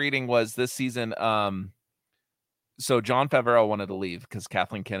I was reading was this season, so Jon Favreau wanted to leave because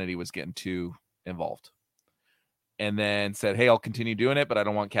Kathleen Kennedy was getting too involved. And then said, hey, I'll continue doing it, but I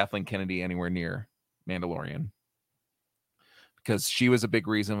don't want Kathleen Kennedy anywhere near Mandalorian. Because she was a big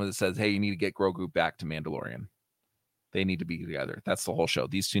reason when it says, hey, you need to get Grogu back to Mandalorian. They need to be together. That's the whole show.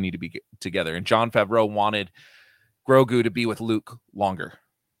 These two need to be together. And Jon Favreau wanted Grogu to be with Luke longer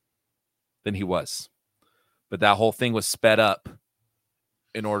than he was. But that whole thing was sped up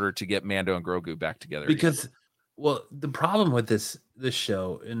in order to get Mando and Grogu back together. Because, well, the problem with this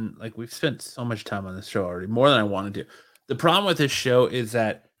show, and like we've spent so much time on this show already, more than I wanted to. The problem with this show is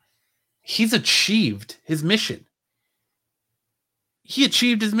that he's achieved his mission. He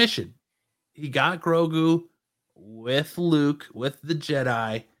achieved his mission. He got Grogu with Luke, with the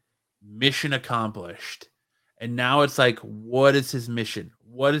Jedi. Mission accomplished. And now it's like, what is his mission?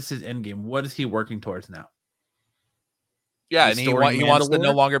 What is his end game? What is he working towards now? Yeah, and he wants to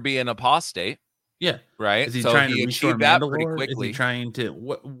no longer be an apostate. Yeah, right. Is he trying to restore that pretty quickly? Is he trying to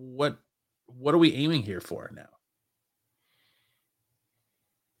what are we aiming here for now?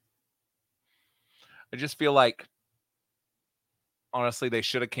 I just feel like, honestly, they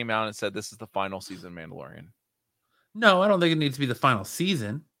should have came out and said this is the final season of Mandalorian. No, I don't think it needs to be the final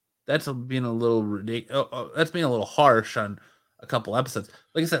season. That's being a little ridiculous. That's being a little harsh on a couple episodes.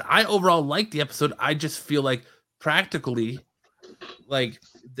 Like I said, I overall like the episode. I just feel like practically, like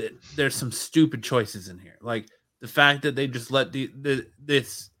there's some stupid choices in here. Like the fact that they just let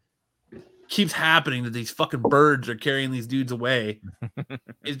this keeps happening, that these fucking birds are carrying these dudes away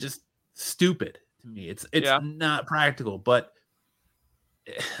is just stupid to me. It's not practical. But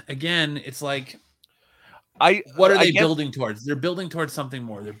again, it's like, what are they building towards? They're building towards something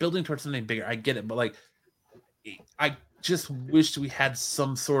more. They're building towards something bigger. I get it, but like, I just wish we had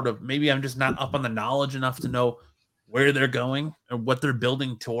some sort of, maybe I'm just not up on the knowledge enough to know where they're going or what they're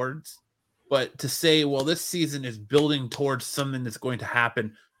building towards. But to say, well, this season is building towards something that's going to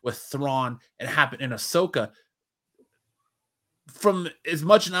happen with Thrawn and happen in Ahsoka. From as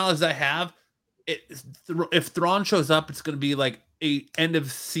much knowledge as I have, if Thrawn shows up, it's going to be like a end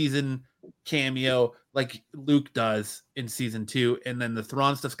of season cameo like Luke does in season 2, and then the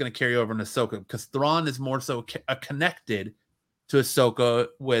Thrawn stuff's going to carry over in Ahsoka, because Thrawn is more so connected to Ahsoka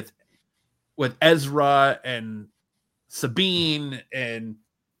with Ezra and Sabine and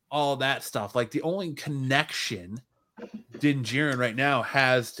all that stuff. Like the only connection Din Djarin right now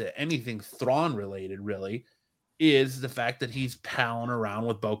has to anything Thrawn related really is the fact that he's palling around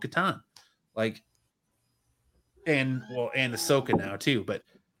with Bo-Katan, like, and Ahsoka now too, but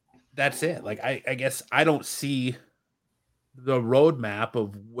that's it. Like, I guess I don't see the roadmap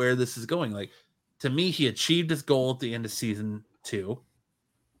of where this is going. Like, to me, he achieved his goal at the end of season 2.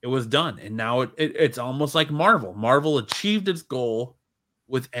 It was done. And now it's almost like Marvel. Marvel achieved its goal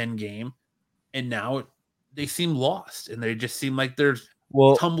with Endgame, and now they seem lost, and they just seem like they're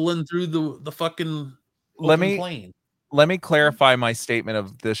tumbling through the fucking plane. Let me clarify my statement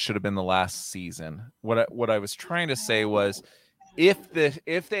of this should have been the last season. What I was trying to say was, if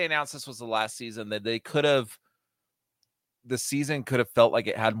they announced this was the last season, that the season could have felt like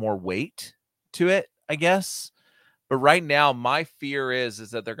it had more weight to it, I guess. But right now, my fear is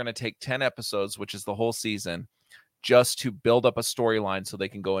that they're going to take 10 episodes, which is the whole season, just to build up a storyline so they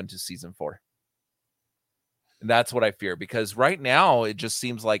can go into season 4. And that's what I fear, because right now it just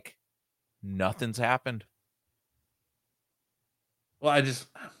seems like nothing's happened. Well, I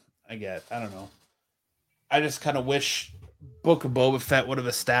don't know. I just kind of wish Book of Boba Fett would have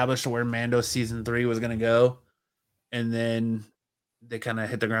established where Mando season 3 was going to go, and then they kind of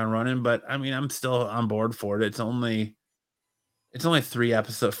hit the ground running. But I mean, I'm still on board for it. It's only 4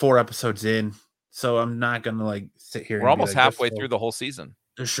 episodes in, so I'm not going to like sit here. We're almost halfway through the whole season.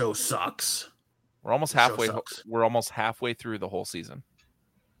 The show sucks. We're almost halfway. We're almost halfway through the whole season.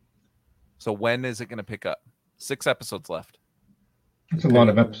 So when is it going to pick up? 6 episodes left. It's a lot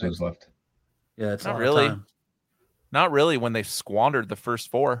of episodes left. Yeah, it's not really. Not really. When they squandered the first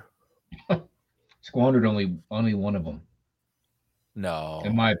 4. Squandered only one of them. No,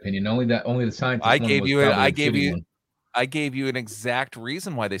 in my opinion, only the scientist. I gave you an exact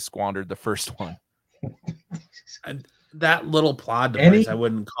reason why they squandered the first one. That little plot device, I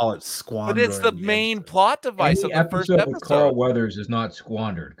wouldn't call it squandered. But it's the main plot device of the first episode. With Carl Weathers is not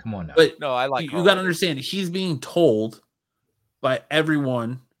squandered. Come on now. But no, I like. You got to understand, he's being told by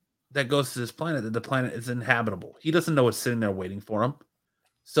everyone that goes to this planet that the planet is inhabitable. He doesn't know what's sitting there waiting for him.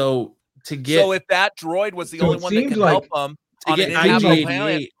 So if that droid was the only one that could help him to get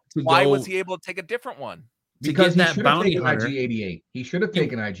IG-88, why was he able to take a different one? Because he should have taken IG-88. He should have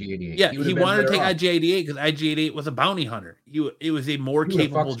taken IG-88. Yeah, he wanted to take IG-88 because IG-88 was a bounty hunter. It was a more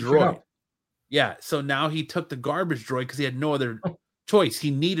capable droid. Yeah, so now he took the garbage droid because he had no other choice.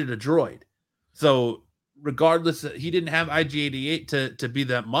 He needed a droid. So regardless, he didn't have IG-88 to be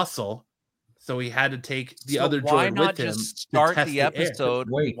that muscle. So he had to take the other droid with him. Start the episode.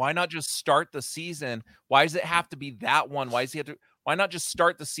 Why not just start the season? Why does it have to be that one? Why not just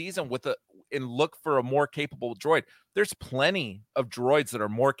start the season and look for a more capable droid? There's plenty of droids that are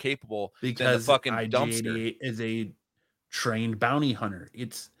more capable than the fucking IG-88 is a trained bounty hunter.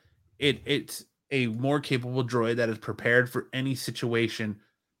 It's a more capable droid that is prepared for any situation,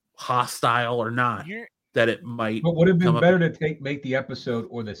 hostile or not, that it might. But would it have been better to make the episode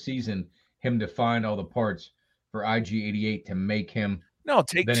or the season him to find all the parts for IG-88 to make him? No,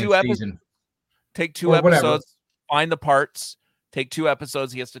 take 2 episodes. Take 2 episodes. Find the parts. Take 2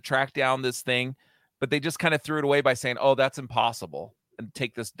 episodes. He has to track down this thing. but they just kind of threw it away by saying, "Oh, that's impossible," and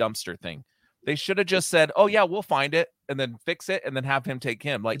take this dumpster thing. They should have just said, "Oh yeah, we'll find it," and then fix it, and then have him take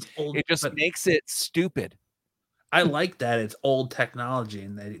him. Like it just makes it stupid. I like that it's old technology,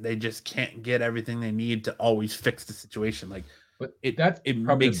 and they just can't get everything they need to always fix the situation. Like, but it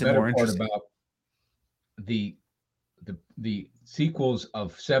probably makes the it better more part interesting. about the sequels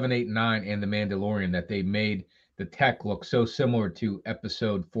of 7, 8, 9 and The Mandalorian, that they made the tech look so similar to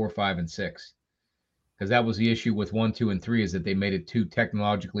episode 4, 5, and 6. Because that was the issue with 1, 2, and 3, is that they made it too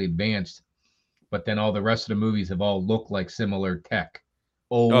technologically advanced, but then all the rest of the movies have all looked like similar tech.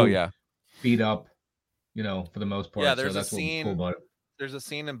 Oh yeah, beat up, for the most part. Yeah, there's so that's a scene. What was cool about it. There's a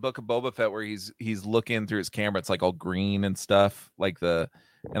scene in Book of Boba Fett where he's looking through his camera. It's like all green and stuff, and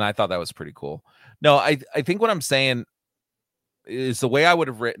I thought that was pretty cool. No, I think what I'm saying is the way I would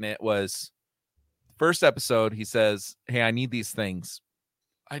have written it was, first episode, he says, "Hey, I need these things.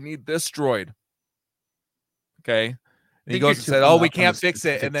 I need this droid." Okay. And he goes and said, "Oh, we can't fix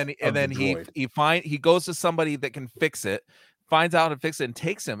it." And then he goes to somebody that can fix it, finds out how to fix it, and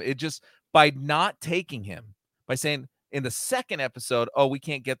takes him. It just, by not taking him, by saying in the second episode, "Oh, we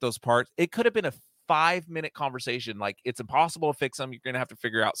can't get those parts," it could have been a 5-minute conversation. Like, it's impossible to fix them. You're gonna have to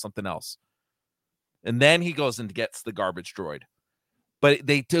figure out something else. And then he goes and gets the garbage droid. But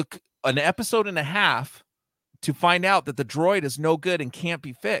they took an episode and a half to find out that the droid is no good and can't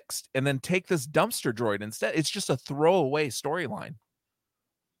be fixed, and then take this dumpster droid instead. It's just a throwaway storyline.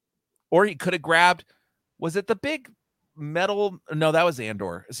 Or he could have grabbed, was it the big metal? No, that was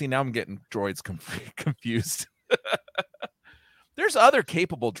Andor. See, now I'm getting droids confused. There's other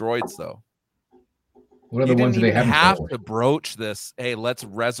capable droids, though. What are the ones that they have to broach this? Hey, let's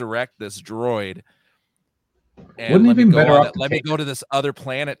resurrect this droid. And wouldn't even better off let me go to this other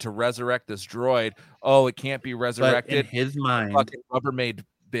planet to resurrect this droid. Oh, it can't be resurrected. But in his mind, fucking Rubbermaid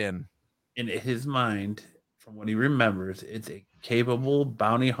bin. In his mind, from what he remembers, it's a capable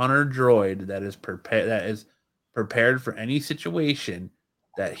bounty hunter droid that is prepared for any situation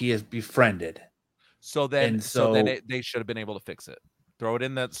that he has befriended. So then they should have been able to fix it. Throw it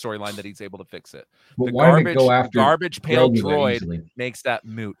in that storyline that he's able to fix it. But the garbage pail droid makes that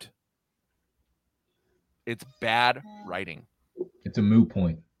moot. It's bad writing. It's a moot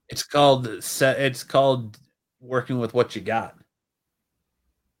point. It's called working with what you got.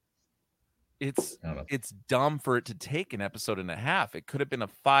 It's dumb for it to take an episode and a half. It could have been a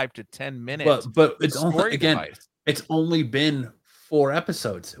 5 to 10 minute. But it's only been 4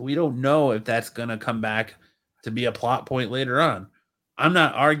 episodes. We don't know if that's gonna come back to be a plot point later on. I'm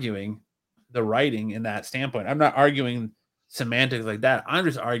not arguing the writing in that standpoint. I'm not arguing semantics like that. I'm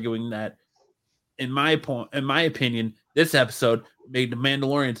just arguing that, in my opinion, this episode made the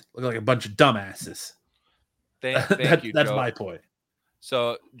Mandalorians look like a bunch of dumbasses. Thank you, that's Joe. My point.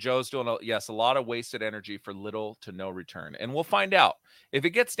 So Joe's doing a lot of wasted energy for little to no return. And we'll find out. If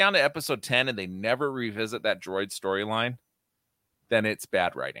it gets down to episode 10 and they never revisit that droid storyline, then it's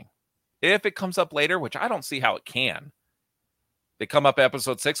bad writing. If it comes up later, which I don't see how it can, they come up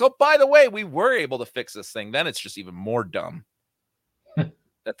episode 6. Oh, by the way, we were able to fix this thing. Then it's just even more dumb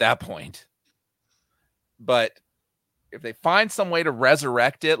at that point. But if they find some way to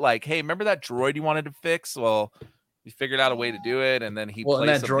resurrect it, like, hey, remember that droid you wanted to fix? Well, we figured out a way to do it, and then he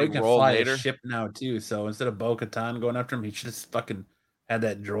plays that droid can fly later. A ship now too. So instead of Bo-Katan going after him, he should just fucking had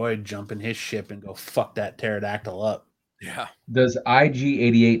that droid jump in his ship and go fuck that pterodactyl up. Yeah. Does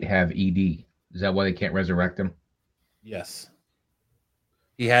IG-88 have ED? Is that why they can't resurrect him? Yes.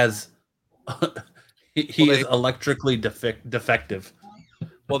 He has. he is electrically defective.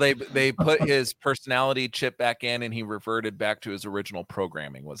 Well, they put his personality chip back in, and he reverted back to his original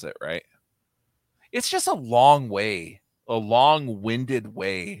programming. Was it right? It's just a long-winded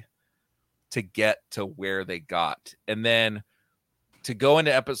way to get to where they got, and then to go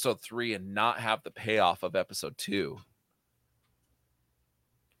into episode 3 and not have the payoff of episode 2.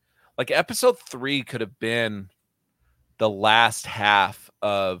 Like, episode 3 could have been the last half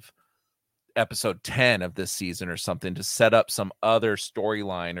of episode 10 of this season or something, to set up some other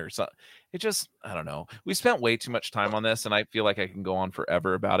storyline or something. It just, I don't know. We spent way too much time on this, and I feel like I can go on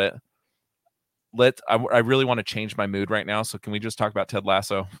forever about it. I really want to change my mood right now. So can we just talk about Ted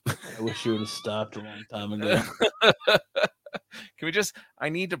Lasso? I wish you would have stopped a long time ago. I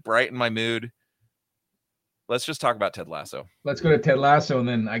need to brighten my mood. Let's just talk about Ted Lasso. Let's go to Ted Lasso, and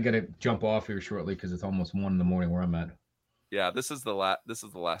then I got to jump off here shortly because it's almost 1 a.m. where I'm at. Yeah, this is the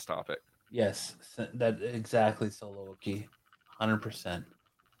last topic. Yes, that exactly. Solo key, 100%.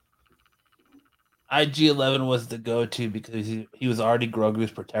 IG-11 was the go-to because he was already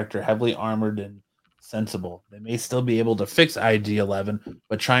Grogu's protector, heavily armored and sensible. They may still be able to fix IG-11,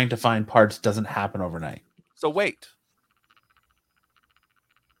 but trying to find parts doesn't happen overnight. So wait.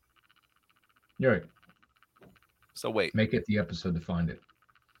 You're right. So wait. Make it the episode to find it.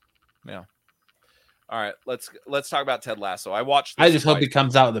 Yeah. All right, let's talk about Ted Lasso. I watched. I just hope he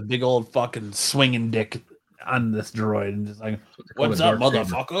comes out with a big old fucking swinging dick on this droid and just like, "What's up,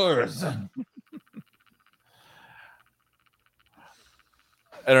 motherfuckers?"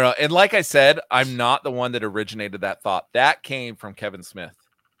 I don't know. And like I said, I'm not the one that originated that thought. That came from Kevin Smith.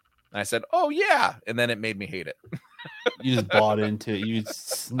 And I said, "Oh yeah," and then it made me hate it. You just bought into it. You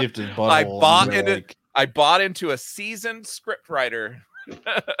sniffed his butthole. I bought into a seasoned scriptwriter.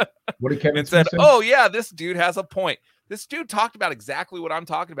 What did Kevin said? Say? Oh yeah, this dude has a point. This dude talked about exactly what I'm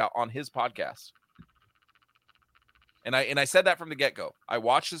talking about on his podcast. And I said that from the get-go. I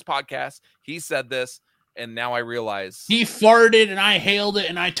watched his podcast. He said this, and now I realize he farted, and I hailed it,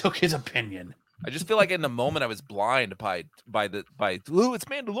 and I took his opinion. I just feel like in the moment I was blind by oh, it's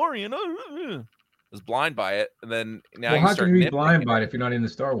Mandalorian. I was blind by it, and then now how can you be blind by it if you're not into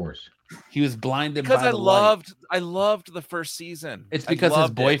Star Wars? He was blinded because by I loved the first season. It's because his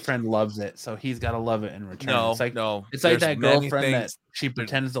boyfriend loves it, so he's got to love it in return. No, it's like it's like that girlfriend that she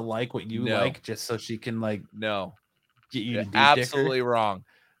pretends to like what you like just so she can get you to absolutely wrong.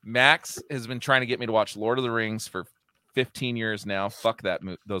 Max has been trying to get me to watch Lord of the Rings for 15 years now. Fuck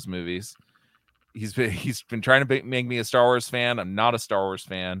those movies. He's been trying to make me a Star Wars fan. I'm not a Star Wars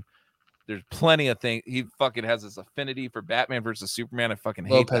fan. There's plenty of things. He fucking has this affinity for Batman versus Superman. I fucking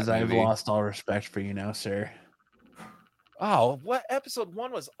hate Lopez, that movie. I've lost all respect for you now, sir. Oh, what episode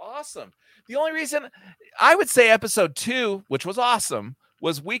 1 was awesome. The only reason I would say episode 2, which was awesome,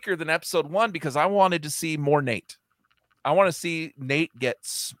 was weaker than episode 1 because I wanted to see more Nate. I want to see Nate get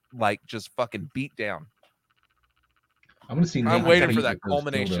just fucking beat down. I'm waiting for that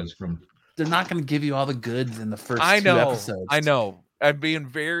culmination. They're not going to give you all the goods in the first 2 episodes. I know. I'm being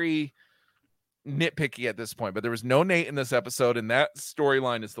very nitpicky at this point, but there was no Nate in this episode, and that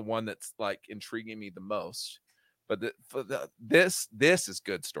storyline is the one that's intriguing me the most. But this is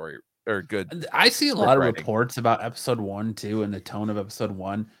good story or good. I see a lot of reports about episode 1 too, and the tone of episode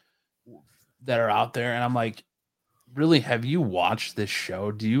 1 that are out there, and I'm like, really, have you watched this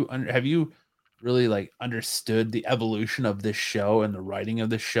show? Have you really understood the evolution of this show and the writing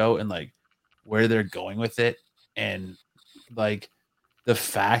of this show and where they're going with it, and the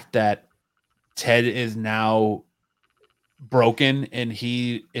fact that Ted is now broken and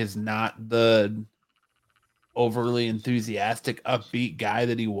he is not the overly enthusiastic, upbeat guy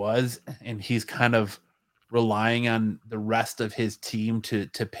that he was, and he's kind of relying on the rest of his team to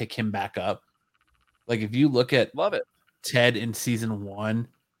pick him back up. If you look at Ted in season 1,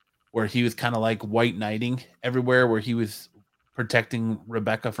 where he was kind of white knighting everywhere, where he was protecting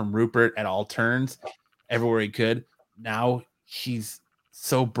Rebecca from Rupert at all turns, everywhere he could. Now he's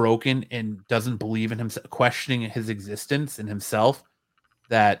so broken and doesn't believe in himself, questioning his existence and himself,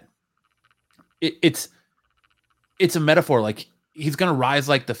 that it's a metaphor. He's gonna rise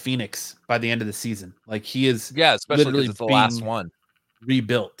like the Phoenix by the end of the season. He is, especially because it's the last one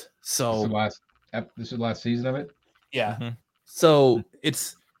rebuilt. So this is the last season of it. Yeah. Mm-hmm. So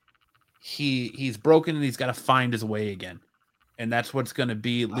it's he's broken and he's got to find his way again, and that's what's going to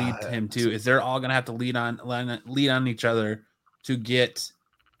lead him to. Is they're all going to have to lead on each other to get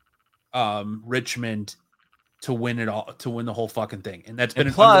Richmond to win it all, to win the whole fucking thing. And that's been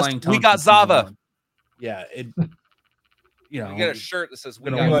an underlying tone. We got Zava. Yeah, you get a shirt that says we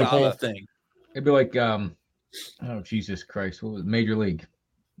got the whole thing. It'd be like oh Jesus Christ, what was Major League?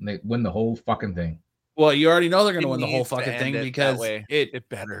 They win the whole fucking thing. Well, you already know they're going to win the whole fucking thing because it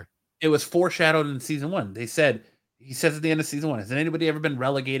better. It was foreshadowed in season 1. He says at the end of season 1, has anybody ever been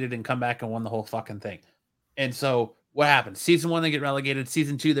relegated and come back and won the whole fucking thing? And so what happens? Season 1, they get relegated.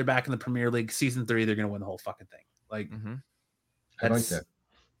 Season 2, they're back in the Premier League. Season 3, they're going to win the whole fucking thing. I like that.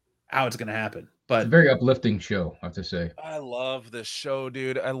 How it's going to happen. But it's a very uplifting show, I have to say. I love this show,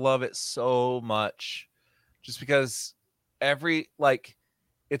 dude. I love it so much. Just because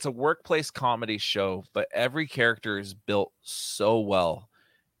it's a workplace comedy show, but every character is built so well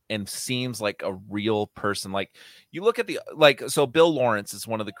and seems like a real person. You look at so Bill Lawrence is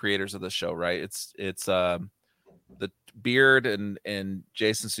one of the creators of the show, right? It's the Beard and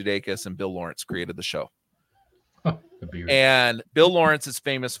Jason Sudeikis and Bill Lawrence created the show. The Beard. And Bill Lawrence is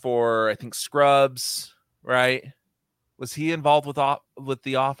famous for, I think, Scrubs, right? Was he involved with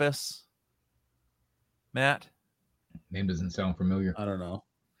The Office? Matt? Name doesn't sound familiar. I don't know.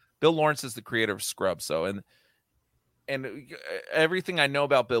 Bill Lawrence is the creator of Scrubs, and everything I know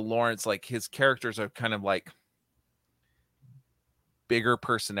about Bill Lawrence, his characters are kind of bigger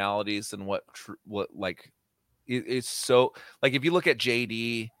personalities than what like it's so like if you look at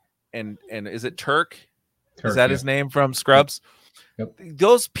JD and is it Turk? Is that his name from Scrubs? Yep.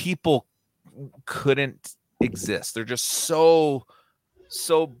 Those people couldn't exist. They're just so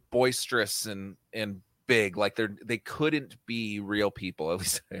boisterous and big. Like they couldn't be real people. At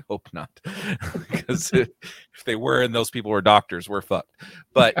least I hope not, because if they were and those people were doctors, we're fucked.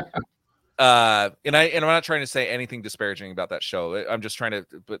 But and I'm not trying to say anything disparaging about that show. I'm just trying to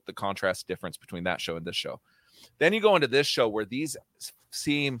put the contrast difference between that show and this show. Then you go into this show where these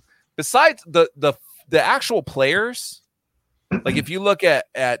seem, besides the actual players, like if you look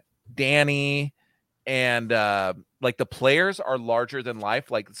at Danny and like the players are larger than life.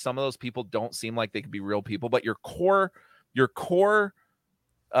 Like some of those people don't seem like they could be real people, but your core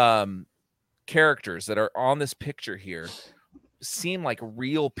characters that are on this picture here seem like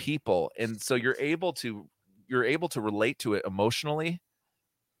real people, and so you're able to relate to it emotionally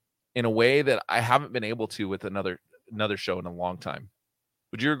in a way that I haven't been able to with another show in a long time.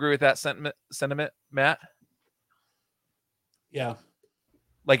 Would you agree with that sentiment, Matt? Yeah.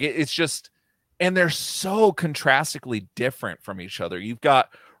 Like it's just, and they're so contrastically different from each other. You've got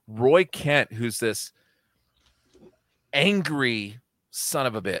Roy Kent, who's this angry son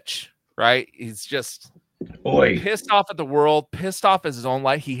of a bitch, right? He's just pissed off at the world, pissed off at his own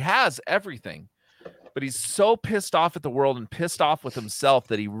life. He has everything, but he's so pissed off at the world and pissed off with himself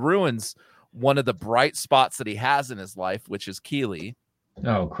that he ruins one of the bright spots that he has in his life, which is Keely.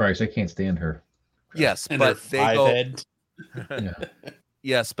 Oh Christ, I can't stand her. Yes, and but they go. Head. Yeah.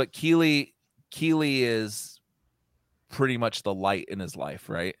 Yes, but Keely is pretty much the light in his life,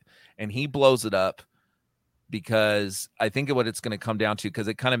 right? And he blows it up because I think what it's going to come down to, because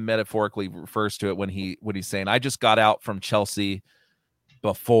it kind of metaphorically refers to it when he's saying, I just got out from Chelsea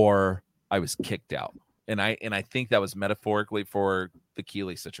before I was kicked out. And I think that was metaphorically for the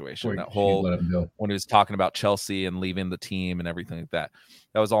Keely situation. That whole when he was talking about Chelsea and leaving the team and everything like that.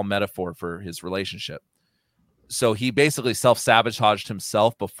 That was all metaphor for his relationship. So he basically self-sabotaged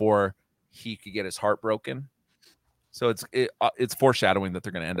himself before he could get his heart broken. So it's foreshadowing that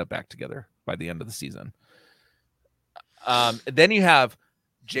they're going to end up back together by the end of the season. Then you have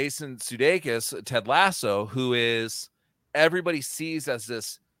Jason Sudeikis, Ted Lasso, who is everybody sees as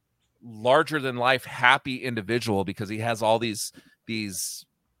this larger than life happy individual because he has all these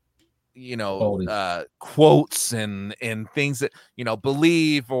quotes and things that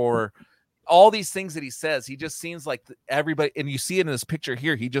believe, or all these things that he says. He just seems like everybody, and you see it in this picture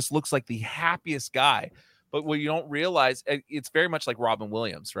here, he just looks like the happiest guy. But what you don't realize, it's very much like Robin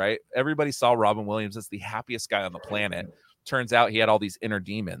Williams, right? Everybody saw Robin Williams as the happiest guy on the planet. Turns out he had all these inner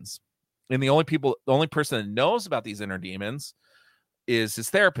demons. And the only person that knows about these inner demons is his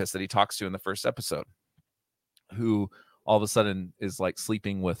therapist that he talks to in the first episode, who all of a sudden is like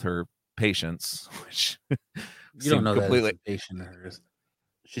sleeping with her patients, which you don't know completely that it's a patient of hers.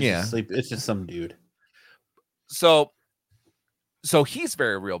 She's asleep. It's just some dude. So he's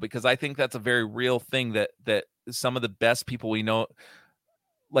very real, because I think that's a very real thing that some of the best people we know,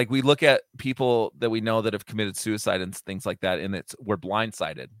 like we look at people that we know that have committed suicide and things like that, and we're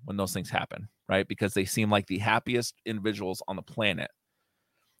blindsided when those things happen, right? Because they seem like the happiest individuals on the planet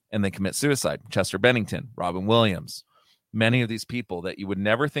and they commit suicide. Chester Bennington, Robin Williams, many of these people that you would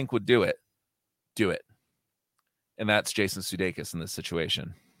never think would do it. And that's Jason Sudeikis in this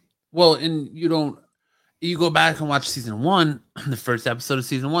situation. Well, and you go back and watch season 1, the first episode of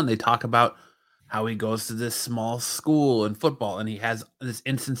season 1, they talk about how he goes to this small school in football and he has this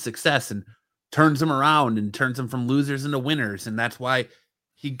instant success and turns them around and turns them from losers into winners. And that's why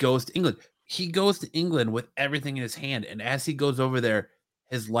he goes to England. He goes to England with everything in his hand. And as he goes over there,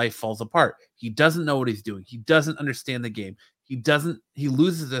 his life falls apart. He doesn't know what he's doing. He doesn't understand the game. He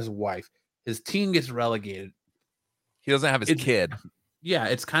loses his wife. His team gets relegated. He doesn't have his kid. Yeah.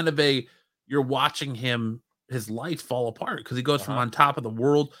 It's kind of you're watching his life fall apart, because he goes from on top of the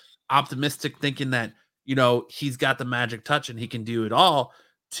world, optimistic, thinking that, he's got the magic touch and he can do it all,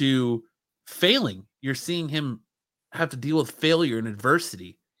 to failing. You're seeing him have to deal with failure and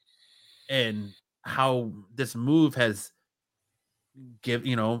adversity, and how this move has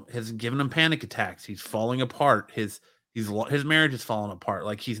given him panic attacks. He's falling apart. His marriage is falling apart.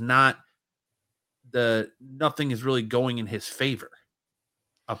 Like nothing is really going in his favor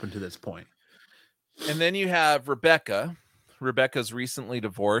up until this point. And then you have Rebecca. Rebecca's recently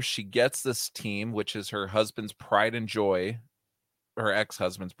divorced. She gets this team, which is her husband's pride and joy, her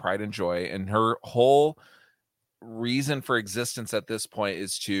ex-husband's pride and joy. And her whole reason for existence at this point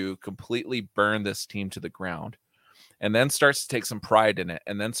is to completely burn this team to the ground, and then starts to take some pride in it,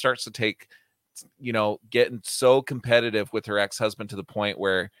 and then starts to take getting so competitive with her ex-husband to the point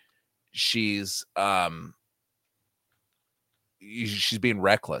where she's being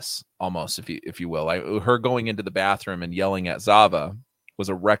reckless almost, if you will. Her going into the bathroom and yelling at Zava was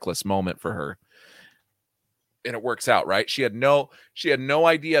a reckless moment for her. And it works out, right? She had no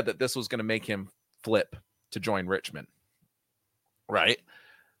idea that this was going to make him flip to join Richmond. Right?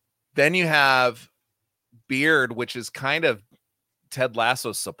 Then you have Beard, which is kind of Ted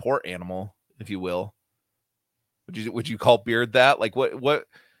Lasso's support animal, if you will. Would you call Beard that? Like what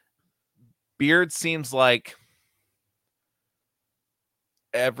Beard seems like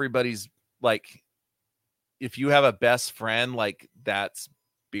everybody's like, if you have a best friend, like that's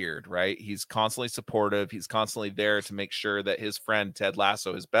Beard, right? He's constantly supportive. He's constantly there to make sure that his friend Ted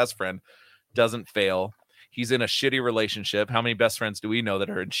Lasso, his best friend, doesn't fail. He's in a shitty relationship. How many best friends do we know that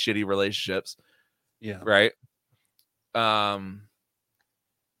are in shitty relationships? Yeah. Right.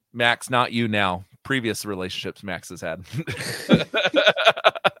 Max, not you now. Previous relationships Max has had.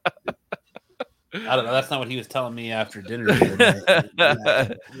 I don't know. That's not what he was telling me after dinner.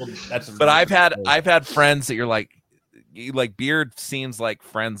 But I've had friends that you're like Beard seems like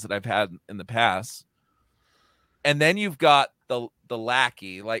friends that I've had in the past. And then you've got the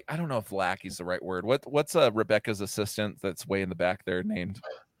lackey. Like, I don't know if lackey's the right word. What's Rebecca's assistant that's way in the back there named?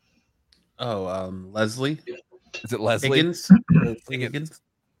 Leslie. Is it Leslie? Higgins.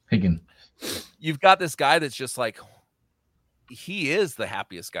 You've got this guy that's just like, he is the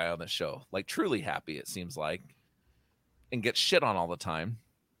happiest guy on the show, like truly happy, it seems like, and gets shit on all the time.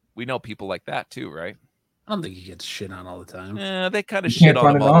 We know people like that too, right? I don't think he gets shit on all the time. Yeah, they kind of shit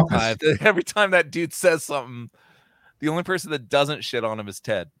on him all the time. Every time that dude says something, the only person that doesn't shit on him is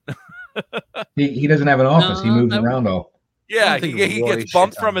Ted. he doesn't have an office. He moves around all. Yeah, he gets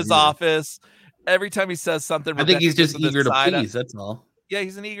bumped from his office. Every time he says something, I think he's just eager to please. That's all. Yeah,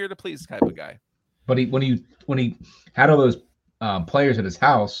 he's an eager to please type of guy. But when he had all those players at his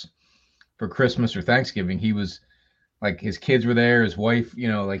house for Christmas or Thanksgiving, he was like, his kids were there, his wife, he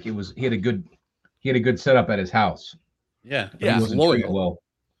had a good setup at his house. Yeah, he wasn't loyal. Well,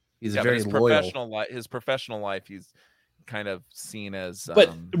 he's very loyal. His professional life, he's kind of seen as.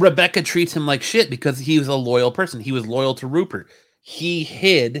 But Rebecca treats him like shit because he was a loyal person. He was loyal to Rupert. He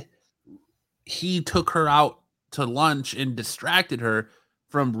took her out to lunch and distracted her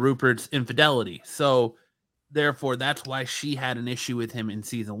from Rupert's infidelity. So therefore, that's why she had an issue with him in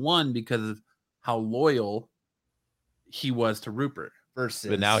season 1, because of how loyal he was to Rupert.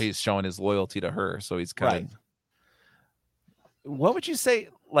 But now he's showing his loyalty to her. So he's kind of. What would you say?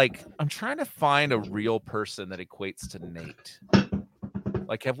 Like, I'm trying to find a real person that equates to Nate.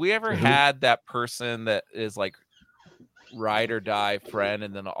 Like, have we ever had that person that is like ride or die friend,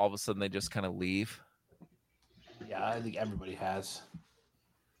 and then all of a sudden they just kind of leave? Yeah, I think everybody has.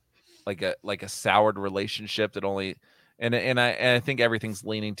 Like a soured relationship that only, and I think everything's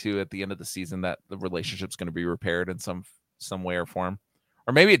leaning to at the end of the season that the relationship's going to be repaired in some way or form,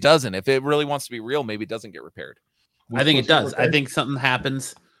 or maybe it doesn't. If it really wants to be real, maybe it doesn't get repaired. I think it does. I think something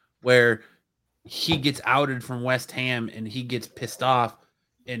happens where he gets outed from West Ham and he gets pissed off,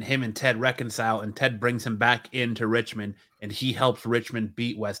 and him and Ted reconcile, and Ted brings him back into Richmond, and he helps Richmond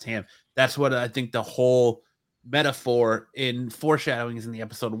beat West Ham. That's what I think the whole metaphor in foreshadowing is in the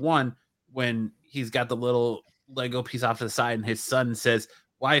episode 1, when he's got the little Lego piece off to the side and his son says,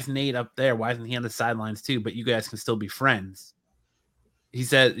 "Why is Nate up there? Why isn't he on the sidelines too? But you guys can still be friends." He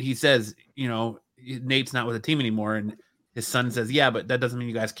says, Nate's not with the team anymore. And his son says, "Yeah, but that doesn't mean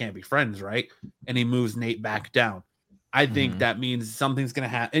you guys can't be friends, right?" And he moves Nate back down. I think that means something's going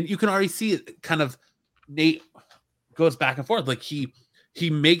to happen. And you can already see it kind of, Nate goes back and forth. Like he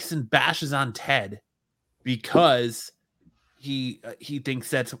makes and bashes on Ted because he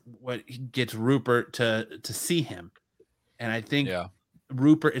thinks that's what he gets Rupert to see him. And I think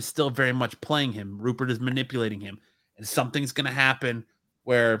Rupert is still very much playing him. Rupert is manipulating him. And something's going to happen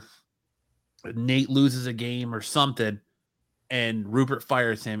where Nate loses a game or something, and Rupert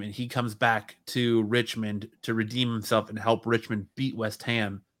fires him, and he comes back to Richmond to redeem himself and help Richmond beat West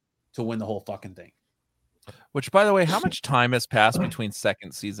Ham to win the whole fucking thing. Which, by the way, how much time has passed between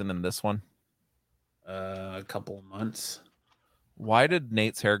second season and this one? A couple of months. Why did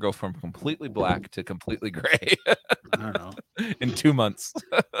Nate's hair go from completely black to completely gray? I don't know. In 2 months.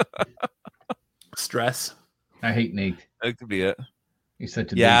 Stress. I hate Nate. That could be it. He's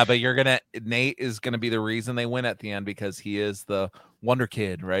such a but Nate is gonna be the reason they win at the end, because he is the Wonder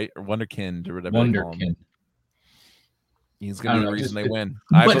Kid, right? Or Wonderkind, or whatever they call him. He's gonna be the reason they win.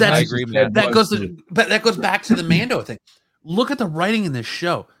 I agree with that. That goes back to the Mando thing. Look at the writing in this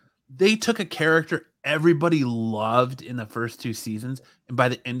show. They took a character everybody loved in the first 2 seasons, and by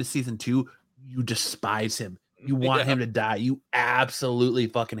the end of season 2, you despise him. You want him to die. You absolutely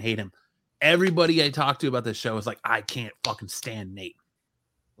fucking hate him. Everybody I talk to about this show is like, I can't fucking stand Nate.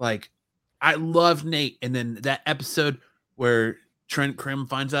 Like, I love Nate. And then that episode where Trent Krim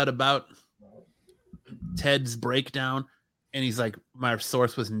finds out about Ted's breakdown, and he's like, my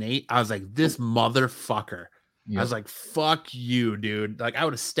source was Nate. I was like, this motherfucker. Yep. I was like, fuck you, dude. Like, I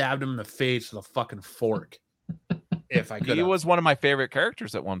would have stabbed him in the face with a fucking fork if I could. He was one of my favorite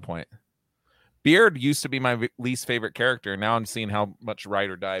characters at one point. Beard used to be my least favorite character. Now I'm seeing how much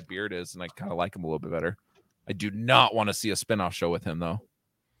ride or die Beard is, and I kind of like him a little bit better. I do not want to see a spinoff show with him, though.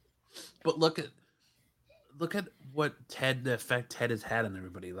 But look at what the effect Ted has had on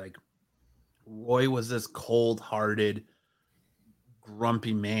everybody. Like, Roy was this cold-hearted,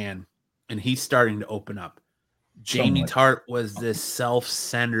 grumpy man, and he's starting to open up. Jamie Tart was this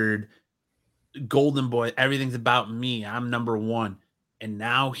self-centered golden boy. Everything's about me. I'm number one. And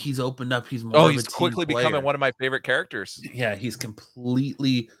now he's opened up. He's more. He's quickly becoming one of my favorite characters. Yeah, he's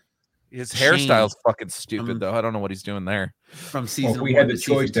completely. His hairstyle's fucking stupid, though. I don't know what he's doing there. From season, if we had the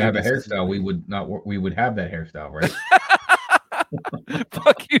choice to have a hairstyle, we would not. We would have that hairstyle, right?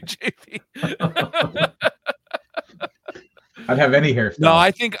 Fuck you, JP. I'd have any hairstyle.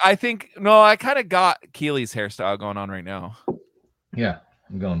 No, I kind of got Keely's hairstyle going on right now. Yeah,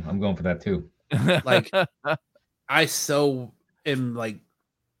 I'm going for that too. Like, I am like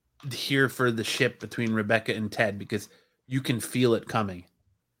here for the ship between Rebecca and Ted, because you can feel it coming.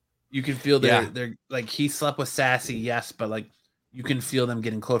 You can feel they're like, he slept with Sassy, yes, but like you can feel them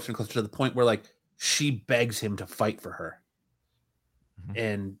getting closer and closer to the point where like she begs him to fight for her.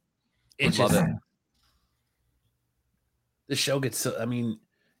 And it's just the show gets so, I mean,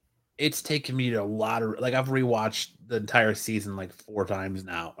 it's taken me to a lot of, like, I've rewatched the entire season like 4 times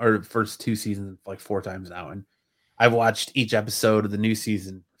now, or first 2 seasons like 4 times now, and I've watched each episode of the new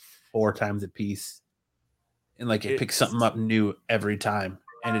season 4 times a piece, and like it picks something up new every time,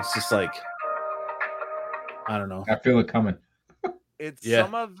 and it's just like, I don't know. I feel it coming. It's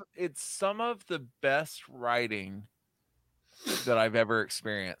some of the best writing that I've ever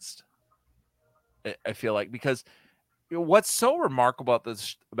experienced. I feel like, because what's so remarkable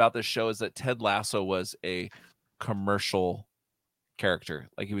about this show is that Ted Lasso was a commercial character.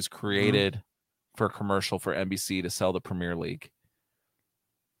 Like, he was created for a commercial for NBC to sell the Premier League.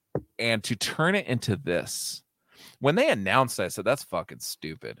 And to turn it into this, when they announced that, I said, that's fucking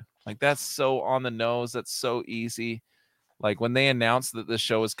stupid. Like, that's so on the nose. That's so easy. Like, when they announced that this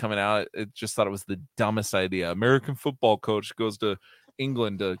show was coming out, it just thought it was the dumbest idea. American football coach goes to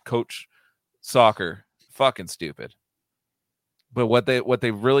England to coach soccer. Fucking stupid. But what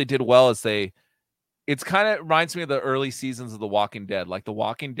they really did well is it's kind of reminds me of the early seasons of The Walking Dead. Like, The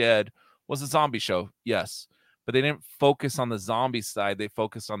Walking Dead was a zombie show, yes, but they didn't focus on the zombie side. They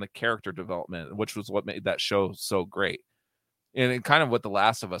focused on the character development, which was what made that show so great. And kind of what The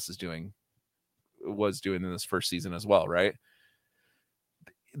Last of Us was doing in this first season as well, right?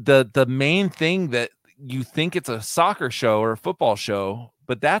 The main thing that you think it's a soccer show or a football show,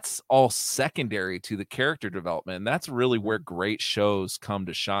 but that's all secondary to the character development. And that's really where great shows come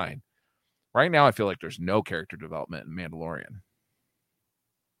to shine. Right now, I feel like there's no character development in Mandalorian.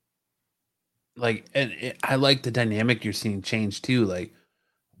 Like, and I like the dynamic you're seeing change too. Like,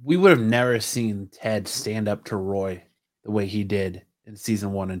 we would have never seen Ted stand up to Roy the way he did in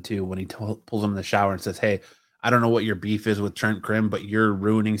season 1 and 2 when he pulls him in the shower and says, "Hey, I don't know what your beef is with Trent Krim, but you're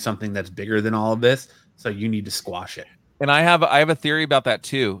ruining something that's bigger than all of this, so you need to squash it." And I have a theory about that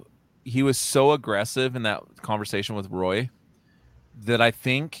too. He was so aggressive in that conversation with Roy that I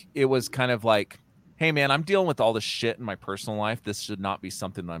think it was kind of like, "Hey man, I'm dealing with all this shit in my personal life. This should not be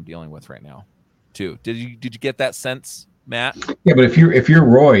something that I'm dealing with right now." Too. Did you get that sense, Matt? Yeah, but if you're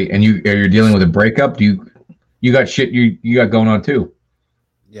Roy and you're dealing with a breakup, you got shit you got going on too.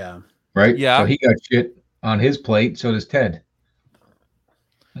 Yeah. Right? Yeah. So he got shit on his plate, so does Ted.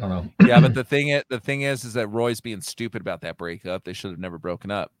 I don't know. Yeah, but the thing is that Roy's being stupid about that breakup. They should have never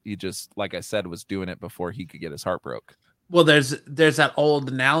broken up. He just, like I said, was doing it before he could get his heart broke. Well, there's that old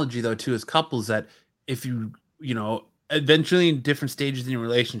analogy though too, as couples, that if you eventually in different stages in your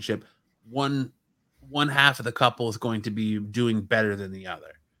relationship, one half of the couple is going to be doing better than the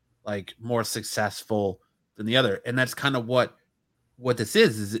other, like more successful than the other. And that's kind of what this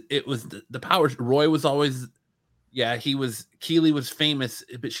is it was the powers. Roy was always, Keely was famous,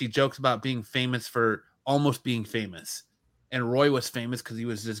 but she jokes about being famous for almost being famous. And Roy was famous because he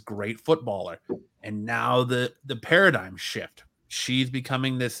was this great footballer. And now the paradigm shift. She's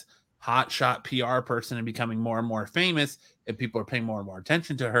becoming this hotshot PR person and becoming more and more famous, and people are paying more and more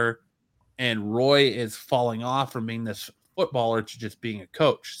attention to her. And Roy is falling off from being this footballer to just being a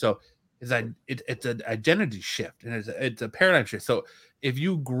coach. So is that it's an identity shift and it's a paradigm shift. So if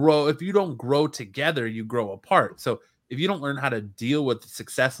you don't grow together, you grow apart. So if you don't learn how to deal with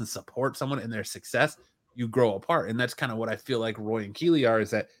success and support someone in their success, you grow apart. And that's kind of what I feel like Roy and Keely are, is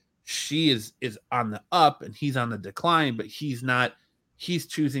that she is on the up and he's on the decline, but he's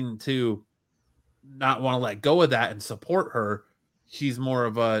choosing to not want to let go of that and support her. He's more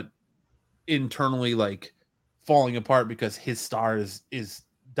of a internally like falling apart because his star is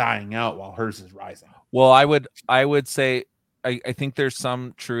dying out while hers is rising. Well, I would say I think there's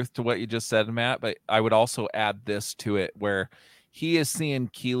some truth to what you just said, Matt, but I would also add this to it, where he is seeing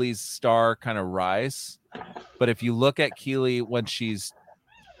Keely's star kind of rise. But if you look at Keely when she's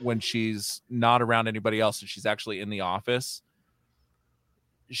not around anybody else and she's actually in the office,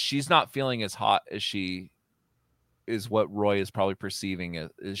 she's not feeling as hot as she is what Roy is probably perceiving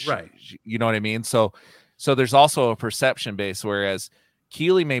is right. You know what I mean? So there's also a perception base, whereas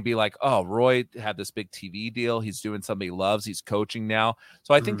Keely may be like, oh, Roy had this big TV deal. He's doing something he loves. He's coaching now.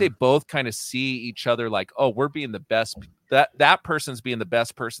 So I think they both kind of see each other like, oh, we're being the best. That person's being the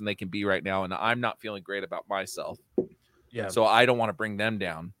best person they can be right now. And I'm not feeling great about myself. Yeah. So I don't want to bring them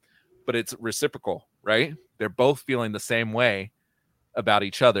down, but it's reciprocal, right? They're both feeling the same way about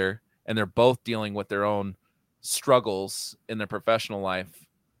each other. And they're both dealing with their own struggles in their professional life,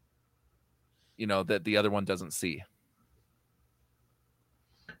 that the other one doesn't see.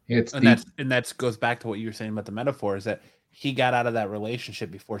 That goes back to what you were saying about the metaphor, is that he got out of that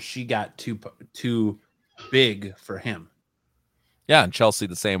relationship before she got too big for him. Yeah, and Chelsea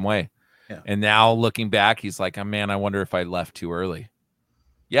the same way. Yeah. And now looking back, he's like, oh, man, I wonder if I left too early.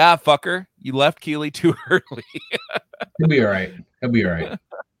 Yeah, fucker, you left Keely too early. He'll be all right.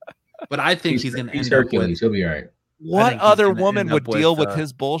 But I think he's going to end Hercules. up with... He'll be all right. What other woman would deal with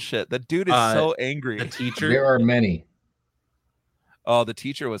his bullshit? The dude is so angry. The teacher? There are many. Oh, the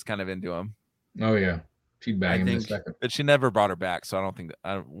teacher was kind of into him. Oh, yeah. She'd bag him in a second. But she never brought her back, so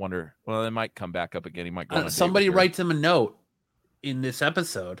I wonder. Well, it might come back up again. He might go on a date somebody with her. writes him a note in this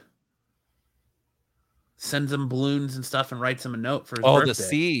episode. Sends him balloons and stuff and writes him a note for his birthday. Oh, the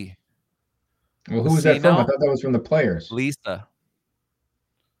C. Well, who was that from? I thought that was from the players. Lisa.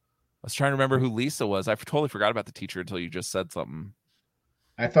 I was trying to remember who Lisa was. I totally forgot about the teacher until you just said something.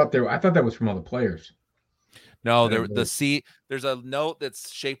 I thought that was from all the players. No, the C. There's a note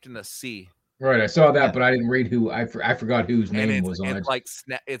that's shaped in a C. Right, I saw that, but I didn't read who. I forgot whose name was on it.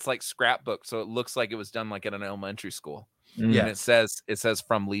 It's like scrapbook, so it looks like it was done like at an elementary school. Yeah, and it says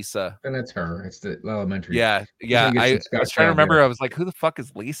from Lisa. And it's her. It's the elementary. Yeah. I was trying to remember. I was like, who the fuck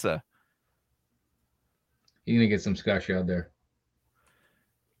is Lisa? You're gonna get some scotch out there.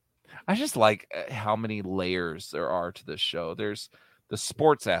 I just like how many layers there are to this show. There's the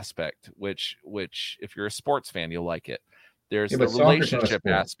sports aspect, which if you're a sports fan, you'll like it. There's the relationship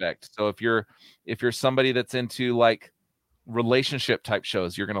aspect. So if you're somebody that's into like relationship type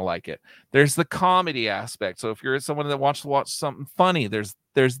shows, you're gonna like it. There's the comedy aspect. So if you're someone that wants to watch something funny, there's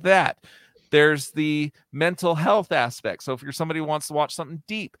that. There's the mental health aspect. So if you're somebody who wants to watch something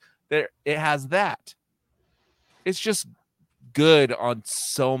deep, it has that. It's just good on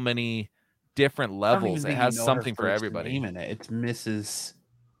so many different levels. It has something for everybody. Name in it. It's Mrs.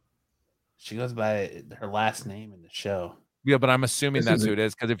 She goes by her last name in the show. Yeah, but I'm assuming that's who it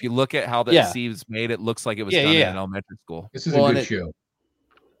is, because if you look at how the Steve's made, it looks like it was done in an elementary school. This is a good show.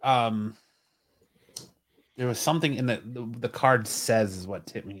 There was something in the card says is what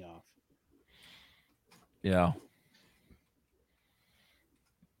tipped me off. Yeah.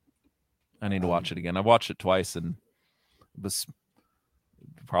 I need to watch it again. I watched it twice, and it was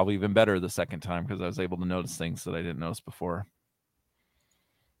probably even better the second time because I was able to notice things that I didn't notice before.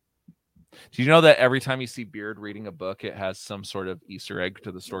 Do you know that every time you see Beard reading a book, it has some sort of Easter egg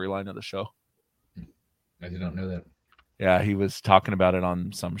to the storyline of the show? I did not know that. Yeah, he was talking about it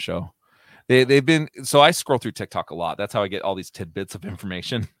on some show. They've been, so I scroll through TikTok a lot. That's how I get all these tidbits of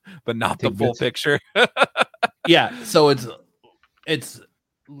information, but not the full picture. Yeah, so it's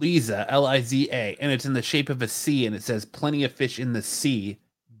Liza, Liza, and it's in the shape of a C, and it says plenty of fish in the sea.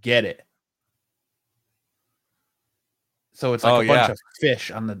 Get it? So it's like a bunch of fish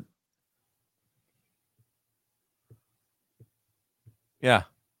on the. Yeah,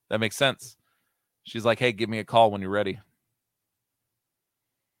 that makes sense. She's like, hey, give me a call when you're ready.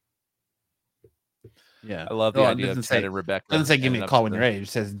 Yeah. I love the idea of Ted and Rebecca. It doesn't say give me a call when you're ready. It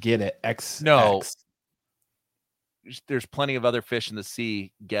says get it. X. No. There's plenty of other fish in the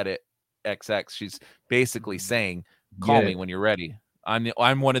sea. Get it. XX. She's basically saying, call me when you're ready.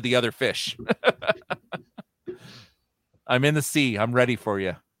 I'm one of the other fish. I'm in the sea. I'm ready for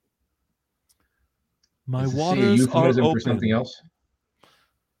you. My waters are open. For something else?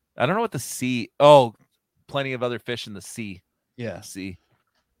 I don't know what the sea. Oh, plenty of other fish in the sea. Yeah. Sea.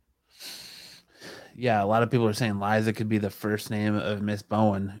 Yeah, a lot of people are saying Liza could be the first name of Miss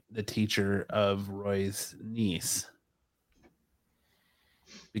Bowen, the teacher of Roy's niece.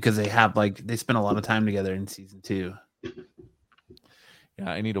 Because they spend a lot of time together in season 2.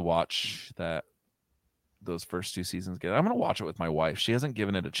 Yeah, I need to watch those first 2 seasons again. I'm gonna watch it with my wife. She hasn't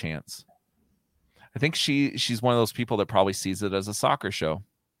given it a chance. I think she's one of those people that probably sees it as a soccer show.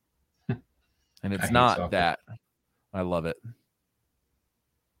 And it's not soccer. That. I love it.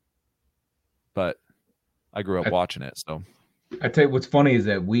 But I grew up watching it, so I tell you what's funny is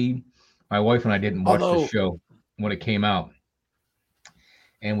that my wife and I didn't watch the show when it came out.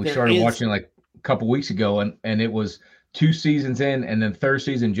 And we started watching like a couple weeks ago, and it was 2 seasons in, and then third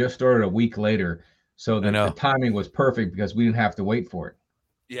season just started a week later. So the timing was perfect because we didn't have to wait for it.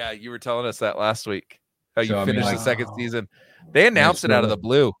 Yeah, you were telling us that last week. How you finished the second season. They announced it out of the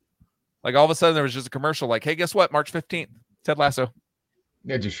blue. Like all of a sudden there was just a commercial like, hey, guess what? March 15th, Ted Lasso.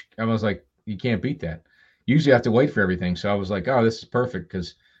 Yeah, I was like, you can't beat that. Usually I have to wait for everything. So I was like, oh, this is perfect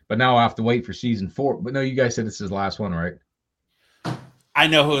but now I have to wait for season 4. But no, you guys said this is the last one, right? I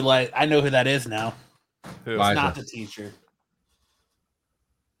know who that is now. Who? It's not the teacher.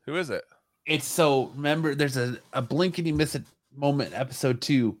 Who is it? It's so remember there's a blinkety miss it moment episode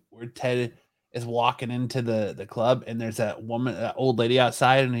 2 where Ted is walking into the club and there's that old lady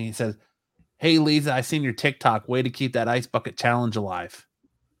outside and he says, "Hey Lisa, I seen your TikTok. Way to keep that ice bucket challenge alive."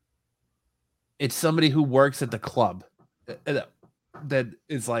 It's somebody who works at the club that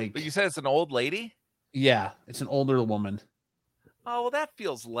is like. But you said it's an old lady? Yeah, it's an older woman. Oh, well, that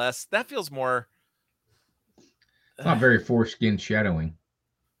feels more. It's not very foreskin shadowing.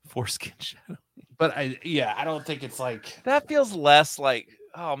 Foreskin shadowing. But I don't think it's like. That feels less like,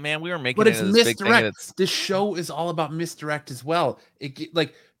 oh man, we were making. But it's misdirect. This show is all about misdirect as well.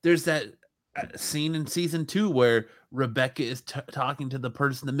 There's that scene in season 2 where Rebecca is talking to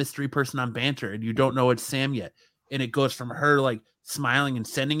the mystery person on Banter, and you don't know it's Sam yet, and it goes from her like smiling and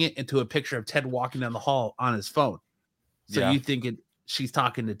sending it into a picture of Ted walking down the hall on his phone. So you think she's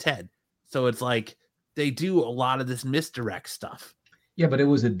talking to Ted. So it's like they do a lot of this misdirect stuff. Yeah, but that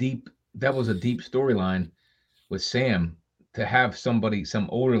was a deep storyline with Sam to have some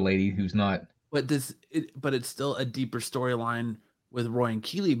older lady who's not. But it's still a deeper storyline with Roy and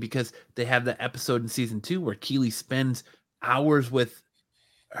Keeley because they have the episode in season 2 where Keeley spends hours with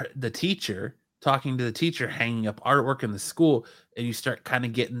the teacher, talking to the teacher, hanging up artwork in the school, and you start kind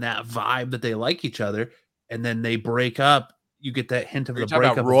of getting that vibe that they like each other, and then they break up. You get that hint of the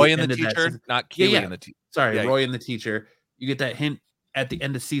breakup. About Roy and the teacher, not Keeley and the teacher. Sorry, Roy and the teacher. You get that hint at the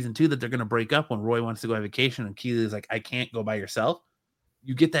end of season 2 that they're going to break up when Roy wants to go on vacation and Keeley's like, "I can't go by yourself."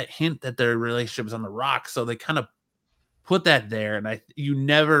 You get that hint that their relationship is on the rocks, so they kind of put that there, and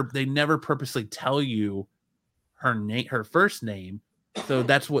they never purposely tell you her first name, so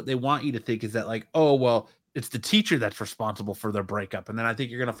that's what they want you to think is that like, oh well, it's the teacher that's responsible for their breakup, and then I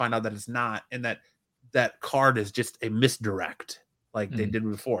think you're gonna find out that it's not, and that card is just a misdirect, like they did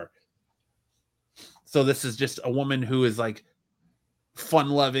before. So this is just a woman who is like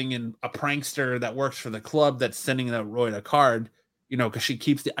fun-loving and a prankster that works for the club that's sending that Roy a card, because she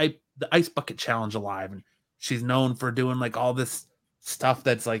keeps the ice bucket challenge alive, and she's known for doing like all this stuff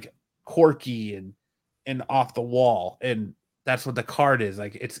that's like quirky and off the wall. And that's what the card is.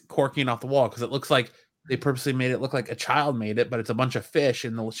 Like it's quirky and off the wall because it looks like they purposely made it look like a child made it, but it's a bunch of fish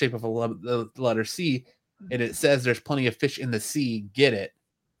in the shape of the letter C. And it says there's plenty of fish in the sea. Get it.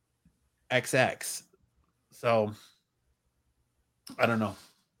 XX. So I don't know.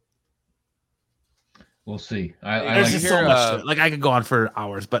 We'll see. There's just so much. Like I could go on for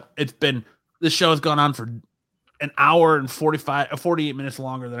hours, but this show has gone on for an hour and 48 minutes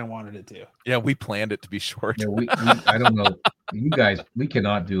longer than I wanted it to. Yeah, we planned it to be short. Yeah, I don't know. You guys, we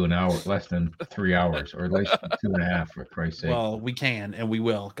cannot do an hour, less than 3 hours, or at least 2.5 for Christ's sake. Well, we can, and we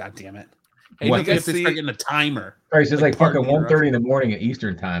will. God damn it. Hey, you guys start getting a timer. Christ, it's like fucking 1:30 in the morning at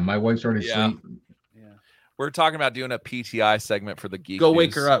Eastern time. My wife's already asleep. Yeah. We're talking about doing a PTI segment for the Geek Go News.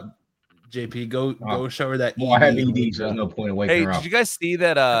 Wake her up, JP. Go show her that. Well, I have ED, so there's no point in waking her up. Hey, did you guys see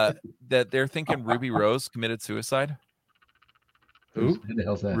that that they're thinking Ruby Rose committed suicide? Who the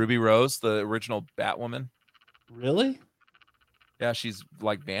hell's that? Ruby Rose, the original Batwoman. Really? Yeah, she's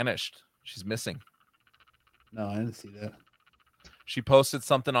like vanished. She's missing. No, I didn't see that. She posted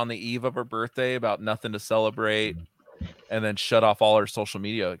something on the eve of her birthday about nothing to celebrate and then shut off all her social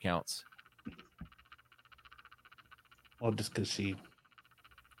media accounts. Well, just because she...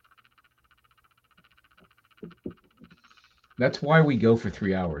 That's why we go for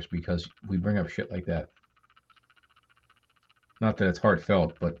 3 hours, because we bring up shit like that. Not that it's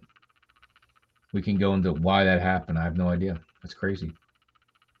heartfelt, but we can go into why that happened. I have no idea. That's crazy.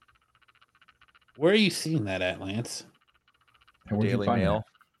 Where are you seeing that at, Lance? Daily Mail.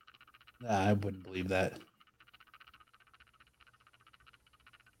 Nah, I wouldn't believe that.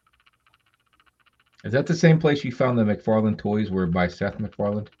 Is that the same place you found the McFarlane toys were by Seth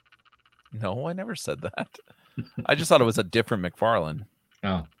MacFarlane? No, I never said that. I just thought it was a different McFarlane.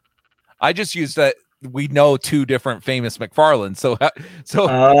 Oh. I just used that. We know two different famous McFarlanes, so it's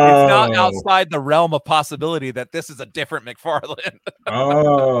not outside the realm of possibility that this is a different McFarlane.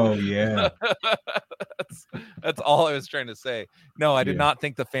 Oh yeah, that's all I was trying to say. No, I did not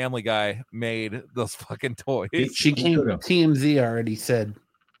think the Family Guy made those fucking toys. She came. TMZ already said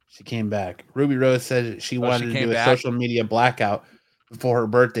she came back. Ruby Rose said she wanted to do a social media blackout before her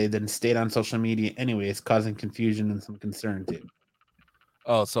birthday, then stayed on social media anyways, causing confusion and some concern too.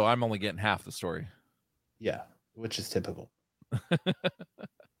 Oh, so I'm only getting half the story. Yeah, which is typical.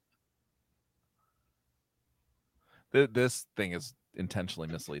 This thing is intentionally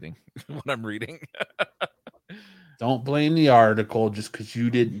misleading what I'm reading. Don't blame the article just because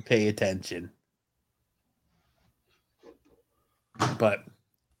you didn't pay attention. But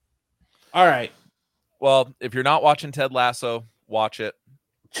all right. Well, if you're not watching Ted Lasso, watch it.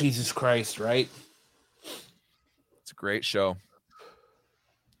 Jesus Christ, right? It's a great show.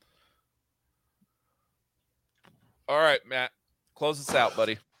 All right, Matt. Close us out,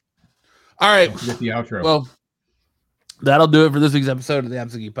 buddy. All right. Get the outro. Well, that'll do it for this week's episode of the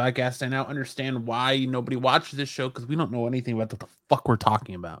Absolute Geek Podcast. I now understand why nobody watches this show, because we don't know anything about what the fuck we're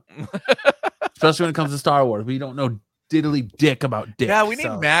talking about. Especially when it comes to Star Wars. We don't know diddly dick about dick. Yeah, we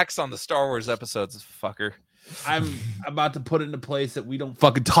need Max on the Star Wars episodes, fucker. I'm about to put into place that we don't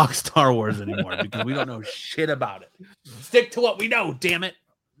fucking talk Star Wars anymore because we don't know shit about it. Stick to what we know, damn it.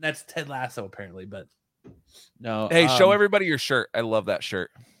 That's Ted Lasso, apparently, but no. Hey, show everybody your shirt. I love that shirt.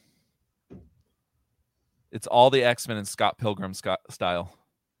 It's all the X-Men and Scott Pilgrim style.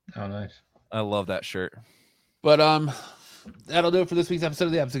 Oh, nice. I love that shirt. But that'll do it for this week's episode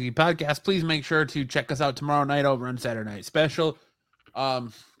of the Absolute Geek Podcast. Please make sure to check us out tomorrow night over on Saturday Night Special.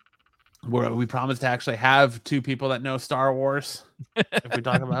 Where we promise to actually have two people that know Star Wars if we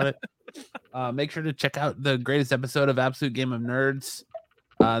talk about it. Make sure to check out the greatest episode of Absolute Game of Nerds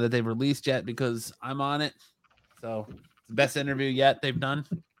that they've released yet, because I'm on it. So it's the best interview yet they've done.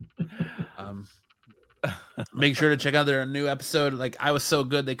 Make sure to check out their new episode. Like, I was so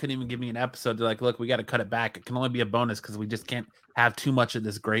good they couldn't even give me an episode. They're like, look, we got to cut it back. It can only be a bonus because we just can't have too much of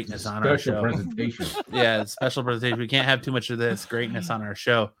this greatness on our show. Presentation. Yeah, special presentation. We can't have too much of this greatness on our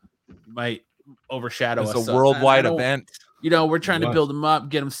show. It might overshadow us. It's a worldwide event. You know, we're trying to build them up,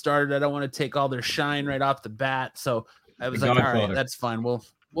 get them started. I don't want to take all their shine right off the bat. So I was like, all right, that's fine.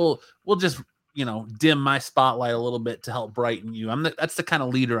 We'll just, you know, dim my spotlight a little bit to help brighten you. That's the kind of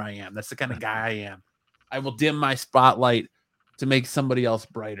leader I am. That's the kind of guy I am. I will dim my spotlight to make somebody else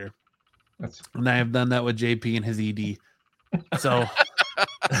brighter. And I have done that with JP and his ED. So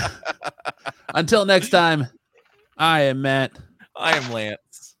until next time, I am Matt. I am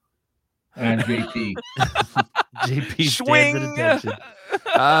Lance. And JP. JP stands at attention.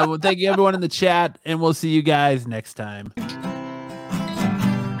 Well, thank you everyone in the chat, and we'll see you guys next time.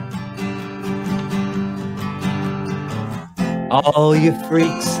 All you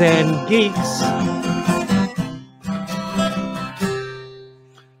freaks and geeks,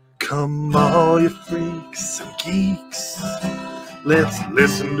 come all you freaks and geeks, let's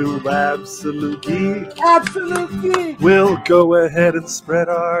listen to Absolute Geek. Absolute Geek. We'll go ahead and spread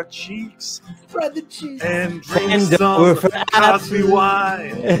our cheeks, Spread the cheeks. and drink some Cosby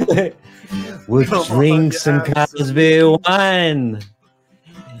wine. We'll Come drink on, some Absolute Cosby wine.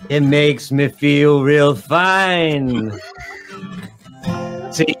 It makes me feel real fine.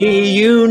 See you